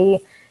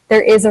equally,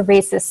 there is a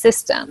racist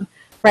system,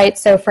 right?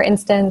 So for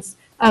instance,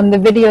 the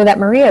video that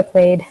Maria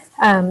played,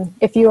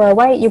 if you are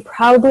white, you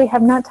probably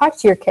have not talked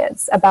to your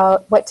kids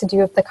about what to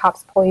do if the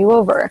cops pull you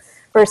over.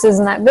 Versus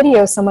in that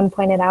video, someone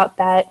pointed out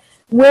that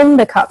when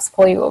the cops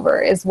pull you over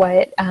is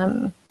what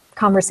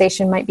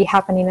conversation might be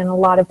happening in a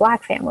lot of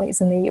Black families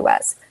in the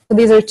US. So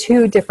these are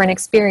two different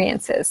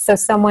experiences. So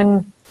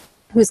someone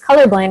who's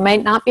colorblind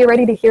might not be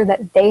ready to hear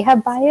that they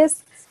have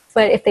bias,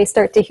 but if they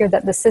start to hear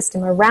that the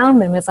system around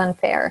them is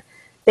unfair,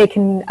 they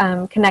can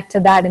connect to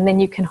that, and then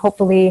you can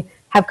hopefully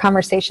have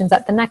conversations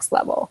at the next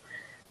level.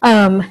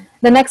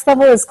 The next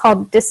level is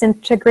called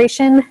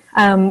disintegration.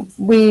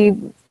 We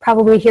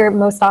probably hear it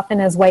most often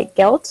as white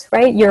guilt,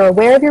 right? You're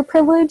aware of your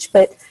privilege,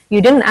 but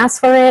you didn't ask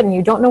for it and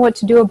you don't know what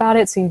to do about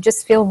it, so you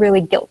just feel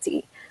really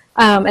guilty.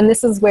 And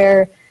this is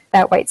where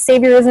that white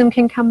saviorism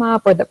can come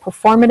up, or the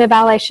performative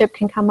allyship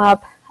can come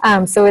up.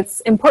 So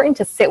it's important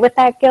to sit with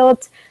that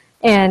guilt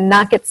and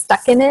not get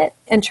stuck in it,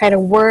 and try to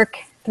work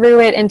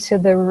through it into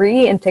the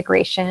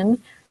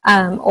reintegration.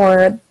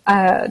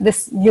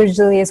 This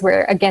usually is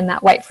where, again,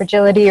 that white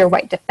fragility or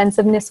white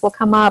defensiveness will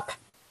come up.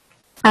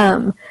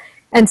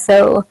 And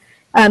so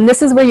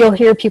this is where you'll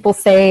hear people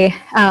say,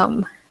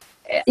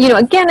 you know,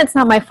 again, it's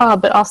not my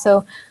fault, but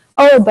also,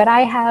 oh, but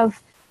I have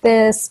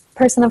this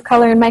person of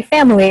color in my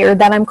family, or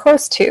that I'm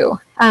close to,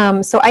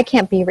 so I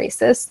can't be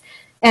racist.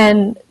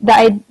 And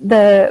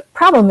the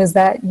problem is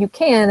that you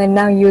can, and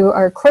now you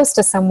are close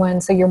to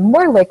someone, so you're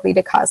more likely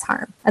to cause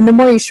harm. And the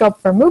more you show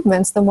up for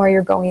movements, the more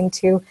you're going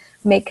to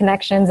make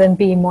connections and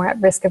be more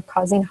at risk of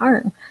causing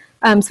harm.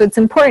 So it's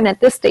important at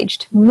this stage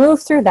to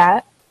move through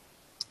that.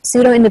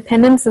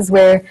 Pseudo-independence is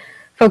where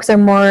folks are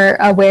more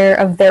aware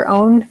of their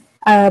own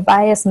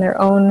bias and their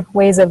own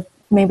ways of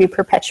maybe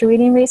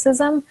perpetuating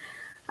racism.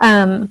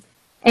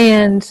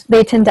 And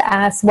they tend to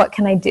ask, what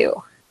can I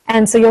do?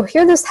 And so you'll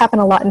hear this happen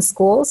a lot in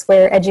schools,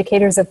 where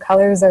educators of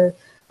colors are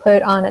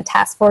put on a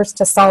task force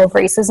to solve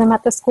racism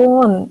at the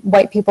school, and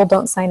white people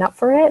don't sign up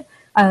for it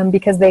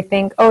because they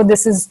think, oh,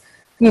 this is,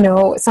 you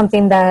know,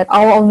 something that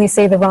I'll only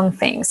say the wrong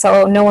thing,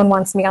 so no one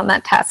wants me on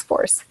that task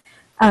force.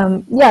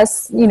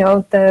 Yes, you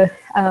know, the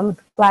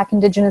Black,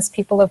 Indigenous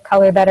people of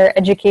color that are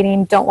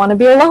educating don't want to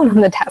be alone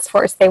on the task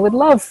force. They would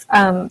love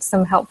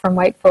some help from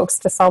white folks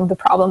to solve the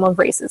problem of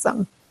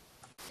racism.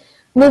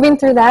 Moving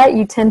through that,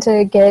 you tend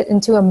to get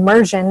into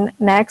immersion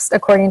next,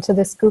 according to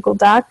this Google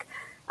Doc,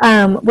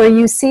 where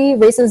you see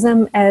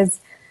racism as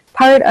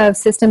part of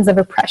systems of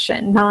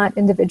oppression, not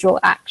individual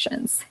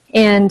actions.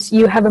 And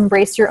you have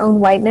embraced your own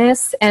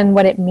whiteness and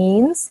what it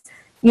means.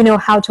 You know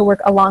how to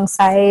work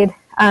alongside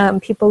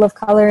people of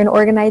color in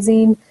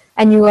organizing,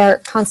 and you are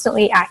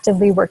constantly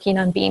actively working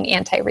on being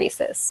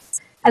anti-racist.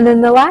 And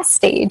then the last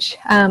stage,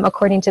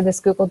 according to this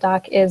Google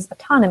Doc, is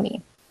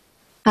autonomy,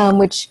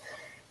 which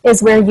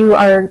is where you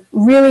are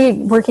really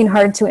working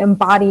hard to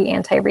embody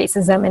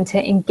anti-racism and to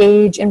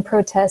engage in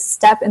protest,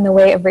 step in the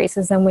way of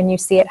racism when you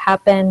see it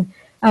happen.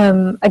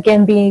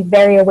 Again, be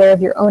very aware of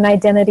your own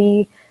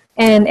identity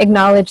and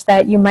acknowledge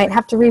that you might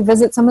have to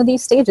revisit some of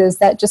these stages,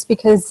 that just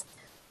because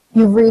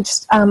you've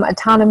reached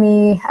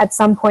autonomy at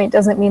some point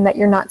doesn't mean that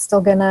you're not still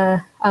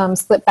gonna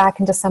slip back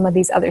into some of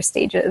these other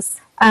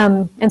stages.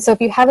 And so if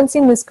you haven't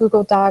seen this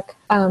Google Doc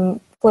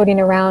floating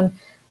around,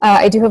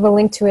 I do have a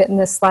link to it in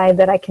this slide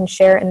that I can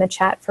share in the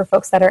chat for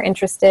folks that are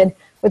interested.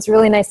 What's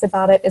really nice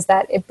about it is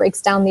that it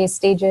breaks down these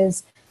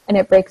stages, and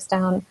it breaks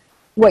down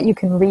what you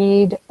can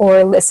read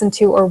or listen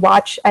to or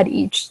watch at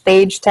each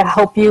stage to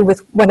help you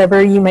with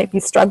whatever you might be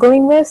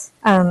struggling with.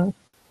 And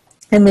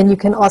then you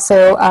can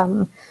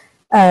also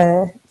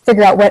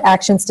figure out what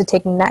actions to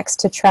take next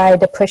to try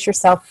to push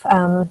yourself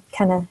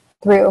kind of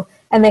through.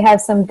 And they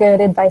have some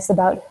good advice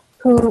about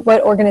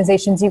what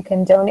organizations you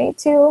can donate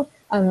to,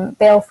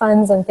 bail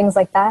funds and things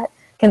like that,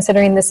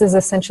 considering this is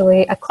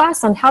essentially a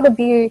class on how to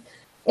be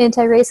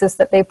anti-racist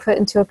that they put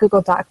into a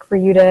Google Doc for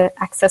you to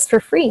access for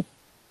free.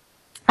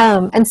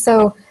 And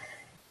so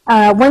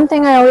one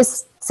thing I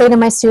always say to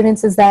my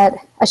students is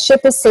that a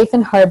ship is safe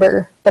in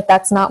harbor, but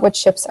that's not what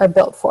ships are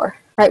built for,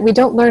 right? We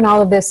don't learn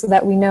all of this so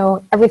that we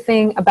know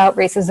everything about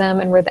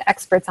racism and we're the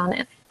experts on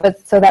it,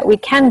 but so that we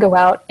can go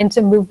out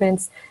into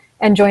movements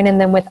and join in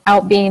them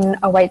without being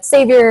a white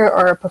savior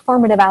or a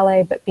performative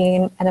ally, but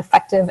being an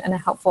effective and a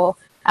helpful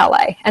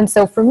ally. And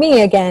so for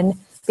me, again,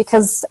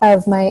 because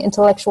of my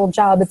intellectual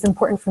job, it's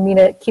important for me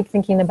to keep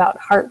thinking about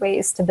heart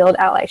ways to build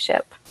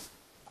allyship.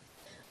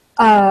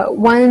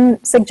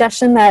 One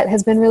suggestion that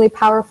has been really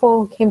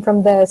powerful came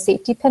from the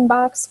safety pin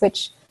box,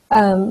 which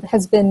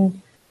has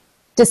been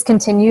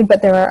discontinued,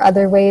 but there are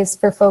other ways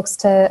for folks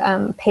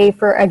to pay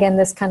for, again,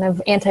 this kind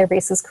of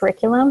anti-racist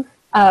curriculum.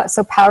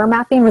 So power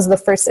mapping was the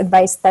first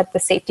advice that the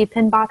safety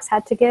pin box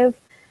had to give.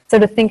 So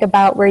to think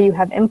about where you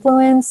have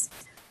influence,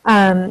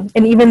 and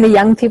even the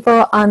young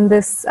people on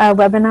this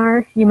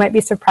webinar, you might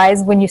be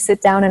surprised when you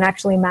sit down and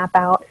actually map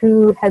out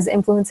who has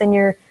influence in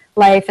your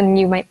life, and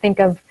you might think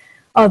of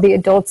all the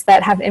adults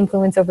that have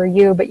influence over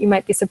you, but you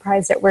might be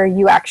surprised at where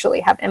you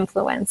actually have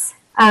influence.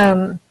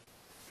 And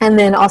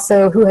then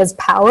also who has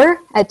power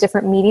at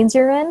different meetings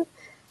you're in,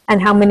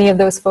 and how many of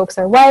those folks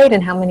are white,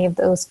 and how many of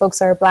those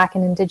folks are Black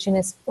and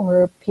Indigenous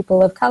or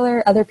people of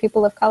color, other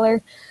people of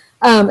color.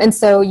 And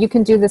so you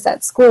can do this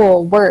at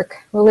school,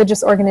 work,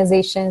 religious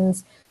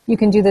organizations. You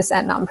can do this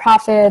at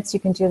nonprofits. You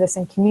can do this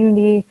in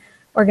community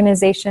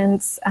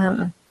organizations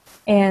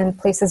and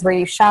places where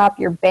you shop,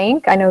 your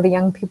bank. I know the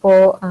young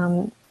people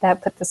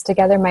that put this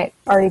together might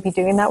already be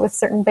doing that with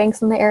certain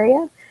banks in the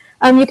area.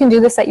 You can do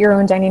this at your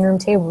own dining room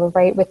table,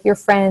 right, with your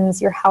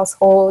friends, your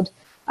household,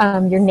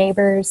 your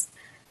neighbors,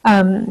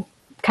 kind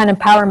of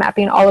power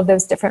mapping all of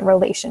those different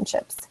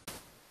relationships.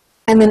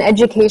 And then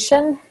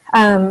education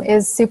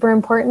is super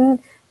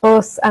important,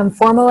 both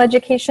formal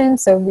education,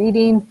 so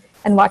reading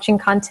and watching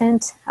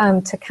content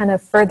to kind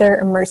of further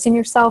immersing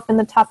yourself in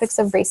the topics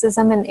of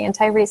racism and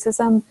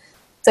anti-racism.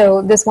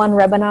 So this one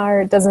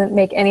webinar doesn't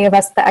make any of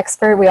us the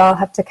expert. We all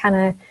have to kind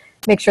of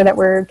make sure that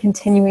we're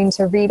continuing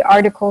to read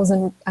articles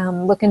and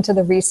look into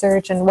the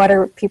research and what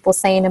are people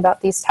saying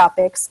about these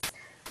topics.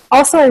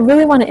 Also, I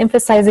really want to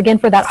emphasize again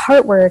for that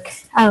heart work,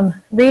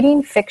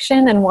 reading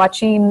fiction and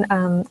watching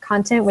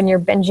content when you're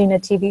binging a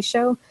TV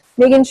show,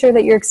 making sure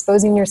that you're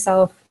exposing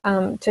yourself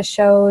to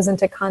shows and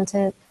to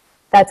content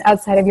that's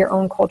outside of your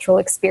own cultural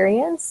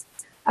experience.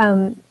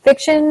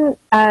 Fiction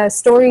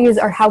stories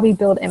are how we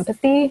build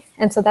empathy,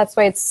 and so that's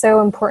why it's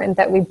so important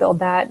that we build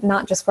that,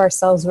 not just for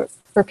ourselves, but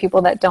for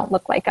people that don't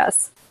look like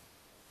us.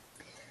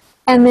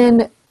 And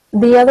then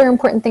the other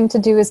important thing to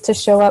do is to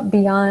show up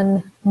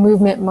beyond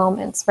movement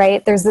moments,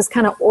 right? There's this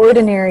kind of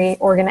ordinary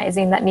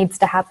organizing that needs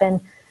to happen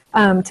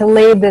to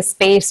lay the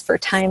space for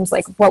times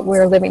like what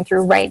we're living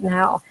through right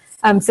now.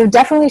 So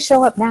definitely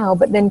show up now,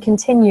 but then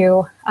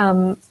continue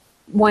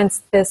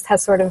once this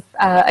has sort of,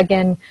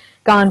 again,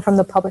 gone from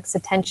the public's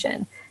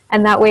attention.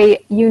 And that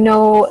way, you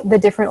know the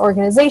different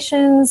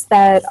organizations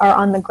that are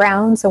on the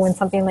ground. So when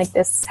something like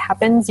this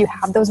happens, you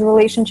have those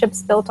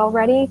relationships built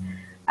already.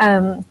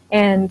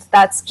 And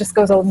that just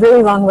goes a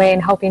really long way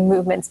in helping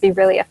movements be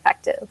really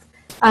effective.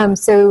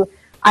 So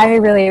I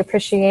really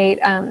appreciate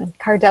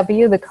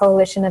CAR-W, the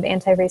Coalition of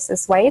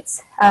Anti-Racist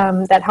Whites,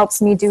 that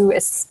helps me do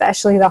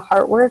especially the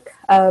hard work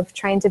of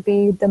trying to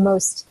be the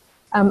most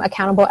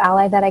accountable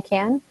ally that I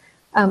can.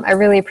 I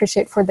really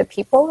appreciate for the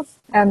people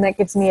that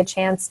gives me a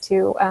chance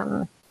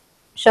to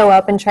show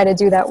up and try to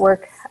do that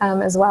work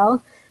as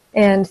well.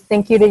 And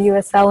thank you to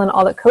USL and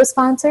all the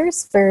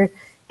co-sponsors for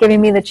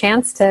giving me the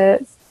chance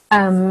to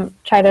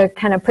try to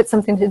kind of put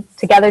something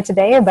together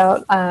today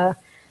about all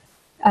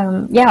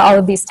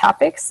of these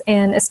topics,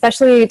 and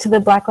especially to the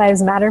Black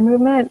Lives Matter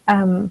movement.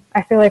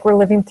 I feel like we're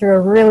living through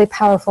a really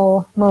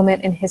powerful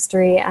moment in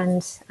history, and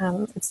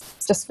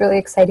it's just really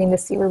exciting to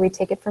see where we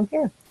take it from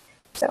here.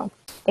 So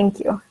thank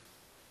you.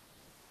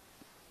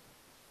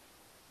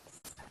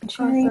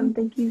 Awesome.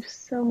 Thank you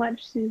so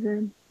much,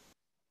 Susan.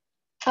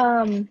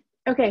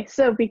 Okay,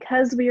 so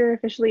because we are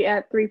officially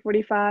at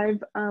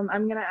 3:45, I'm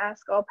going to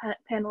ask all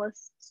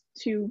panelists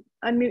to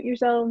unmute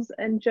yourselves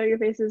and show your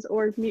faces,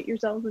 or mute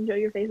yourselves and show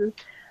your faces.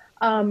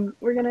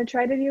 We're going to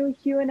try to do a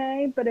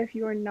Q&A, but if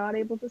you are not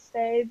able to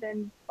stay,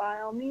 then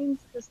by all means,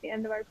 this is the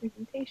end of our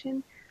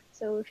presentation.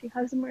 So if you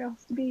have somewhere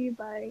else to be,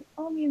 by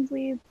all means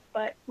leave,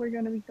 but we're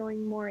going to be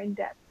going more in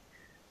depth.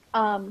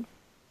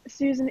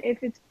 Susan,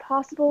 if it's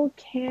possible,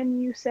 can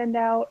you send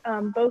out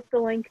both the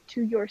link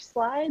to your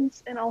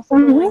slides and also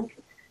the link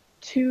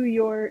to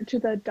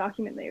the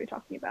document that you're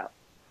talking about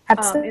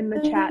in the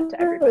chat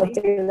to everybody?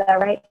 We'll do that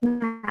right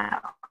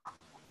now.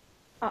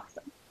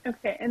 Awesome.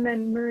 Okay, and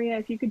then Maria,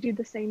 if you could do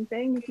the same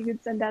thing, if you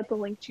could send out the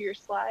link to your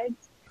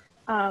slides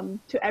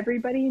to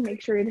everybody,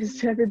 make sure it is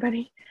to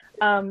everybody,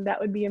 that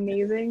would be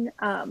amazing,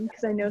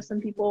 because I know some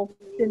people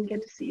didn't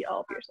get to see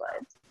all of your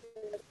slides.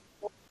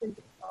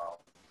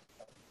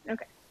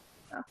 Okay,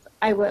 awesome.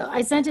 I will.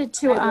 I sent it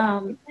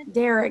to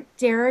Derek.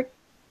 Derek,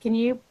 can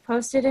you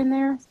post it in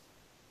there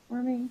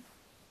for me?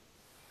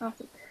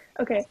 Awesome.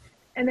 Okay,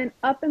 and then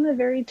up in the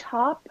very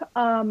top,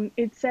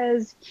 it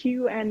says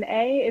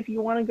Q&A. If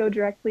you want to go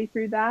directly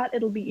through that,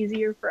 it'll be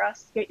easier for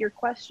us to get your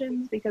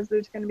questions because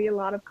there's going to be a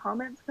lot of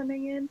comments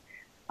coming in.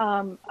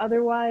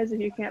 Otherwise,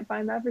 if you can't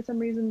find that for some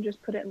reason,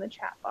 just put it in the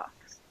chat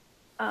box.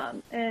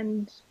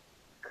 And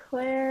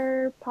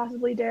Claire,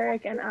 possibly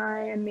Derek, and I,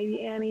 and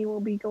maybe Annie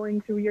will be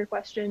going through your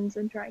questions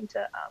and trying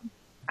to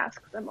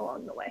ask them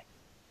along the way.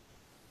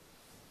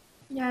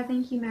 Yeah,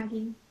 thank you,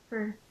 Maggie,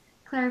 for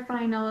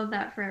clarifying all of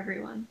that for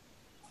everyone.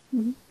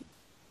 Mm-hmm.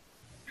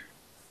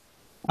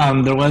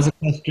 There was a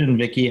question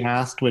Vicky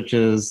asked, which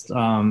is,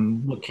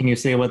 can you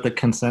say what the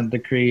consent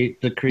decree?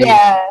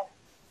 Yeah,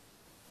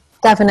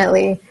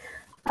 definitely.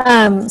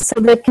 So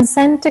the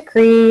consent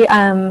decree,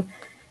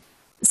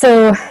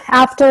 so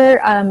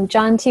after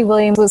John T.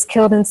 Williams was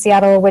killed in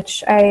Seattle,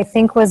 which I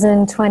think was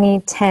in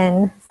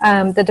 2010,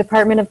 the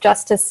Department of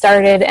Justice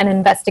started an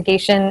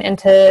investigation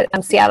into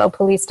Seattle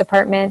Police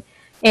Department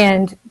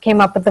and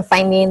came up with the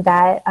finding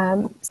that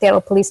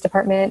Seattle Police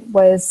Department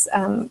was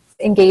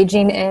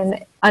engaging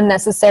in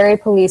unnecessary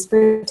police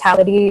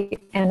brutality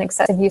and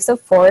excessive use of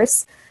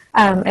force.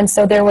 And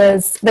so there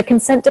was, the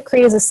consent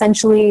decree is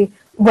essentially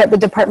what the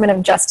Department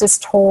of Justice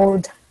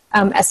told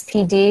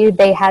SPD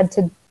they had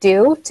to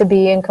do to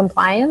be in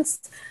compliance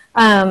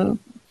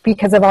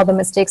because of all the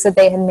mistakes that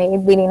they had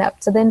made leading up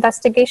to the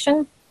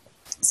investigation.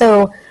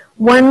 So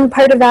one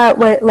part of that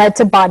led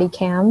to body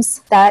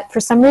cams that for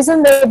some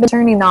reason they've been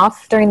turning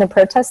off during the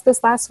protest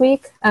this last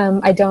week.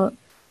 I don't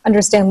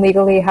understand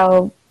legally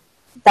how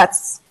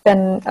that's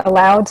been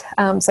allowed,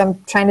 so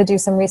I'm trying to do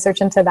some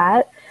research into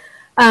that.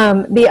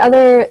 The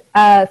other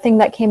thing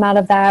that came out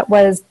of that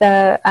was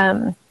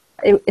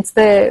it's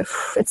the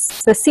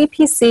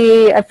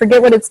CPC, I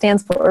forget what it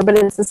stands for, but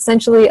it's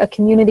essentially a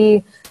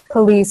community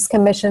police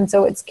commission.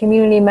 So it's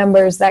community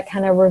members that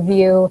kind of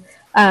review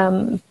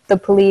the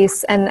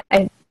police, and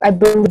I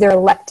believe they're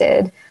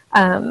elected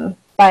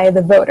by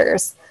the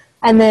voters.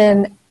 And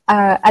then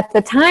at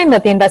the time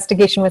that the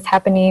investigation was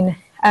happening,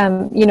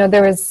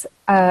 there was,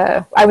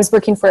 I was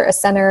working for a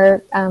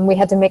center. We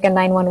had to make a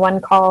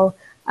 911 call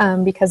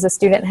because a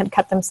student had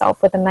cut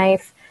themselves with a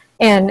knife.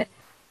 And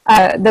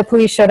the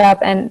police showed up,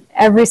 and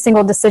every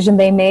single decision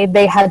they made,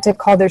 they had to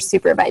call their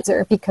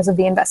supervisor because of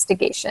the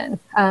investigation,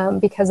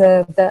 because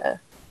of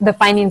the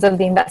findings of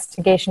the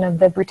investigation of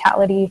the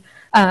brutality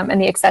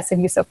and the excessive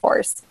use of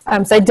force.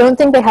 So I don't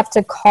think they have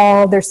to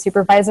call their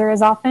supervisor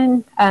as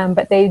often,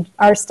 but they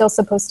are still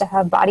supposed to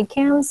have body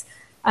cams,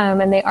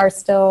 and they are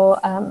still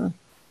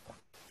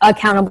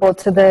accountable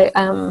to the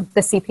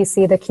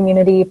CPC, the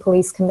Community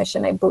Police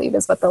Commission, I believe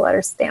is what the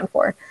letters stand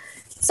for.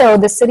 So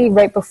the city,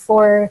 right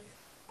before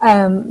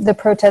the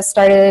protest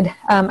started,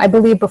 I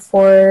believe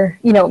before,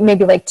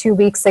 maybe like 2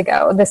 weeks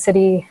ago, the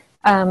city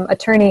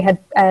attorney had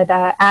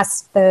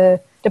asked the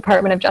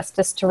Department of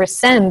Justice to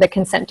rescind the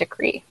consent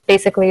decree,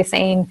 basically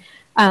saying,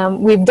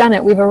 we've done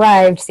it, we've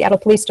arrived, Seattle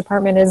Police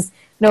Department is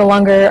no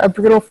longer a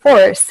brutal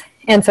force.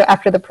 And so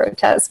after the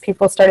protest,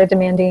 people started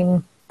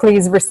demanding,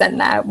 please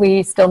rescind that.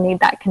 We still need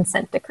that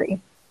consent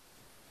decree.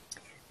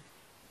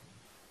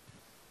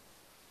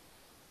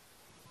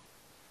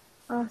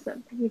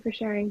 Awesome, thank you for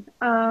sharing.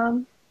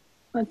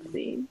 Let's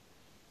see.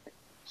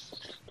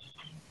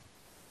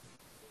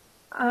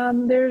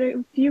 There are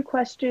a few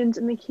questions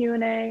in the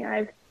Q&A. I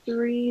have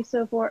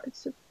four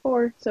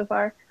so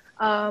far.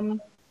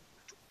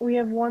 We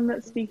have one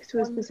that speaks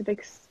to a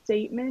specific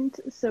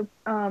statement. So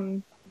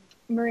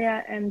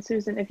Maria and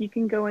Susan, if you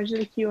can go into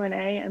the Q&A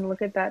and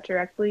look at that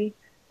directly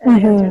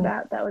and answer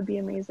that, that would be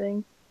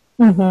amazing.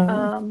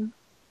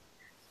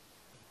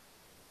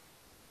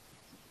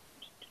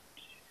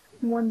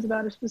 One's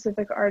about a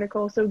specific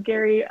article. So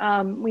Gary,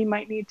 we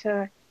might need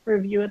to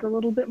review it a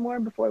little bit more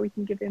before we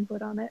can give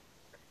input on it.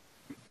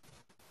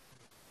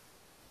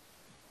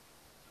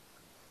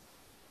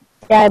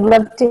 Yeah, I'd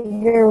love to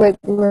hear what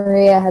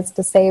Maria has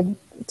to say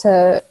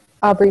to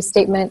Aubrey's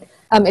statement.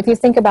 If you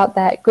think about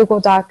that Google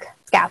Doc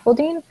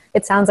scaffolding,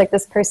 it sounds like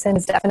this person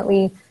is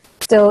definitely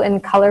still in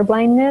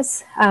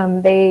colorblindness.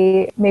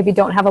 They maybe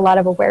don't have a lot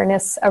of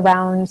awareness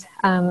around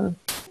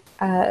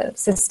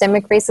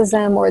systemic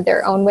racism or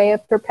their own way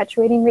of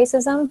perpetuating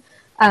racism.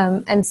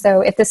 And so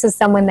if this is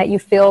someone that you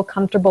feel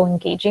comfortable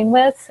engaging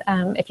with,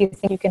 if you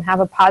think you can have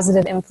a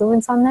positive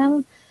influence on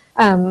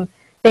them,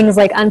 things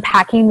like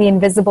Unpacking the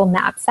Invisible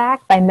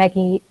Knapsack by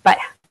Peggy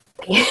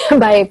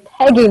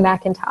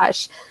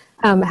McIntosh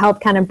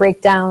help kind of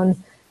break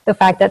down the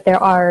fact that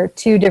there are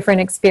two different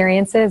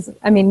experiences.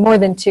 I mean, more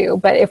than two,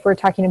 but if we're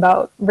talking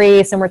about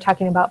race and we're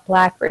talking about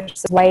Black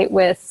versus white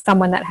with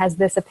someone that has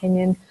this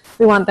opinion,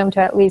 we want them to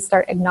at least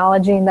start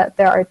acknowledging that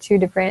there are two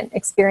different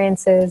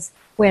experiences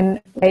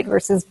when white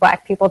versus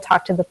Black people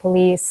talk to the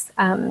police.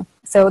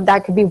 So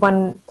that could be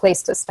one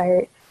place to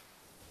start.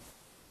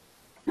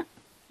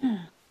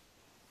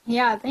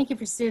 Yeah, thank you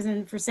for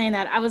Susan for saying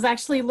that. I was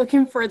actually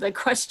looking for the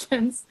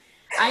questions.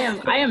 I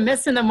am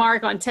missing the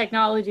mark on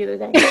technology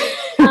today.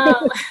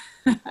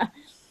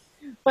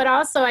 But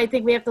also I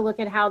think we have to look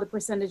at how the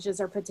percentages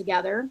are put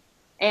together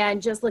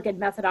and just look at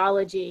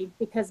methodology,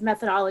 because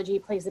methodology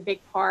plays a big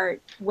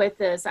part with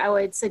this. I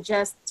would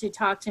suggest to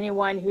talk to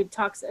anyone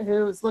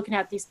who's looking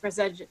at these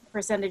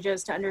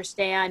percentages to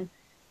understand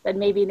that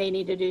maybe they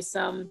need to do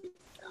some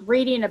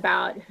reading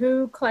about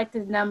who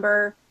collected the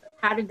number,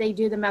 how did they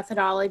do the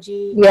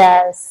methodology?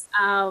 Yes.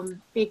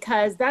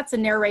 Because that's a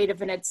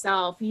narrative in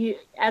itself. You,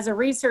 as a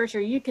researcher,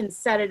 you can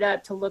set it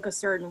up to look a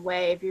certain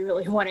way if you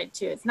really want it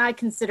to. It's not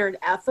considered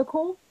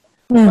ethical,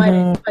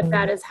 but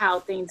that is how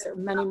things are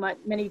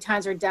many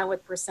times are done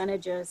with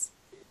percentages.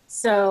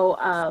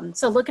 So,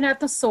 so looking at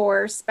the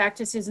source, back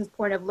to Susan's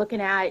point of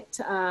looking at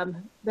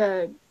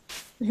the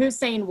who's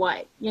saying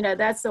what. You know,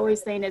 that's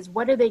always saying is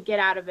what do they get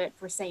out of it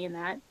for saying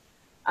that.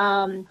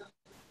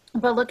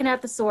 But looking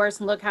at the source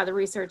and look how the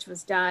research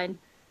was done.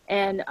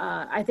 And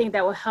I think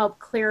that will help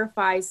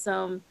clarify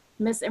some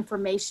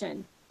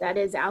misinformation that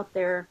is out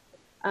there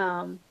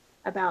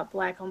about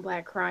Black on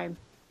Black crime.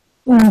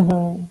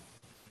 Can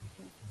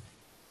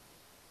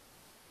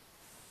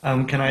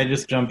I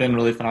just jump in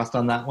really fast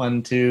on that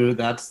one too?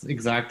 That's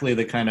exactly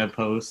the kind of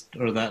post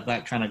or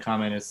that kind of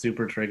comment is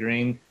super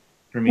triggering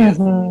for me as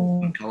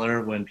a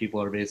color, when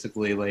people are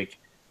basically like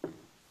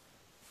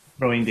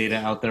throwing data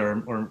out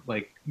there or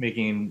like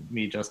making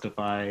me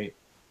justify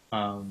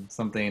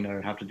something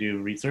or have to do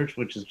research,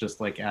 which is just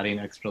like adding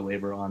extra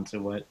labor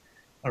onto what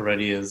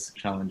already is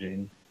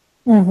challenging.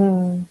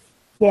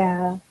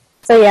 Yeah.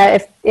 So yeah,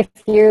 if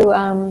you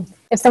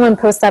if someone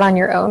posts that on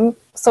your own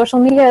social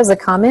media as a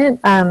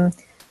comment,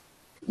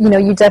 you know,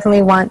 you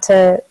definitely want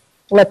to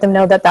let them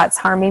know that that's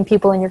harming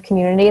people in your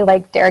community,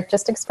 like Derek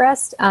just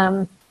expressed.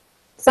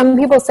 Some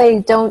people say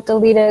don't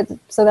delete it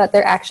so that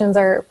their actions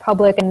are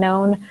public and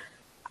known.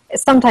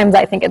 Sometimes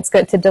I think it's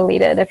good to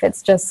delete it if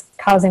it's just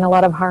causing a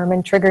lot of harm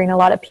and triggering a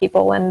lot of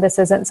people, and this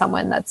isn't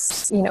someone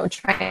that's, you know,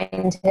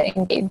 trying to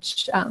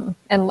engage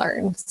and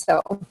learn.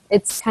 So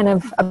it's kind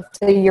of up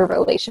to your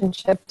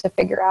relationship to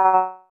figure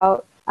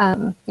out.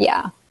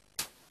 Yeah.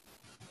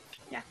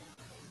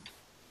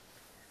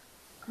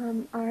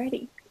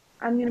 Alrighty,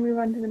 I'm gonna move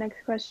on to the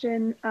next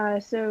question.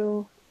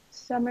 So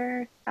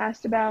Summer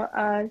asked about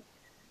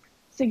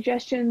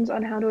suggestions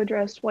on how to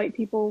address white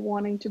people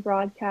wanting to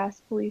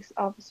broadcast police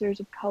officers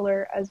of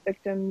color as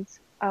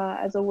victims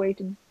as a way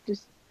to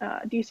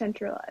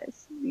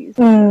decentralize these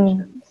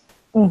situations.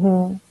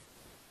 Do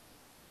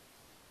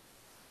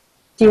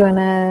you want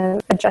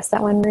to address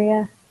that one,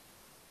 Maria?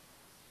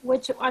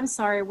 I'm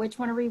sorry, which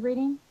one are we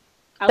reading?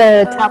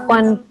 The top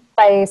one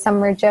by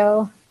Summer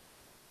Joe.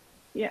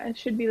 Yeah, it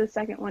should be the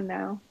second one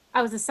now. Oh,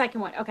 it was the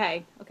second one.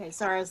 Okay. Okay.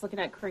 Sorry, I was looking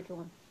at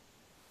curriculum.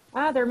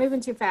 They're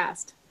moving too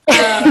fast.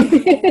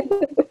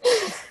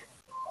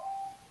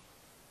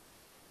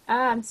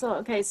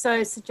 So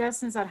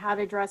suggestions on how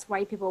to address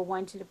white people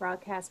wanting to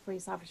broadcast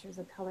police officers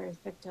of color as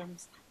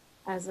victims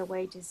as a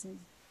way to.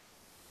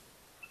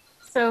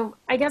 So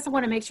I guess I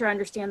want to make sure I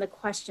understand the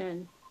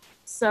question.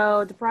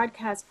 So the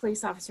broadcast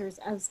police officers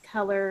as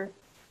color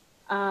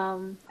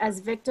as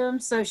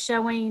victims, so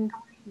showing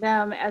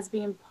them as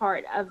being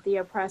part of the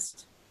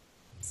oppressed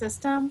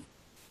system.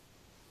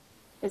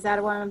 Is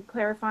that what I'm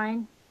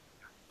clarifying?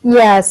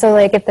 Yeah, so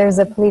like if there's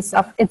a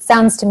it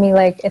sounds to me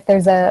like if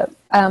there's a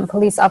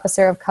police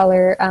officer of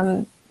color,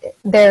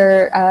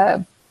 they're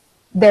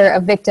a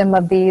victim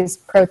of these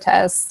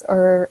protests,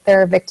 or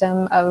they're a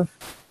victim of,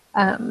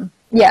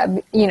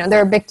 you know,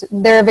 they're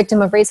a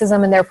victim of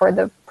racism, and therefore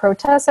the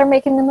protests are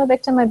making them a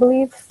victim, I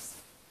believe.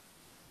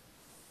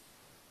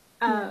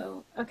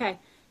 Oh, okay.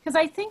 Because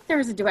I think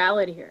there's a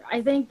duality here.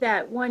 I think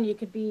that one, you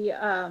could be,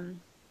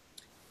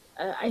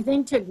 I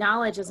think to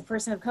acknowledge as a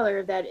person of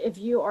color that if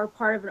you are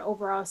part of an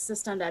overall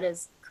system that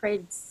has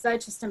created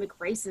such systemic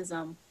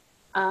racism,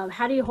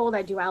 how do you hold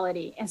that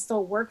duality and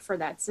still work for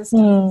that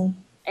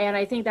system? And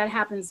I think that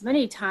happens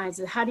many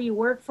times. How do you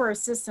work for a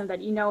system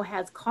that you know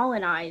has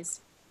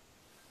colonized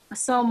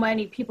so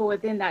many people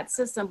within that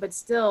system, but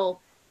still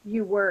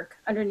you work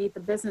underneath the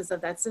business of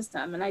that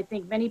system? And I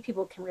think many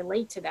people can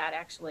relate to that,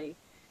 actually.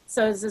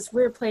 So it's this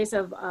weird place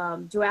of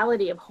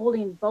duality of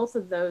holding both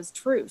of those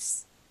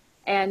truths.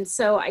 And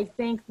so I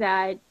think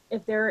that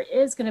if there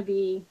is going to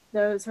be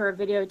those who are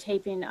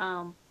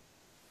videotaping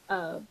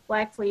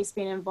Black police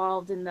being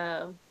involved in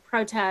the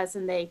protests,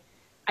 and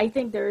I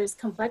think there is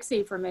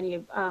complexity for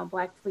many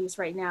Black police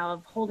right now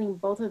of holding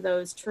both of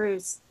those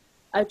truths,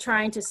 of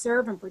trying to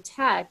serve and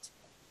protect,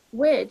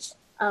 which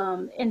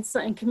in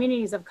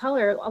communities of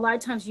color, a lot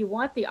of times you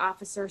want the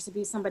officers to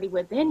be somebody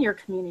within your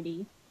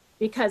community,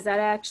 because that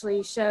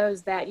actually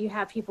shows that you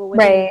have people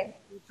within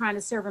trying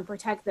to serve and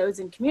protect those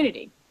in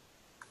community.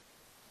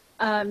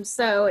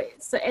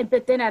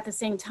 But then at the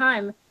same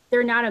time,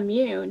 they're not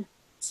immune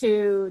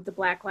to the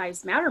Black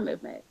Lives Matter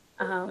movement.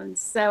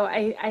 So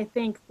I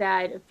think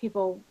that if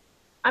people,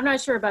 I'm not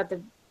sure about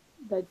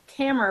the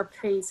camera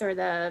piece or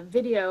the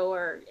video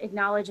or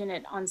acknowledging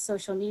it on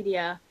social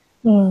media,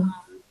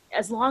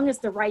 as long as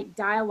the right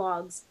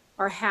dialogues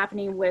are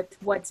happening with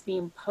what's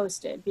being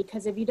posted.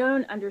 Because if you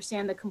don't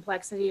understand the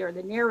complexity or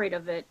the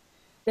narrative of it,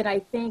 then I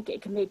think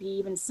it can maybe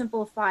even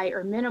simplify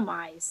or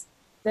minimize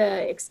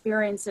the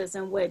experiences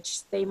in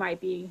which they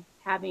might be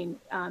having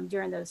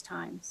during those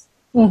times.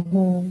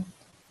 Mm-hmm.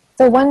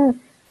 So one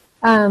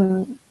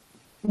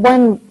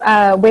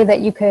way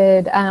that you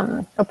could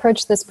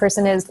approach this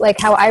person is like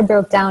how I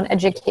broke down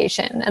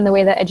education and the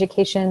way that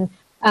education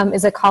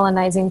is a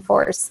colonizing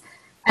force.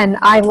 And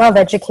I love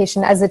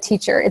education as a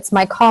teacher. It's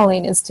my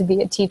calling is to be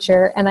a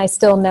teacher. And I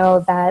still know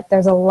that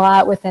there's a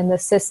lot within the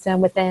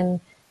system, within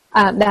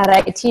that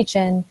I teach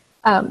in,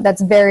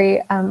 that's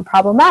very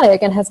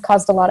problematic and has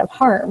caused a lot of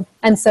harm.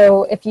 And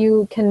so if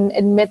you can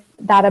admit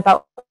that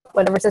about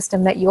whatever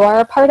system that you are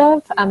a part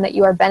of, that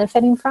you are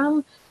benefiting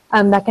from,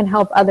 that can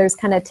help others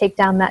kind of take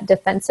down that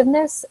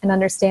defensiveness and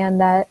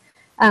understand that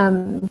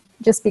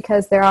just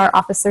because there are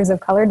officers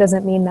of color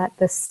doesn't mean that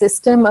the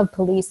system of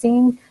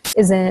policing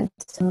isn't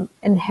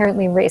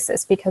inherently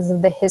racist because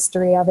of the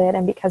history of it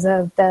and because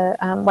of the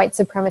white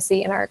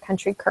supremacy in our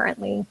country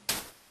currently.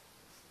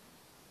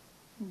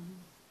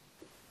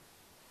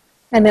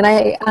 And then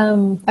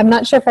I'm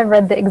not sure if I've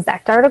read the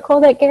exact article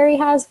that Gary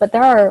has, but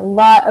there are a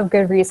lot of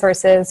good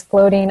resources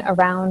floating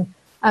around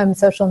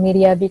social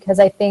media, because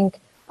I think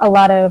a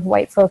lot of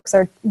white folks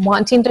are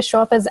wanting to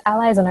show up as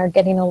allies and are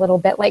getting a little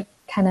bit like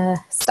kind of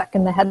stuck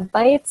in the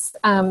headlights.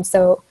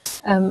 So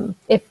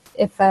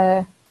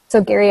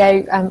Gary,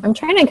 I'm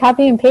trying to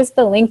copy and paste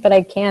the link, but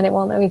I can't. It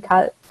won't let me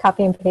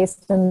copy and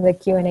paste in the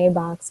Q&A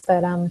box.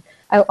 But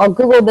I'll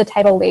Google the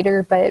title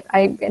later. But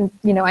I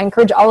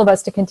encourage all of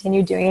us to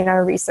continue doing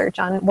our research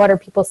on what are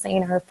people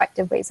saying are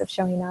effective ways of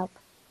showing up.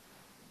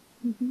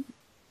 Mm-hmm.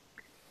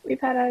 We've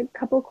had a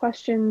couple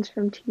questions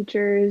from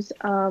teachers.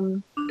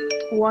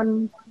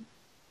 One,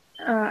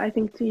 I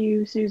think to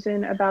you,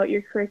 Susan, about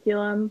your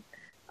curriculum,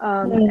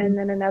 and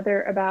then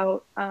another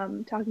about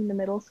talking to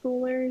middle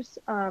schoolers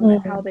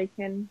and how they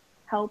can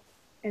help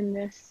in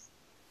this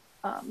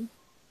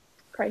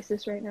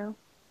crisis right now.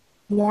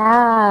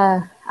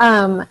 Yeah,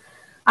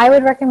 I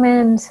would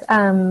recommend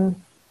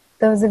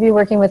those of you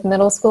working with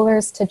middle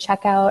schoolers to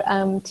check out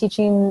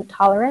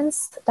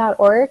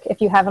teachingtolerance.org. If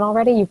you haven't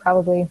already, you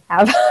probably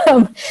have.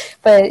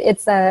 But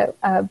it's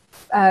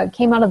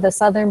came out of the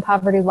Southern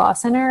Poverty Law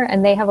Center,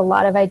 and they have a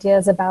lot of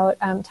ideas about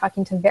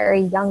talking to very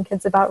young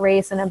kids about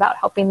race and about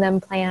helping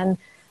them plan,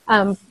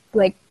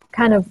 like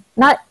kind of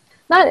not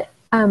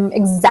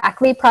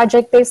exactly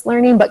project-based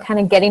learning, but kind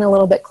of getting a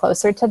little bit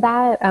closer to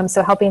that.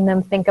 So helping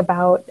them think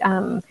about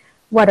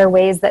what are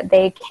ways that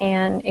they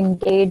can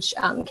engage.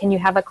 Can you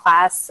have a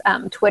class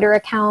Twitter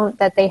account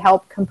that they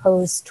help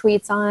compose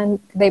tweets on?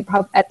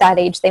 At that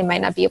age, they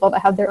might not be able to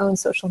have their own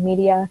social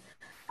media.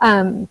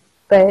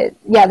 But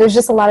yeah, there's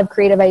just a lot of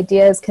creative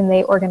ideas. Can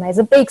they organize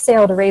a bake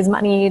sale to raise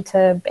money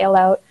to bail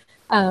out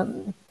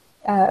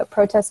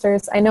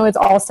protesters? I know it's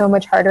all so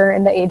much harder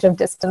in the age of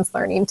distance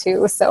learning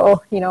too.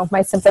 So,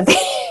 my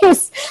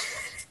sympathies.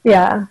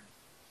 Yeah.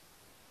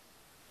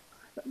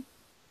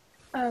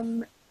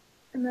 Awesome.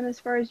 And then as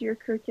far as your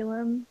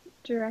curriculum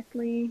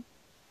directly,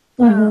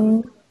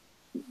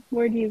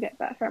 where do you get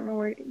that from,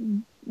 or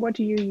what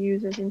do you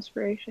use as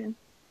inspiration?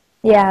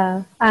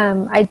 Yeah,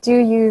 I do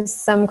use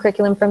some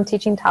curriculum from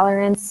Teaching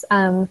Tolerance,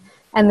 and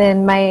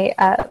then my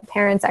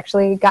parents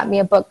actually got me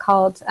a book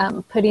called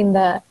Putting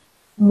the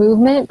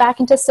Movement Back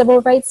into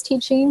Civil Rights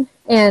Teaching,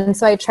 and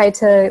so I try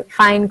to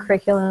find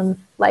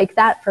curriculum like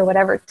that for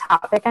whatever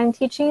topic I'm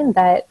teaching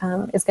that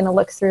is going to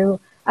look through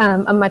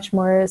a much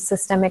more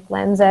systemic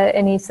lens at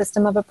any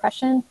system of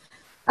oppression.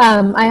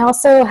 I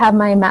also have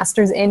my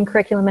master's in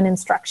curriculum and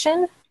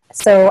instruction.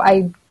 So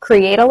I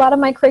create a lot of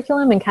my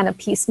curriculum and kind of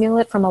piecemeal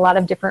it from a lot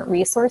of different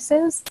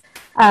resources.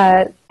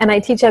 And I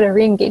teach at a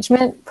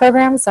re-engagement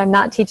program, so I'm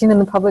not teaching in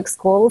the public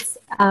schools.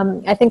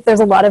 I think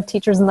there's a lot of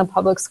teachers in the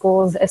public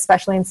schools,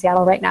 especially in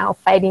Seattle right now,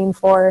 fighting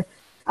for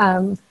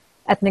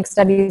ethnic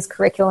studies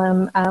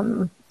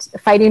curriculum,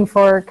 fighting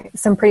for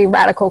some pretty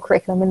radical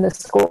curriculum in the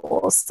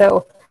schools.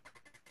 So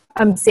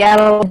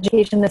Seattle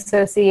Education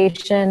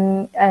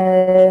Association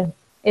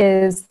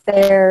is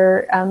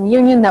their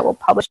union that will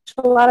publish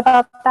a lot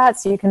about that,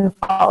 so you can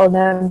follow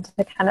them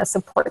to kind of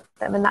support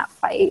them in that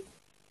fight.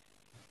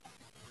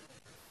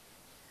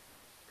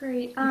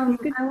 Great. I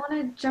want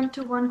to jump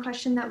to one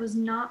question that was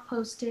not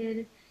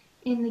posted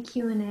in the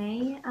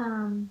Q&A,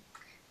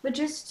 but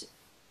just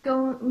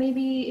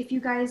maybe if you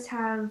guys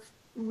have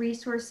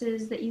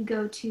resources that you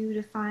go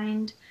to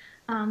find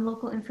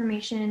local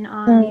information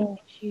on these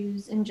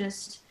issues and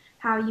just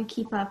how you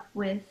keep up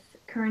with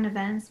current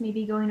events,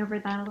 maybe going over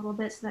that a little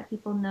bit so that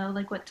people know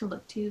like what to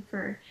look to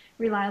for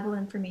reliable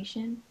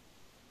information.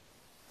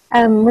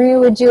 Maria,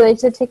 would you like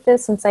to take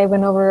this since I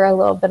went over a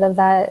little bit of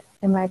that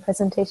in my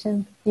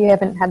presentation? You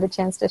haven't had the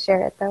chance to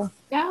share it though.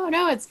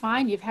 No, it's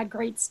fine. You've had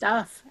great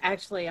stuff.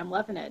 Actually, I'm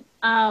loving it.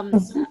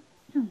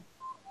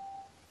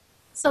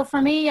 So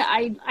for me,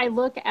 I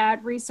look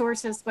at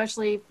resources,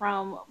 especially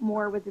from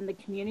more within the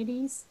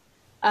communities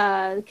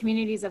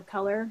of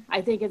color.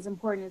 I think it's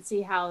important to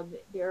see how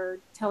they're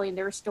telling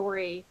their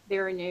story,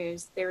 their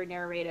news, their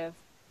narrative.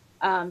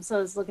 So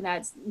I was looking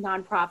at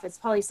nonprofits,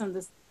 probably some of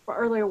the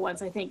earlier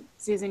ones, I think,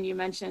 Susan, you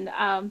mentioned,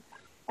 and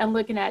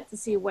looking at to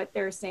see what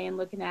they're saying,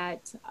 looking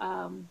at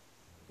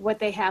what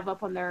they have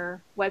up on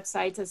their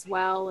websites as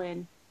well,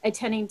 and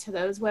attending to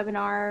those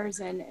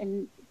webinars.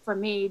 And for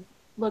me,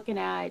 looking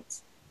at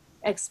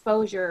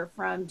exposure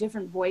from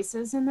different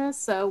voices in this,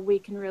 so we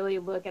can really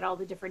look at all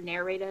the different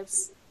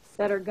narratives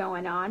that are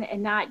going on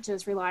and not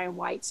just rely on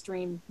white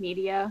stream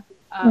media,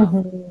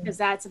 because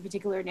that's a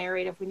particular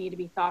narrative we need to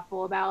be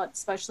thoughtful about,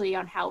 especially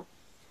on how,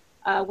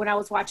 when I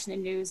was watching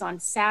the news on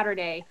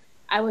Saturday,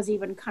 I was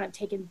even kind of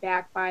taken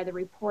back by the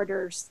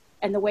reporters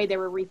and the way they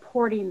were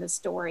reporting the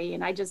story.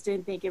 And I just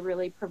didn't think it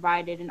really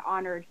provided and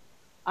honored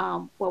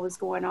what was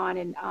going on.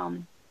 And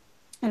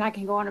I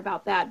can go on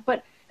about that.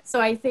 But so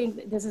I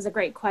think this is a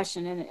great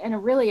question.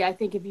 And really, I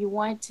think if you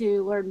want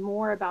to learn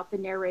more about the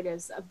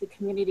narratives of the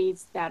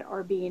communities that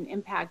are being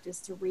impacted, is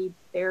to read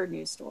their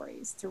news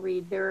stories, to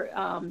read their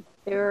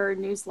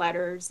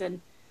newsletters. And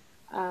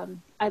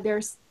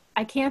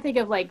I can't think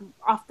of, like,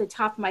 off the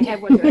top of my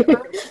head what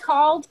they're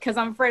called, because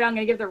I'm afraid I'm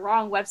going to give the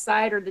wrong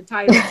website or the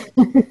title.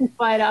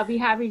 But I'll be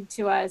happy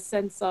to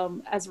send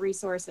some as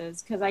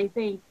resources, because I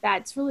think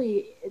that's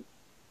really,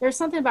 there's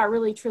something about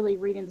really truly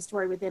reading the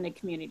story within a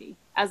community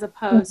as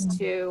opposed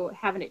to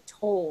having it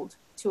told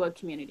to a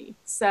community.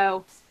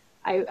 So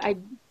I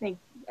think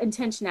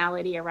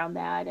intentionality around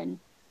that. And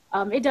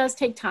it does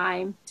take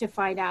time to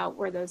find out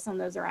where some of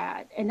those are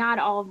at. And not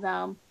all of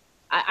them.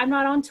 I'm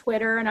not on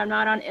Twitter and I'm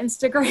not on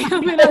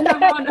Instagram and I'm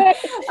not on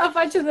a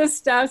bunch of this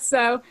stuff.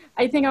 So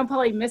I think I'm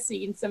probably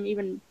missing some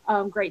even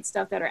great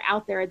stuff that are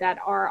out there that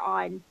are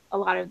on a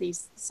lot of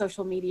these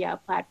social media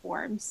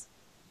platforms.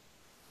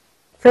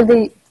 For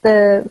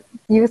the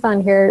youth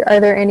on here,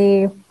 are there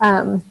any,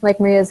 like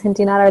Maria's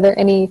hinting at, are there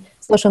any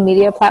social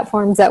media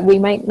platforms that we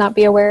might not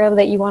be aware of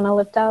that you want to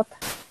lift up?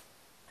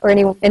 Or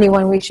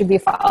anyone we should be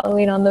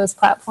following on those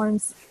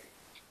platforms?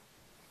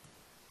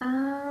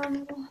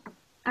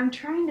 I'm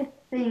trying to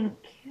think.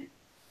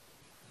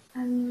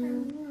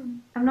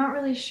 I'm not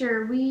really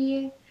sure.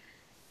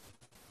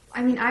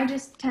 I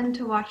just tend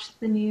to watch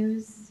the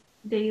news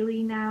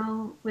daily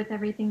now with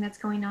everything that's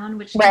going on,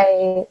 which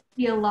can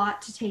be a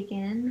lot to take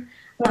in.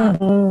 So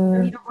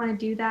you don't want to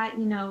do that,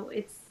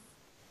 it's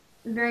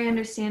very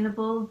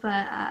understandable,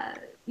 but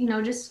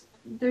just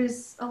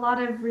there's a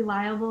lot of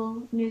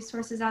reliable news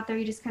sources out there.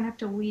 You just kind of have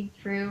to weed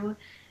through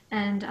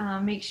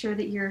and make sure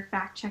that you're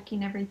fact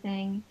checking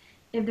everything.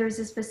 If there's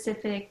a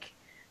specific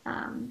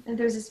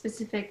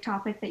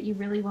topic that you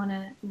really want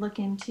to look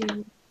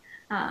into,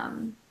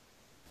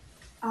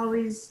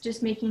 always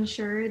just making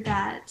sure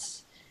that,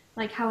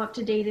 like, how up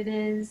to date it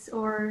is,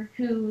 or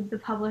who the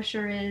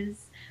publisher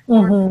is,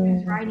 or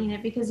who's writing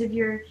it. Because if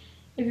you're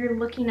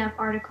looking up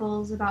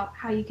articles about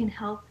how you can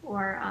help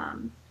or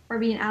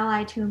be an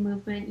ally to a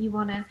movement, you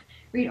want to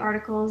read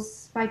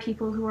articles by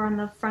people who are on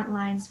the front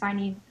lines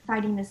fighting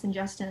this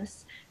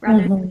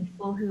rather than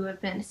people who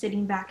have been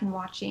sitting back and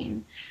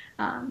watching.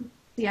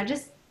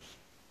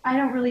 I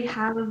don't really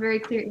have a very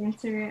clear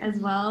answer as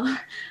well.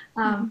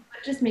 But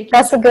just making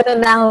that's a good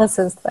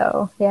analysis,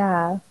 though.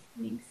 Yeah.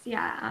 Thanks.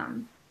 Yeah.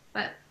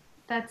 But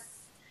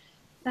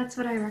that's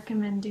what I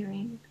recommend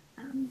doing.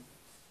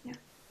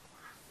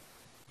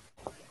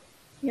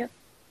 Yep.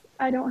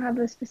 I don't have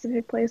a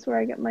specific place where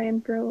I get my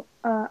info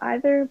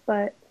either,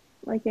 but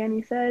like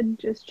Annie said,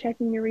 just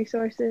checking your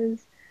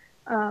resources,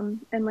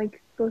 and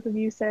like both of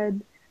you said,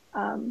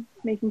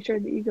 making sure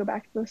that you go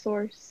back to the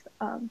source.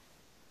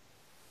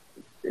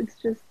 It's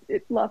just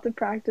lots of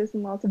practice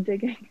and lots of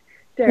digging.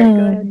 Derek,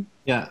 go ahead.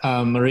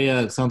 Yeah,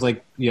 Maria, it sounds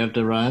like you have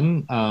to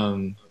run.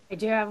 I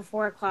do have a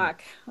 4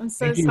 o'clock. I'm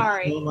so thank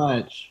sorry. Thank you so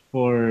much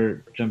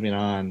for jumping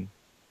on.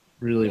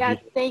 Really. Yeah,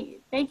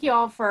 thank you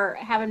all for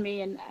having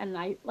me. And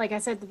I, like I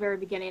said at the very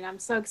beginning, I'm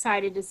so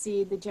excited to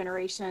see the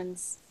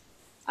generations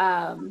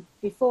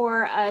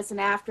before us and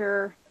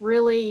after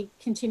really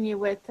continue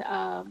with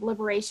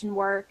liberation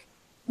work.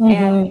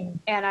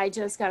 And I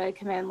just got to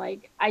commend,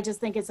 I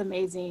just think it's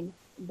amazing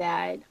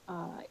that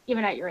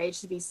even at your age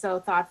to be so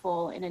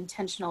thoughtful and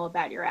intentional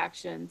about your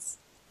actions.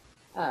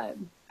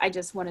 I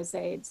just want to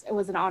say it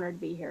was an honor to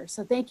be here.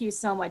 So thank you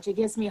so much. It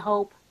gives me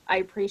hope. I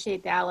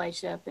appreciate the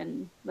allyship,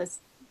 and let's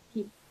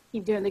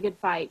keep doing the good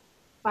fight.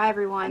 Bye,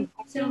 everyone.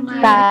 Thank you so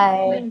much.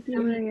 Bye. Thank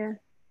you, Maria.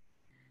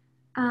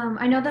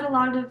 I know that a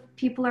lot of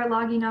people are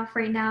logging off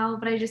right now,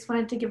 but I just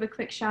wanted to give a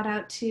quick shout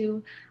out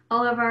to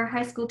all of our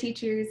high school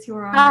teachers who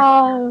are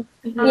on.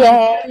 Yay.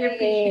 I really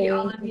appreciate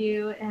all of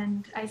you.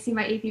 And I see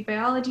my AP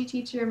biology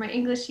teacher, my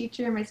English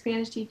teacher, my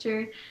Spanish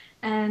teacher,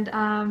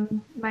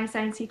 and my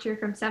science teacher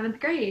from 7th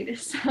grade.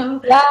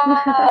 So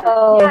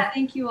wow. yeah,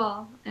 thank you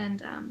all.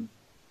 And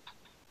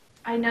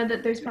I know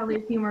that there's probably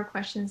a few more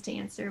questions to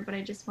answer, but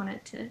I just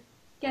wanted to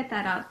get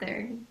that out there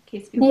in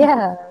case people.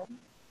 Yeah,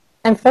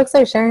 and folks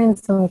are sharing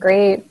some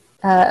great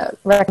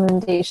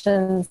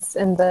recommendations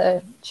in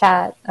the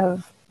chat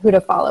of who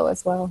to follow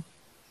as well.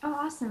 Oh,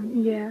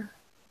 awesome. Yeah.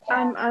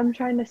 I'm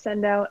trying to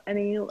send out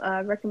any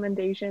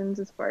recommendations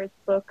as far as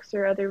books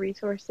or other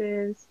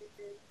resources.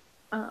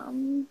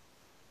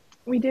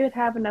 We did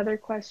have another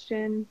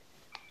question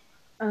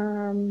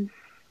at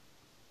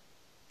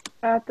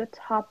the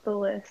top of the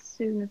list.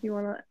 Susan, if you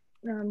want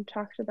to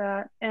talk to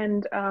that,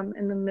 and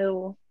in the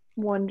middle,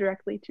 one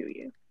directly to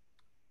you.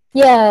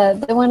 Yeah,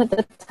 the one at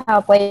the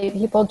top, white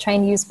people try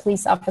and use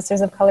police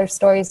officers of color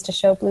stories to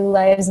show Blue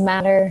Lives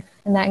Matter,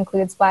 and that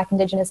includes Black,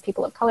 Indigenous,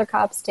 people of color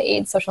cops to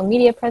aid social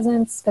media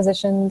presence,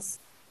 positions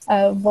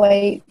of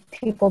white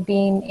people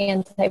being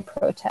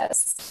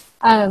anti-protest.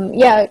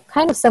 Yeah,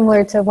 kind of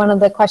similar to one of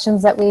the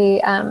questions that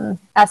we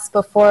asked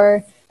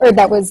before, or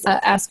that was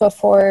asked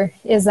before,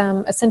 is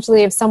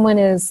essentially if someone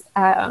is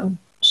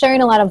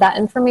sharing a lot of that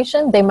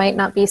information, they might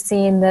not be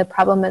seeing the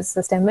problem as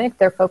systemic.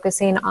 They're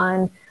focusing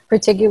on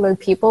particular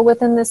people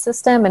within the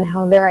system and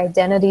how their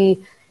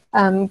identity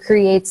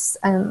creates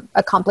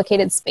a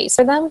complicated space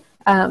for them.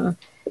 So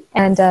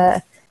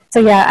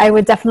yeah, I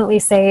would definitely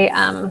say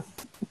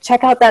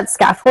check out that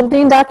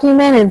scaffolding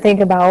document and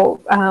think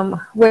about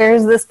where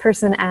is this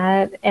person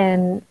at,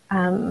 and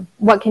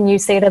what can you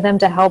say to them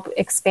to help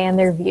expand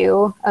their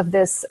view of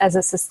this as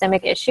a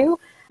systemic issue.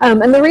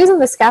 And the reason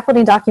the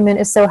scaffolding document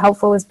is so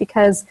helpful is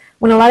because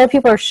when a lot of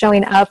people are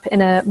showing up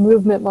in a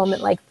movement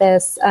moment like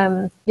this,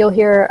 you'll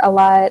hear a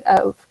lot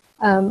of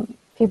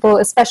people,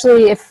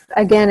 especially if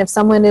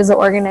someone is an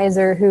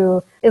organizer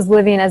who is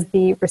living as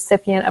the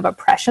recipient of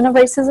oppression of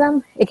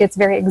racism, it gets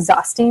very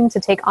exhausting to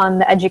take on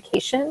the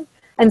education.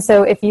 And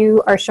so if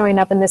you are showing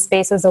up in this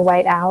space as a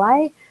white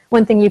ally,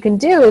 one thing you can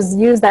do is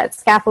use that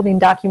scaffolding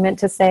document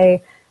to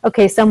say,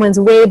 okay, someone's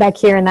way back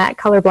here in that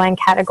colorblind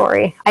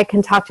category. I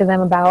can talk to them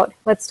about,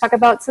 let's talk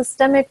about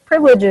systemic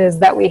privileges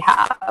that we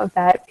have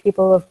that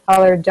people of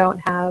color don't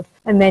have.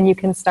 And then you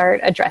can start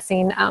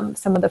addressing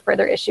some of the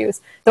further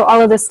issues. So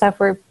all of this stuff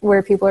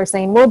where people are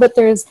saying, well, but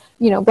there's,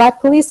 Black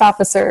police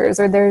officers,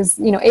 or there's,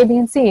 A, B,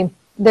 and C.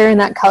 They're in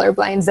that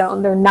colorblind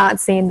zone. They're not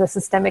seeing the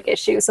systemic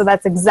issue. So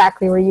that's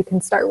exactly where you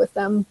can start with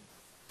them.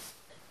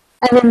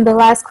 And then the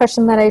last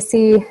question that I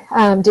see,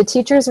 do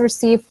teachers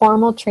receive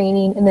formal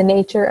training in the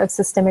nature of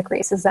systemic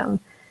racism?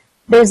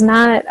 There's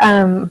not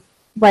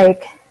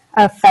like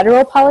a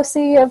federal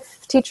policy of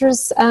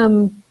teachers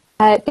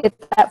that get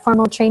that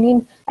formal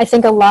training. I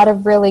think a lot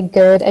of really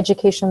good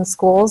education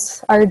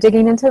schools are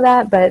digging into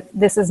that, but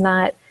this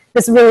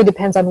really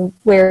depends on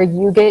where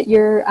you get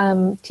your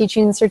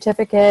teaching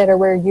certificate or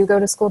where you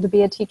go to school to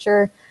be a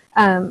teacher.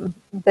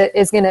 That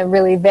is going to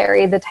really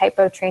vary the type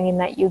of training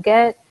that you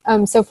get.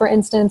 So for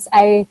instance,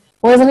 I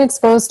wasn't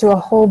exposed to a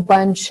whole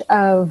bunch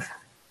of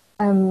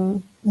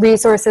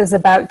resources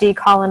about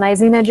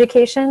decolonizing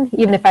education,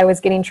 even if I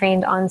was getting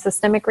trained on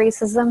systemic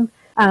racism.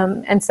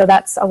 And so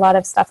that's a lot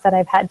of stuff that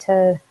I've had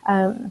to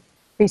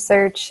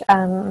research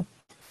on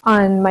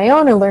my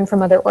own or learn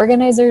from other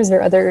organizers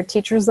or other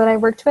teachers that I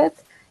worked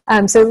with.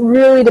 So it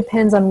really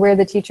depends on where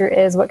the teacher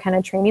is, what kind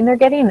of training they're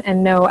getting,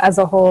 and no, as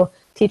a whole,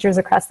 teachers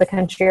across the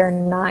country are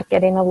not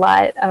getting a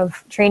lot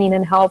of training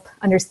and help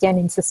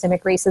understanding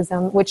systemic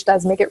racism, which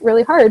does make it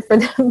really hard for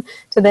them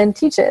to then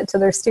teach it to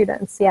their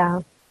students.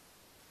 Yeah.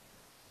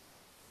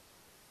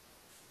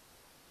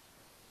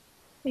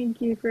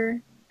 Thank you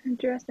for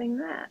addressing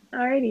that.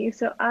 Alrighty,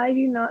 so I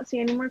do not see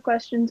any more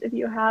questions. If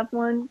you have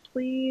one,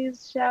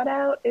 please shout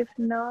out. If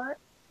not, I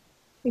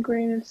think we're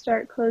going to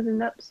start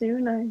closing up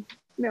soon. I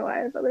know I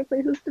have other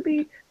places to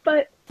be,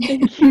 but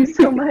thank you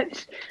so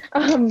much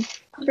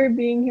for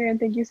being here, and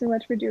thank you so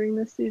much for doing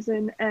this,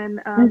 Susan. And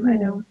I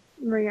know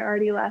Maria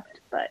already left,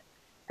 but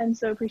I'm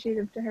so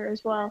appreciative to her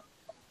as well.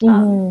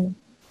 So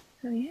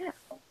yeah,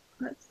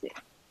 let's see.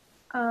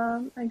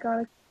 I got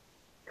a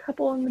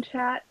couple in the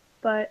chat,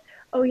 but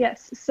oh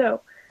yes,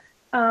 so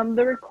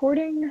the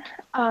recording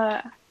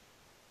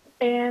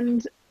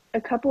and a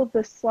couple of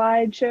the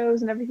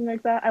slideshows and everything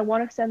like that, I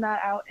want to send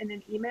that out in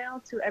an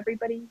email to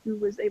everybody who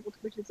was able to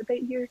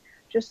participate here,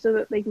 just so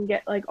that they can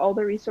get like all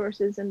the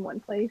resources in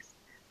one place.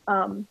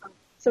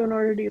 So in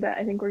order to do that,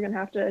 I think we're going to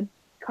have to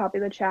copy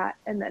the chat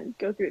and then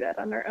go through that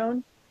on our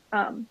own.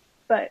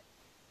 But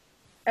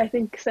I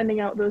think sending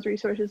out those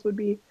resources would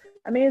be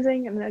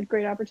amazing and a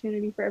great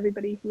opportunity for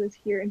everybody who is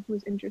here and who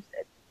is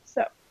interested.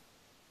 So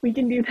we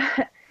can do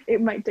that.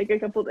 It might take a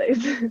couple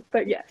days,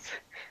 but yes.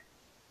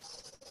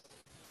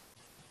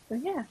 So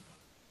yeah.